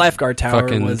 Ooh. The lifeguard tower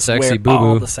fucking was sexy where boo-boo.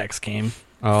 all the sex came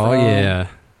Oh, from. yeah.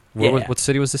 What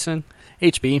city was this in?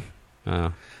 HB.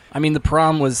 Oh. I mean, the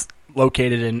prom was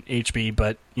located in HB,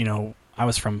 but, I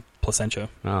was from Placentia.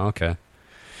 Oh, okay.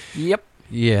 Yep.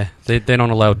 Yeah. They don't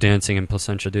allow dancing in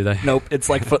Placentia, do they? Nope. It's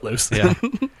like Footloose. Yeah.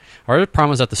 Our prom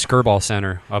was at the Skirball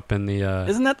Center up in the...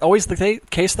 Isn't that always the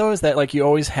case, though? Is that, like, you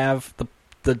always have the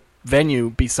venue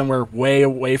be somewhere way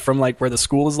away from, like, where the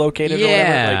school is located or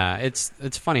whatever? Yeah.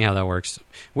 It's funny how that works.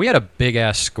 We had a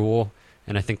big-ass school,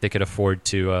 and I think they could afford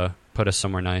to put us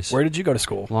somewhere nice. Where did you go to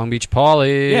school? Long Beach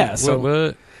Poly. Yeah,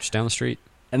 so... Just down the street.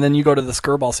 And then you go to the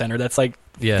Skirball Center. That's, like,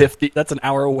 50... That's an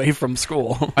hour away from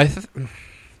school.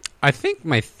 I think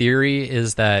my theory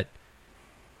is that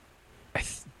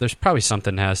there's probably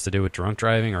something that has to do with drunk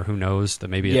driving, or who knows, that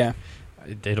maybe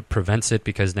it prevents it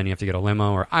because then you have to get a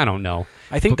limo, or I don't know.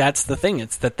 I think that's the thing.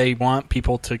 It's that they want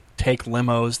people to take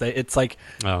limos. It's like,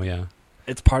 oh yeah,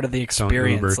 it's part of the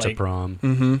experience. Don't Uber to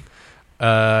prom.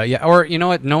 Yeah, or you know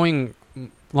what? Knowing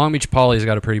Long Beach Poly's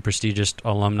got a pretty prestigious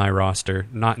alumni roster,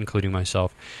 not including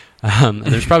myself.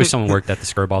 There's probably someone worked at the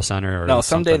Skirball Center. Or no,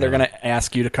 someday they're going to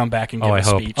ask you to come back and give a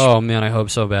speech. Oh man, I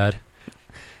hope so bad.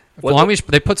 Long Beach,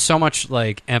 they put so much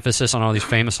like emphasis on all these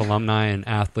famous alumni and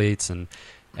athletes and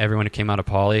everyone who came out of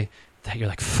Poly that you're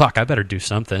like, fuck, I better do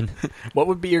something. What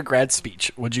would be your grad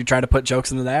speech? Would you try to put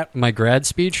jokes into that? My grad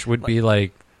speech would be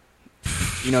like,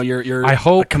 your I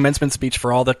hope commencement speech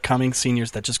for all the coming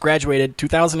seniors that just graduated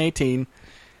 2018.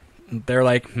 They're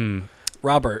like,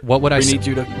 Robert, what would need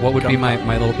you to? What would be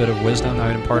my little bit of wisdom I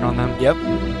would impart on them? Yep.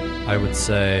 I would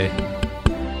say,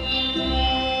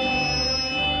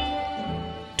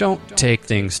 don't take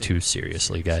things too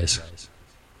seriously, guys.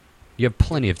 You have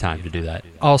plenty of time to do that.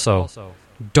 Also,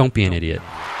 don't be an idiot.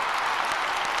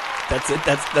 That's it.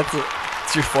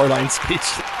 That's your 4-line speech.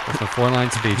 That's my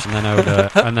 4-line speech,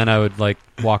 and then I would like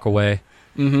walk away,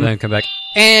 then come back,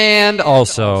 and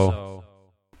also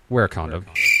wear a condom.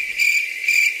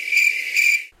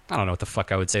 I don't know what the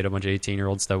fuck I would say to a bunch of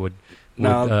 18-year-olds that would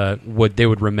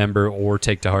remember or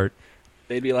take to heart.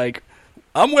 They'd be like,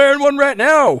 "I'm wearing one right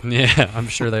now." Yeah, I'm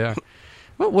sure they are.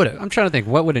 I'm trying to think.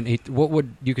 What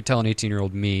would you could tell an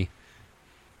 18-year-old me,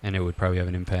 and it would probably have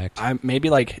an impact. Maybe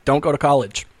like, don't go to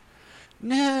college.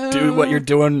 No. Do what you're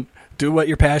doing. Do what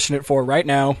you're passionate for right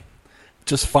now.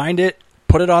 Just find it.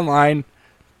 Put it online.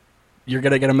 You're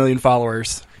gonna get 1 million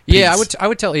followers. Peace. Yeah, I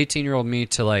would tell 18-year-old me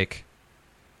to like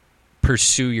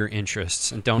pursue your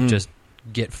interests and don't just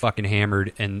get fucking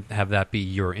hammered and have that be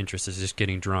your interest is just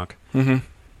getting drunk. I'd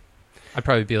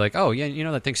probably be like, oh yeah, you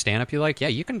know that thing stand up you like? Yeah,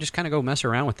 you can just kind of go mess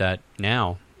around with that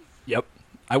now. Yep.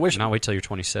 I wish not wait till you're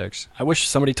 26. I wish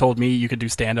somebody told me you could do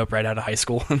stand up right out of high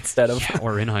school instead of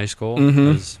or in high school,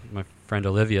 as my friend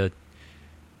Olivia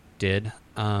did.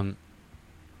 Yeah,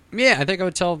 I think I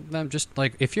would tell them just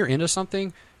like if you're into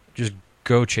something, just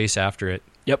go chase after it.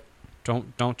 Yep.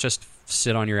 Don't just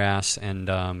sit on your ass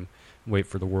and wait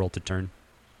for the world to turn.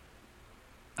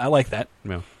 I like that.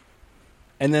 Yeah.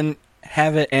 And then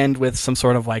have it end with some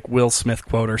sort of like Will Smith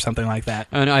quote or something like that.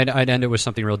 And I'd end it with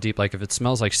something real deep, like if it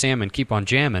smells like salmon, keep on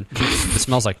jamming. If it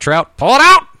smells like trout, pull it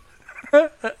out.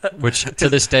 Which to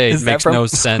this day makes no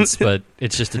sense, but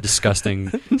it's just a disgusting,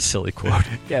 silly quote.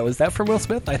 Yeah, was that from Will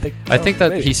Smith? I think that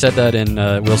maybe. He said that in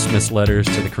Will Smith's letters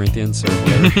to the Corinthians or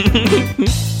whatever.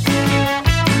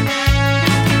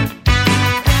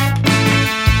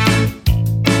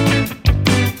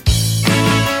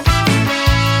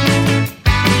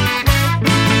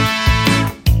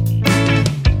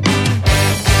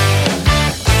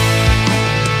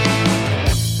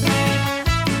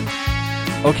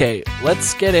 Okay,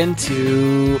 let's get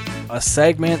into a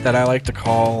segment that I like to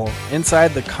call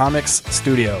Inside the Comics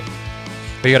Studio.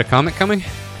 Oh, you got a comic coming?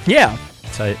 Yeah.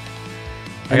 Tight.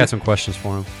 I got some questions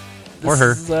for him. Or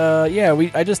her.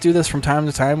 I just do this from time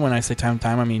to time. When I say time to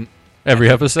time, I mean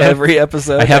every episode? Every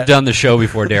episode. I have done the show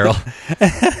before, Daryl.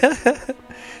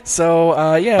 So,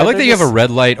 I like that you have a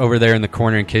red light over there in the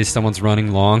corner in case someone's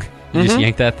running long. You just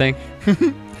yank that thing.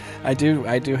 I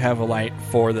do have a light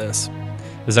for this.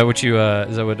 Is that what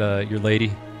your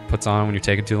lady puts on when you're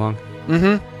taking too long?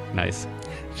 Mm-hmm. Nice.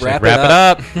 Wrap it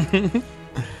up.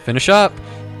 Finish up.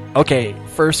 Okay,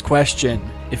 first question.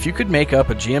 If you could make up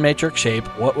a geometric shape,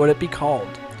 what would it be called?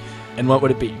 And what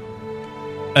would it be?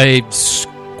 A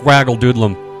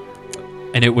squaggle-doodlum.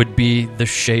 And it would be the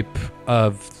shape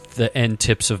of the end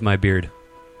tips of my beard.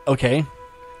 Okay.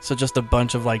 So just a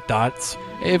bunch of like dots?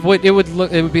 It would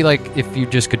be like if you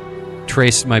just could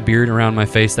trace my beard around my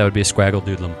face, that would be a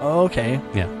squaggle-doodlum. Oh, okay.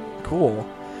 Yeah. Cool.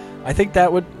 I think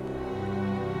that would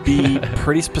be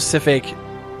pretty specific.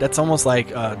 That's almost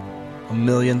like a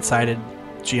million-sided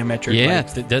geometric. Yeah,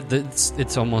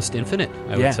 it's almost infinite,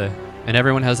 I would say. And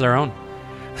everyone has their own.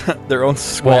 Their own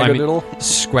squaggle-doodle?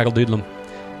 Squaggle-doodlum.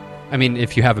 I mean,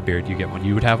 if you have a beard, you get one.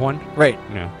 You would have one? Right.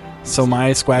 Yeah. So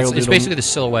my squaggle-doodle... It's basically the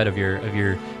silhouette of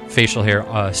your facial hair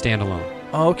standalone.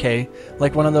 Oh, okay.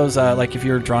 Like one of those, like if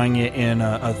you're drawing it in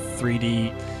a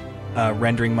 3D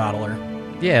rendering modeler.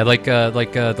 Yeah, like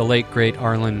the late, great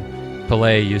Arlen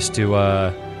Pillay used to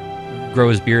grow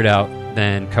his beard out,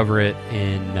 then cover it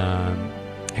in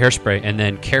hairspray, and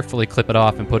then carefully clip it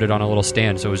off and put it on a little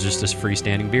stand, so it was just this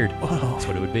freestanding beard. Whoa. That's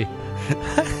what it would be.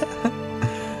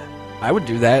 I would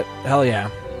do that. Hell yeah.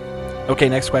 Okay,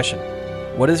 next question.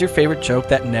 What is your favorite joke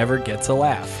that never gets a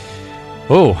laugh?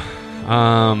 Oh,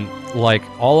 like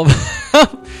all of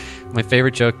my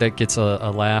favorite joke that gets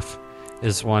a laugh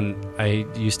is one I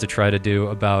used to try to do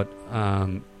about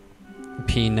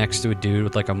peeing next to a dude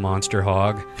with like a monster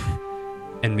hog,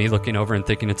 and me looking over and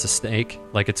thinking it's a snake,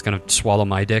 like it's gonna swallow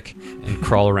my dick and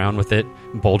crawl around with it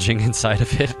bulging inside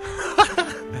of it.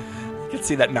 I can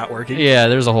see that not working. Yeah,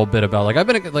 there's a whole bit about like I've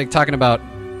been like talking about.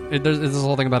 There's this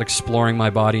whole thing about exploring my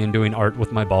body and doing art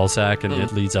with my ballsack, and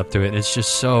it leads up to it. And it's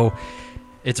just so...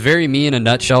 It's very me in a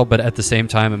nutshell, but at the same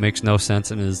time, it makes no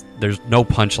sense, and there's no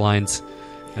punchlines,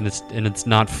 and it's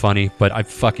not funny, but I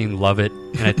fucking love it,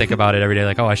 and I think about it every day,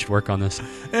 like, oh, I should work on this.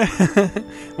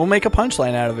 We'll make a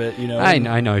punchline out of it, you know. I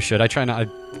know I should. I try not...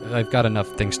 I've got enough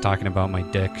things talking about my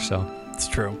dick, so... It's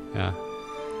true. Yeah.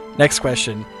 Next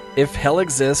question. If hell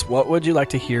exists, what would you like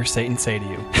to hear Satan say to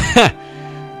you?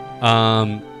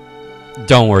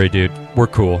 Don't worry, dude. We're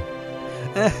cool.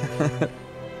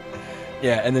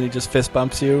 Yeah, and then he just fist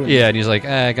bumps you. Yeah, and he's like,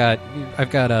 I've got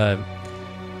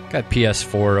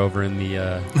PS4 over in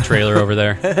the trailer over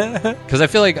there. Because I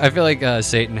feel like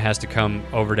Satan has to come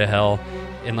over to hell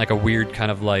in like a weird kind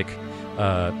of like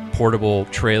portable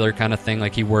trailer kind of thing.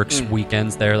 Like he works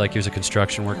weekends there, like he was a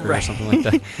construction worker or something like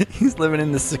that. He's living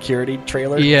in the security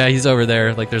trailer. Yeah, he's over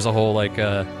there. Like there's a whole like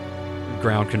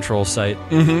ground control site.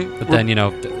 Mm-hmm. But then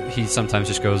he sometimes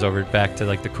just goes over back to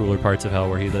like the cooler parts of hell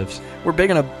where he lives. We're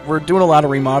doing a lot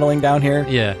of remodeling down here.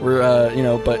 Yeah.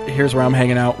 We're but here's where I'm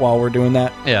hanging out while we're doing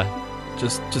that. Yeah.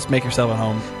 Just make yourself at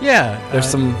home. Yeah. There's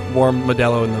some warm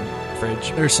Modelo in the fridge.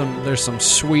 There's some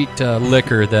sweet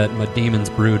liquor that my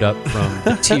demons brewed up from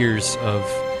the tears of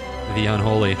the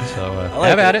unholy. So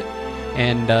have at it.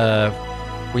 And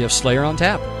we have Slayer on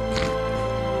tap.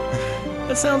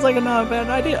 That sounds like a not bad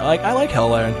idea. I like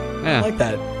Hellland. Yeah. I like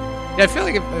that. Yeah, I feel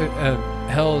like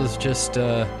hell is just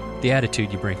the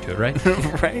attitude you bring to it, right?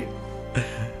 Right.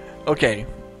 Okay,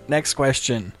 next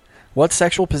question. What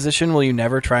sexual position will you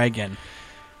never try again?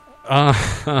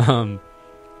 Does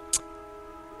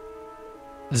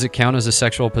it count as a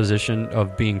sexual position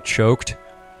of being choked?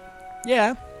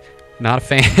 Yeah. Not a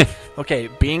fan. Okay,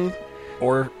 being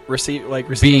or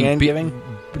receiving and giving?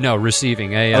 No,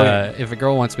 receiving. If a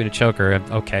girl wants me to choke her,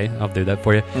 okay, I'll do that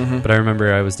for you. Mm-hmm. But I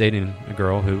remember I was dating a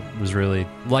girl who really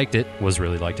liked it,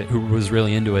 who was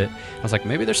really into it. I was like,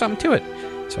 maybe there's something to it.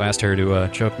 So I asked her to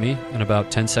choke me, and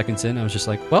about 10 seconds in, I was just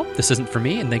like, well, this isn't for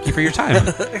me, and thank you for your time.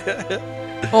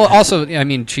 Well, also, I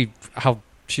mean,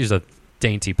 she's a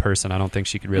dainty person. I don't think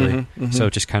she could really, so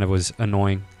it just kind of was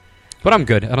annoying. But I'm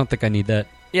good. I don't think I need that.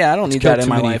 Yeah, I don't need that in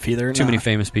my life either. Too many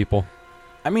famous people.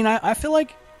 I mean, I feel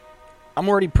like I'm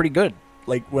already pretty good.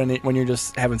 Like when you're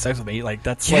just having sex with me, like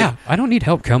that's I don't need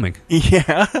help coming.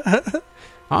 Yeah,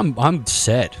 I'm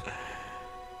set.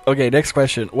 Okay, next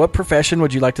question. What profession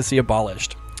would you like to see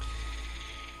abolished?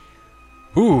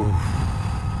 Ooh,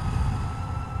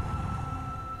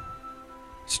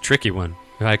 it's a tricky one.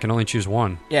 I can only choose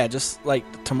one. Yeah, just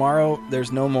like tomorrow,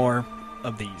 there's no more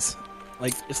of these.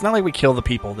 Like, it's not like we kill the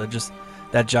people.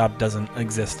 That job doesn't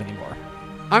exist anymore.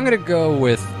 I'm going to go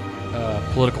with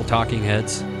political talking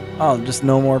heads. Oh, just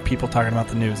no more people talking about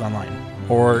the news online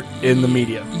or in the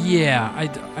media. Yeah,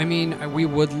 I mean, we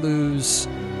would lose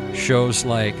shows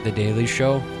like The Daily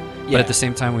Show, Yeah. but at the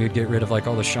same time, we would get rid of like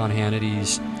all the Sean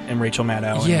Hannitys and Rachel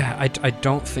Maddow. Yeah, I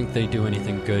don't think they do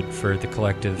anything good for the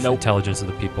collective intelligence of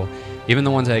the people. Even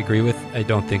the ones I agree with, I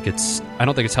don't think it's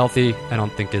healthy. I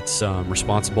don't think it's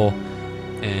responsible.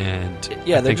 And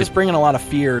yeah, they're just bringing a lot of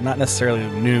fear, not necessarily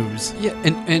the news. Yeah,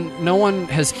 and no one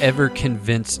has ever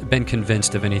been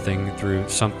convinced of anything through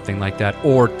something like that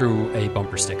or through a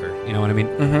bumper sticker. You know what I mean?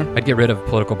 Mhm. I'd get rid of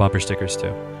political bumper stickers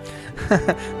too.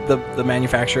 The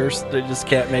manufacturers, they just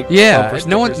can't make bumper stickers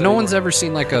no anymore. one's ever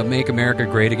seen like a "Make America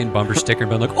Great Again" bumper sticker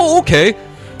and been like, "Oh, okay.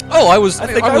 Oh, I was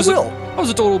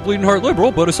a total bleeding heart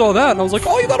liberal, but I saw that and I was like,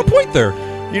 oh, you got a point there.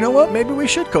 You know what? Maybe we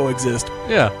should coexist.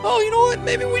 Yeah. Oh, you know what?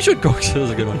 Maybe we should coexist." That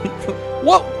was a good one.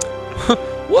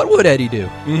 What would Eddie do?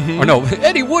 Or no,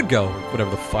 Eddie would go. Whatever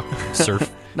the fuck. Surf.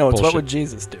 No, it's bullshit. what would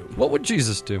Jesus do? What would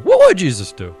Jesus do? What would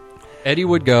Jesus do? Eddie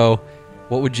would go.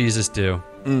 What would Jesus do?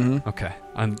 Mhm. Okay.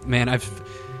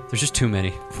 There's just too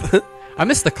many. I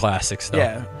miss the classics though.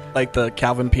 Yeah, like the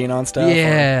Calvin Peanon stuff.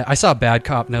 Yeah, I saw Bad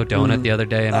Cop No Donut the other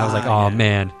day, and I was like, "Oh yeah.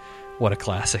 man, what a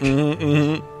classic!"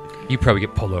 You probably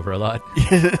get pulled over a lot.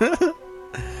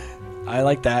 I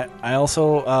like that. I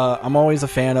also, I'm always a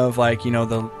fan of like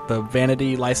the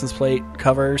vanity license plate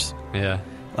covers. Yeah,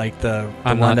 like the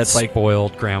I'm one not that's like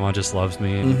spoiled. Grandma just loves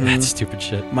me. And that stupid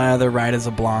shit. My Other Ride is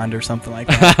a Blonde or something like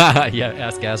that. Yeah,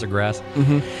 Ass Gas or Grass.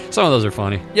 Mhm. Some of those are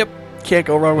funny. Yep, can't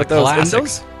go wrong with The those. classics. And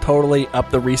those totally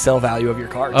up the resale value of your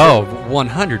car. Oh,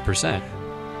 100%.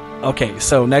 Okay,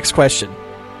 so next question: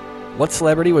 what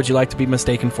celebrity would you like to be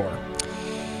mistaken for?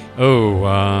 Oh,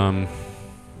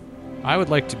 I would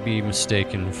like to be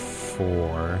mistaken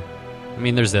for. I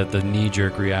mean, there's the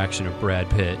knee-jerk reaction of Brad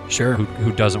Pitt. Sure.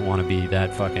 Who doesn't want to be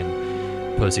that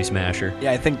fucking pussy smasher?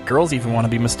 Yeah, I think girls even want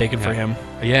to be mistaken for him.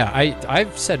 Yeah,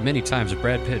 I've said many times if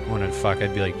Brad Pitt wanted to fuck,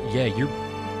 I'd be like, yeah, you're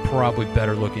probably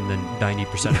better looking than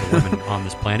 90% of the women on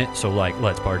this planet, so like,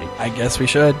 let's party. I guess we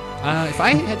should. If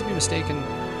I had to be mistaken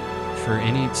for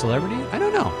any celebrity, I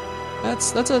don't know.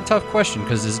 That's a tough question,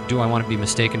 because do I want to be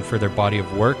mistaken for their body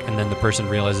of work and then the person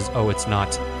realizes, oh, it's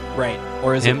not right,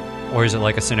 or is him? it? Or is it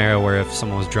like a scenario where if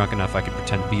someone was drunk enough, I could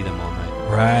pretend to be them all night?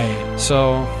 Right.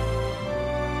 So,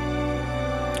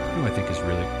 who I think is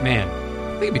really... Man,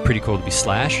 I think it'd be pretty cool to be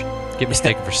Slash. Get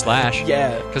mistaken for Slash.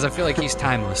 Yeah. Because I feel like he's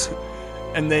timeless.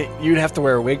 And you'd have to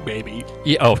wear a wig, baby.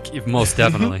 Yeah, oh, most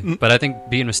definitely. But I think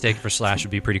being mistaken for Slash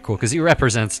would be pretty cool, because he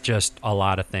represents just a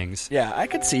lot of things. Yeah, I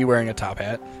could see you wearing a top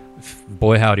hat.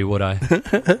 Boy, howdy, would I.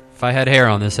 If I had hair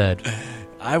on this head.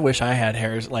 I wish I had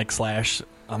hair like Slash.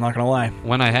 I'm not gonna lie.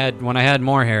 When I had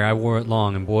more hair, I wore it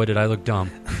long, and boy, did I look dumb.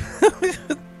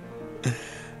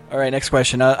 All right, next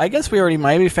question. I guess we already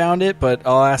maybe found it, but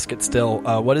I'll ask it still.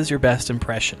 What is your best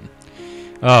impression?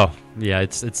 Oh, yeah,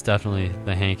 it's definitely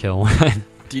the Hank Hill one.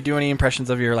 Do you do any impressions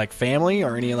of your like family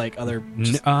or any like other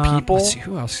just people? Let's see,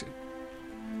 who else?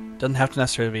 Doesn't have to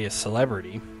necessarily be a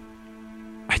celebrity.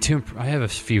 I have a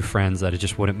few friends that it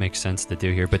just wouldn't make sense to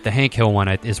do here, but the Hank Hill one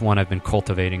is one I've been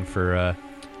cultivating for.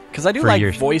 Because I do for like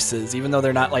years. voices, even though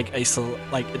they're not like it's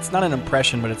not an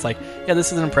impression, but it's like, yeah,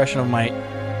 this is an impression of my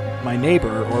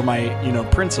neighbor or my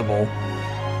principal,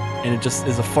 and it just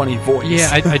is a funny voice. Yeah,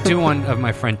 I do one of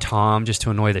my friend Tom just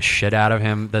to annoy the shit out of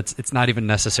him. It's not even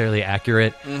necessarily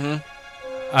accurate. Mm-hmm.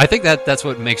 I think that's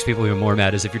what makes people even more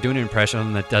mad is if you're doing an impression of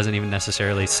them that doesn't even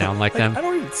necessarily sound like them. I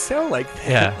don't even sound like that.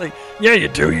 Yeah. Like, yeah, you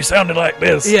do. You sounded like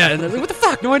this. Yeah, and they're like, what the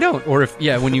fuck? No, I don't. Or if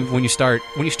when you start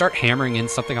hammering in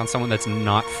something on someone that's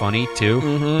not funny too,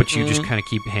 but you just kind of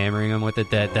keep hammering them with it,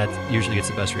 that usually gets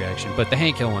the best reaction. But the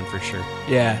Hank Hill one for sure.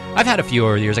 Yeah, I've had a few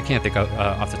over the years. I can't think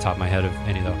off the top of my head of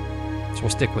any though. So we'll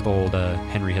stick with old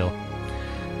Henry Hill.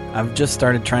 I've just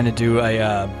started trying to do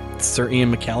a Sir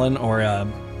Ian McKellen or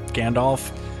Gandalf.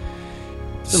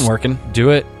 It's been working. Do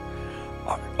it.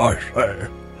 I say,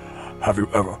 have you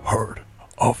ever heard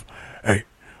of a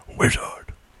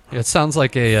wizard? Yeah, it sounds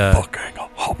like a fucking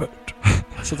hobbit.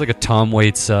 Sounds like a Tom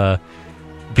Waits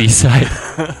B-side.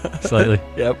 Slightly.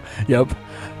 Yep.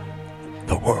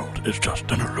 The world is just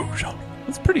an illusion.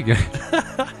 That's pretty good.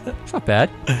 It's not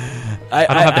bad. I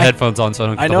don't have the headphones on, so I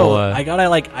don't get I the know. whole... I gotta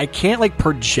I can't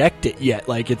project it yet.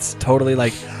 Like it's totally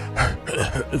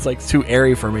it's like too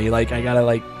airy for me. Like I gotta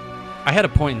I had a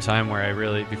point in time where I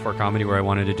really, before comedy, where I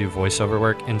wanted to do voiceover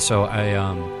work, and so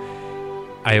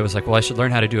I was like, well, I should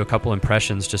learn how to do a couple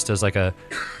impressions just as like a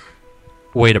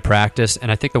way to practice, and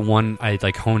I think the one I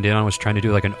like honed in on was trying to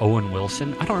do like an Owen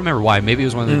Wilson. I don't remember why. Maybe it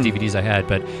was one of the DVDs I had,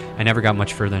 but I never got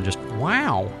much further than just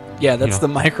wow. Yeah, that's the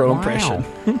micro impression.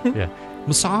 Yeah,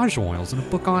 massage oils and a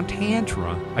book on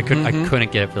tantra. I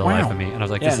couldn't get it for the life of me, and I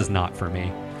was like, this is not for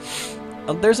me.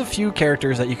 There's a few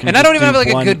characters that you can. And I don't even have like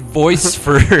a good voice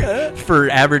for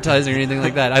advertising or anything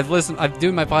like that. I'm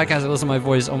doing my podcast. I listen to my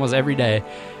voice almost every day,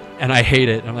 and I hate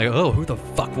it. I'm like, oh, who the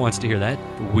fuck wants to hear that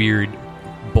weird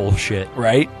bullshit?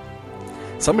 Right?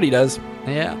 Somebody does.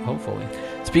 Yeah, hopefully.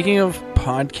 Speaking of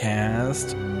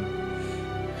podcast,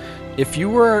 if you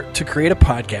were to create a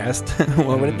podcast,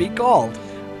 what would it be called?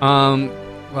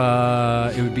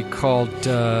 It would be called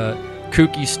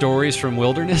Kooky Stories from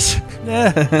Wilderness.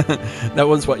 That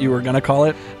was what you were going to call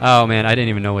it? Oh, man, I didn't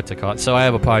even know what to call it. So I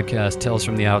have a podcast, Tales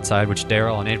from the Outside, which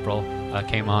Daryl and April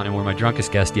came on and were my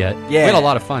drunkest guest yet. Yeah. We had a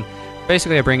lot of fun.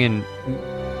 Basically, I bring in...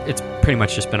 It's pretty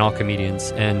much just been all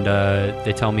comedians, and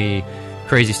they tell me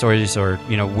crazy stories or,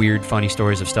 weird, funny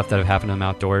stories of stuff that have happened to them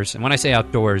outdoors. And when I say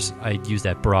outdoors, I use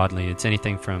that broadly. It's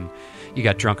anything from you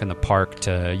got drunk in the park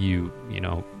to you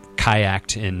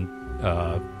kayaked in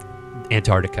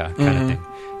Antarctica kind of thing.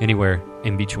 Anywhere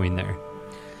in between there.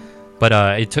 But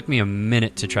it took me a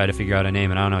minute to try to figure out a name,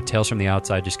 and I don't know, Tales from the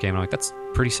Outside just came, and I'm like, that's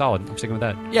pretty solid. I'm sticking with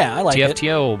that. Yeah, I like it.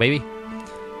 TFTO, baby.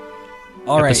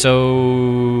 All right.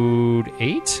 Episode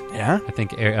 8? Yeah. I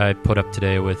think I put up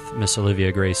today with Miss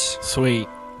Olivia Grace. Sweet.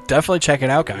 Definitely check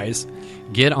it out, guys.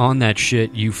 Get on that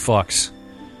shit, you fucks.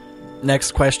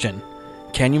 Next question.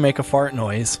 Can you make a fart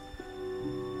noise?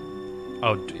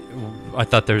 Oh, I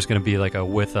thought there was going to be like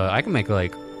I can make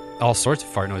like all sorts of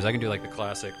fart noise. I can do like the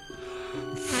classic.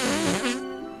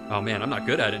 Oh man, I'm not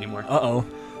good at it anymore. Uh-oh.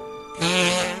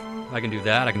 I can do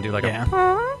that. I can do like a...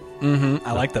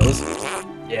 I like those.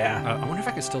 Yeah. I wonder if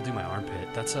I can still do my armpit.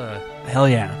 That's a... Hell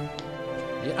yeah.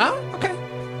 Yeah. Oh, okay.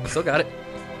 Still got it.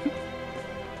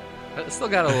 I still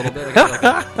got it a little bit. I got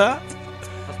like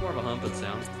that's more of a humping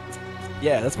sound.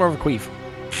 Yeah, that's more of a queef.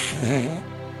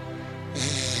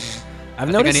 I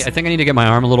think I need to get my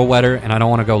arm a little wetter, and I don't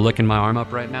want to go licking my arm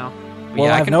up right now. Well,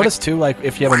 yeah, I've noticed too, like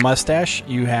if you have a mustache,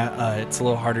 you have it's a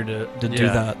little harder to do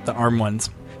the arm ones.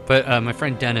 But my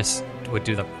friend Dennis would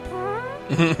do the,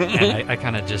 and I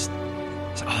kind of just,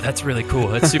 oh, that's really cool.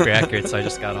 That's super accurate. So I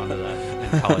just got onto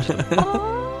that in college.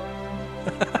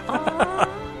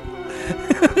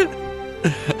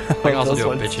 I can also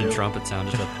do a bitchin' trumpet sound.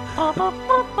 Just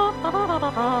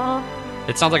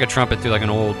it sounds like a trumpet through like an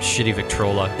old shitty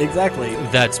Victrola. Exactly.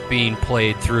 That's being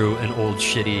played through an old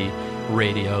shitty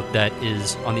radio that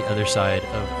is on the other side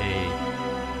of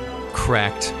a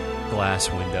cracked glass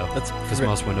window. That's because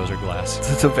most windows are glass.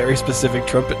 It's a very specific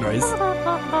trumpet noise.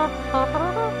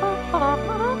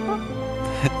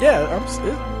 Yeah,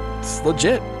 it's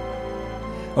legit.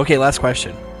 Okay, last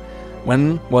question.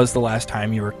 When was the last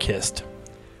time you were kissed?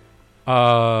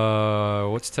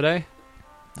 What's today?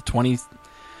 The 20th.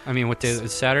 I mean, what day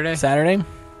is Saturday? Saturday?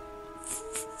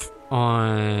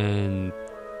 On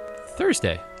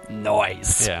Thursday.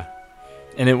 Nice. Yeah.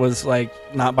 And it was like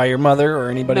not by your mother or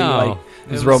anybody like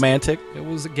it was romantic? It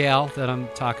was a gal that I'm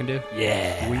talking to.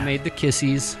 Yeah. We made the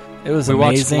kissies. It was we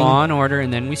amazing. We watched Law and Order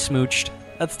and then we smooched.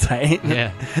 That's tight.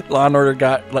 Yeah. Law and Order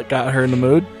got her in the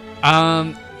mood?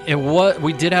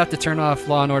 We did have to turn off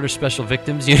Law and Order Special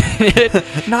Victims Unit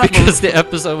because the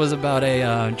episode was about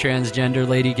a transgender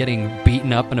lady getting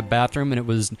beaten up in a bathroom, and it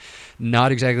was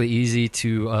not exactly easy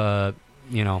to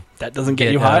that doesn't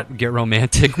get you hot. Get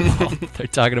romantic while they're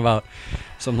talking about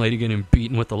some lady getting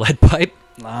beaten with a lead pipe.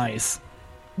 Nice.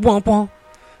 Womp womp.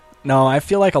 No, I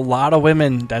feel like a lot of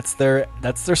women. That's their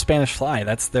Spanish Fly.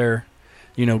 That's their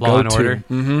Law go-to. and Order.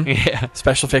 Mm-hmm. Yeah.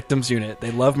 Special Victims Unit.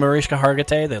 They love Mariska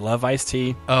Hargitay. They love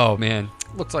Ice-T. Oh man,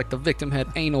 looks like the victim had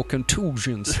anal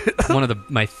contusions. One of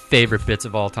my favorite bits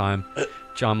of all time.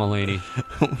 John Mulaney.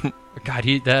 God,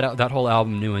 that whole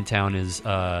album, New in Town, is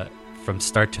from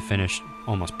start to finish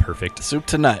almost perfect. Soup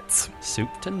to nuts. Soup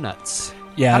to nuts.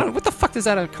 Yeah. What the fuck does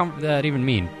that even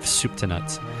mean? Soup to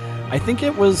nuts. I think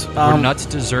it was... Were nuts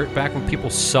dessert back when people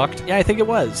sucked? Yeah, I think it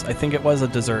was. I think it was a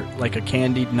dessert, like a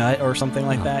candied nut or something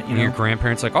like that. You know? Your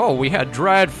grandparents like, oh, we had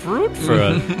dried fruit for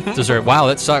a dessert. Wow,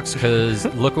 that sucks because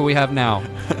look what we have now.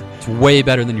 It's way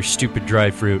better than your stupid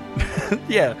dried fruit.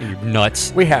 Yeah. And your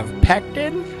nuts. We have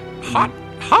pectin.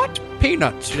 Hot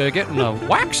peanuts. You're getting a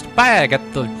waxed bag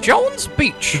at the Jones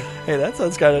Beach. Hey, that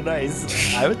sounds kind of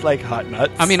nice. I would like hot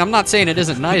nuts. I mean, I'm not saying it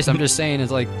isn't nice. I'm just saying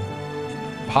it's like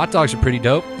hot dogs are pretty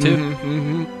dope too.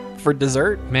 Mm-hmm. For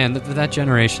dessert, man, that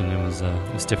generation it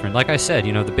was different. Like I said,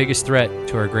 the biggest threat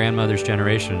to our grandmother's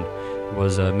generation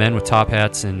was men with top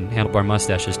hats and handlebar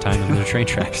mustaches tying them to the train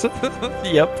tracks.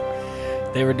 Yep.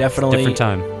 They were definitely different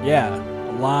time. Yeah,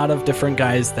 a lot of different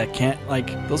guys that can't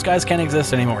those guys can't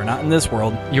exist anymore. Not in this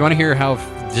world. You want to hear how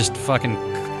just fucking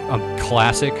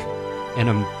classic and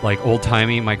old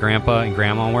timey my grandpa and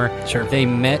grandma were? Sure. They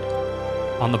met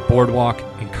on the boardwalk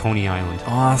in Coney Island.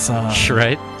 Awesome.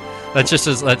 Right? That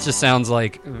just sounds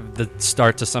like the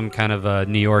start to some kind of a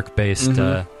New York based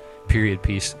period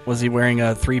piece. Was he wearing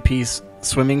a 3-piece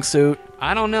swimming suit?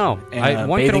 I don't know. And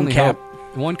One could only cap.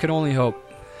 hope. One could only hope.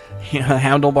 A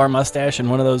handlebar mustache and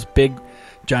one of those big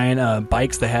giant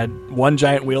bikes that had one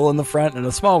giant wheel in the front and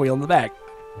a small wheel in the back.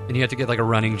 And you had to get a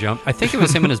running jump. I think it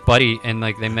was him and his buddy, and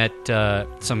they met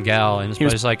some gal, and his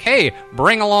buddy's like, "Hey,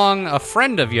 bring along a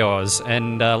friend of yours,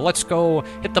 and let's go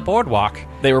hit the boardwalk."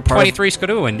 They were part 23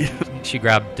 Skidoo, and she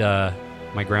grabbed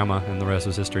my grandma, and the rest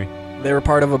was history. They were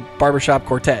part of a barbershop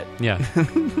quartet. Yeah.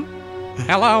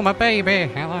 Hello, my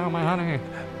baby. Hello, my honey.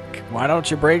 Why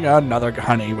don't you bring another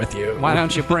honey with you? Why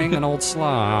don't you bring an old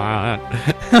slut?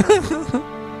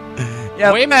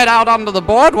 Yep. We met out onto the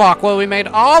boardwalk where we made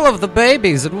all of the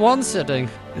babies in one sitting.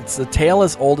 It's a tale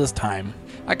as old as time.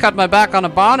 I cut my back on a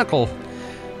barnacle.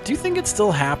 Do you think it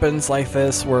still happens like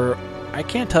this where I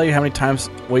can't tell you how many times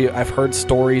I've heard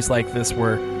stories like this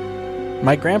where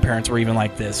my grandparents were even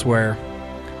like this, where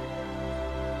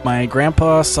my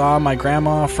grandpa saw my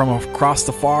grandma from across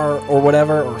the far or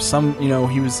whatever, or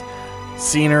he was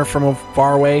seeing her from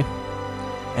far away,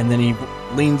 and then he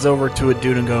leans over to a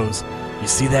dude and goes, "You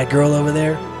see that girl over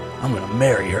there? I'm going to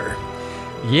marry her."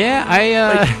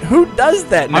 Yeah, who does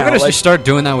that now? I'm going to just start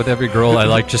doing that with every girl I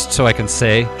like, just so I can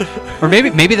say. Or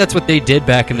maybe that's what they did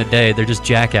back in the day. They're just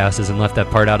jackasses and left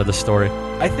that part out of the story.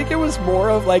 I think it was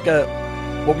more of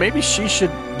well, maybe she should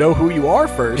know who you are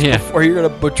first before you're going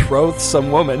to betroth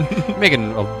some woman.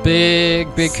 Making a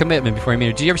big commitment before you meet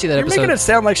her. Did you ever see that episode? You're making it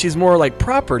sound like she's more like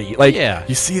property.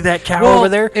 You see that cow over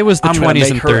there? It was the I'm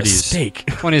 20s and her a 30s. steak.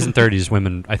 20s and 30s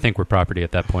women, I think, were property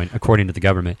at that point, according to the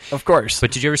government. Of course. But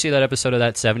did you ever see that episode of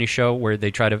That 70s Show where they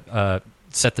try to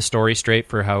set the story straight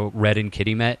for how Red and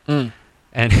Kitty met? Mm.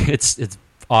 And it's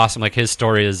awesome. His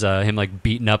story is him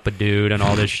beating up a dude and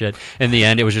all this shit. In the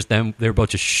end, it was just them. They were both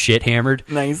just shit hammered.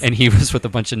 Nice. And he was with a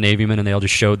bunch of Navy men, and they all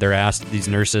just showed their ass to these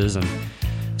nurses. And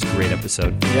it's a great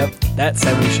episode. Yep, That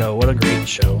 70s Show. What a great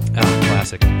show. Oh,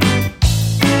 classic.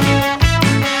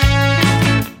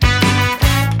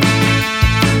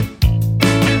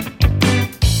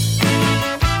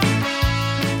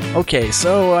 Okay,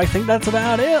 so I think that's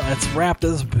about it. Let's wrap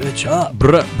this bitch up.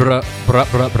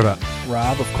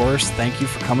 Rob, of course, thank you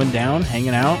for coming down,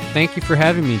 hanging out. Thank you for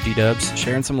having me, D-Dubs.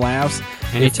 Sharing some laughs.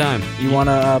 Anytime. You want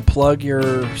to plug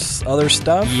your other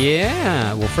stuff?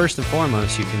 Yeah. Well, first and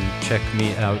foremost, you can check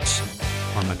me out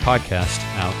on my podcast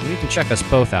out. And you can check us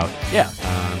both out. Yeah.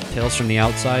 Tales from the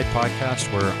Outside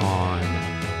podcast. We're on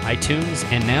iTunes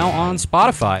and now on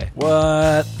Spotify.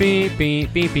 What? Beep,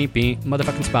 beep, beep, beep, beep.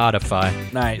 Motherfucking Spotify.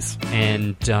 Nice.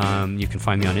 And you can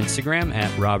find me on Instagram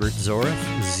at Robert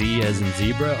Zoref, Z as in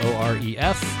zebra,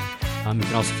 O-R-E-F. You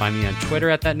can also find me on Twitter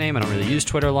at that name. I don't really use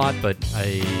Twitter a lot, but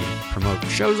I promote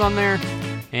shows on there.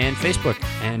 And Facebook.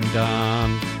 And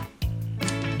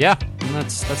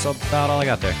that's about all I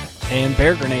got there. And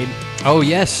Bear Grenade. Oh,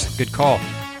 yes. Good call.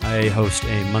 I host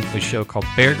a monthly show called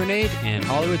Bear Grenade in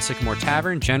Hollywood Sycamore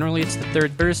Tavern. Generally, it's the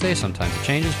third Thursday. Sometimes it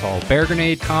changes. Follow Bear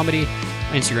Grenade Comedy,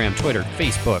 Instagram, Twitter,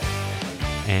 Facebook.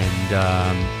 And,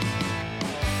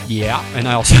 and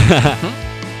I also...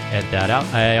 Add that out.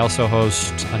 I also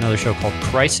host another show called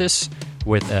Crisis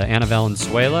with Anna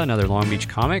Valenzuela, another Long Beach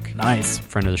comic. Nice.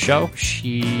 Friend of the show.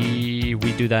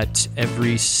 We do that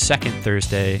every second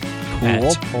Thursday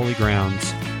at Holy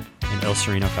Grounds in El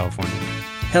Sereno, California.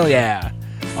 Hell yeah.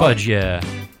 Fudge, yeah.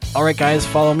 All right, guys,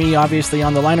 follow me, obviously,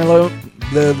 on the liner notes.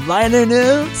 The liner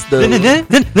notes. The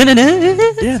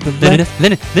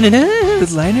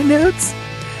liner notes.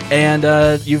 And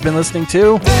you've been listening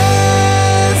to...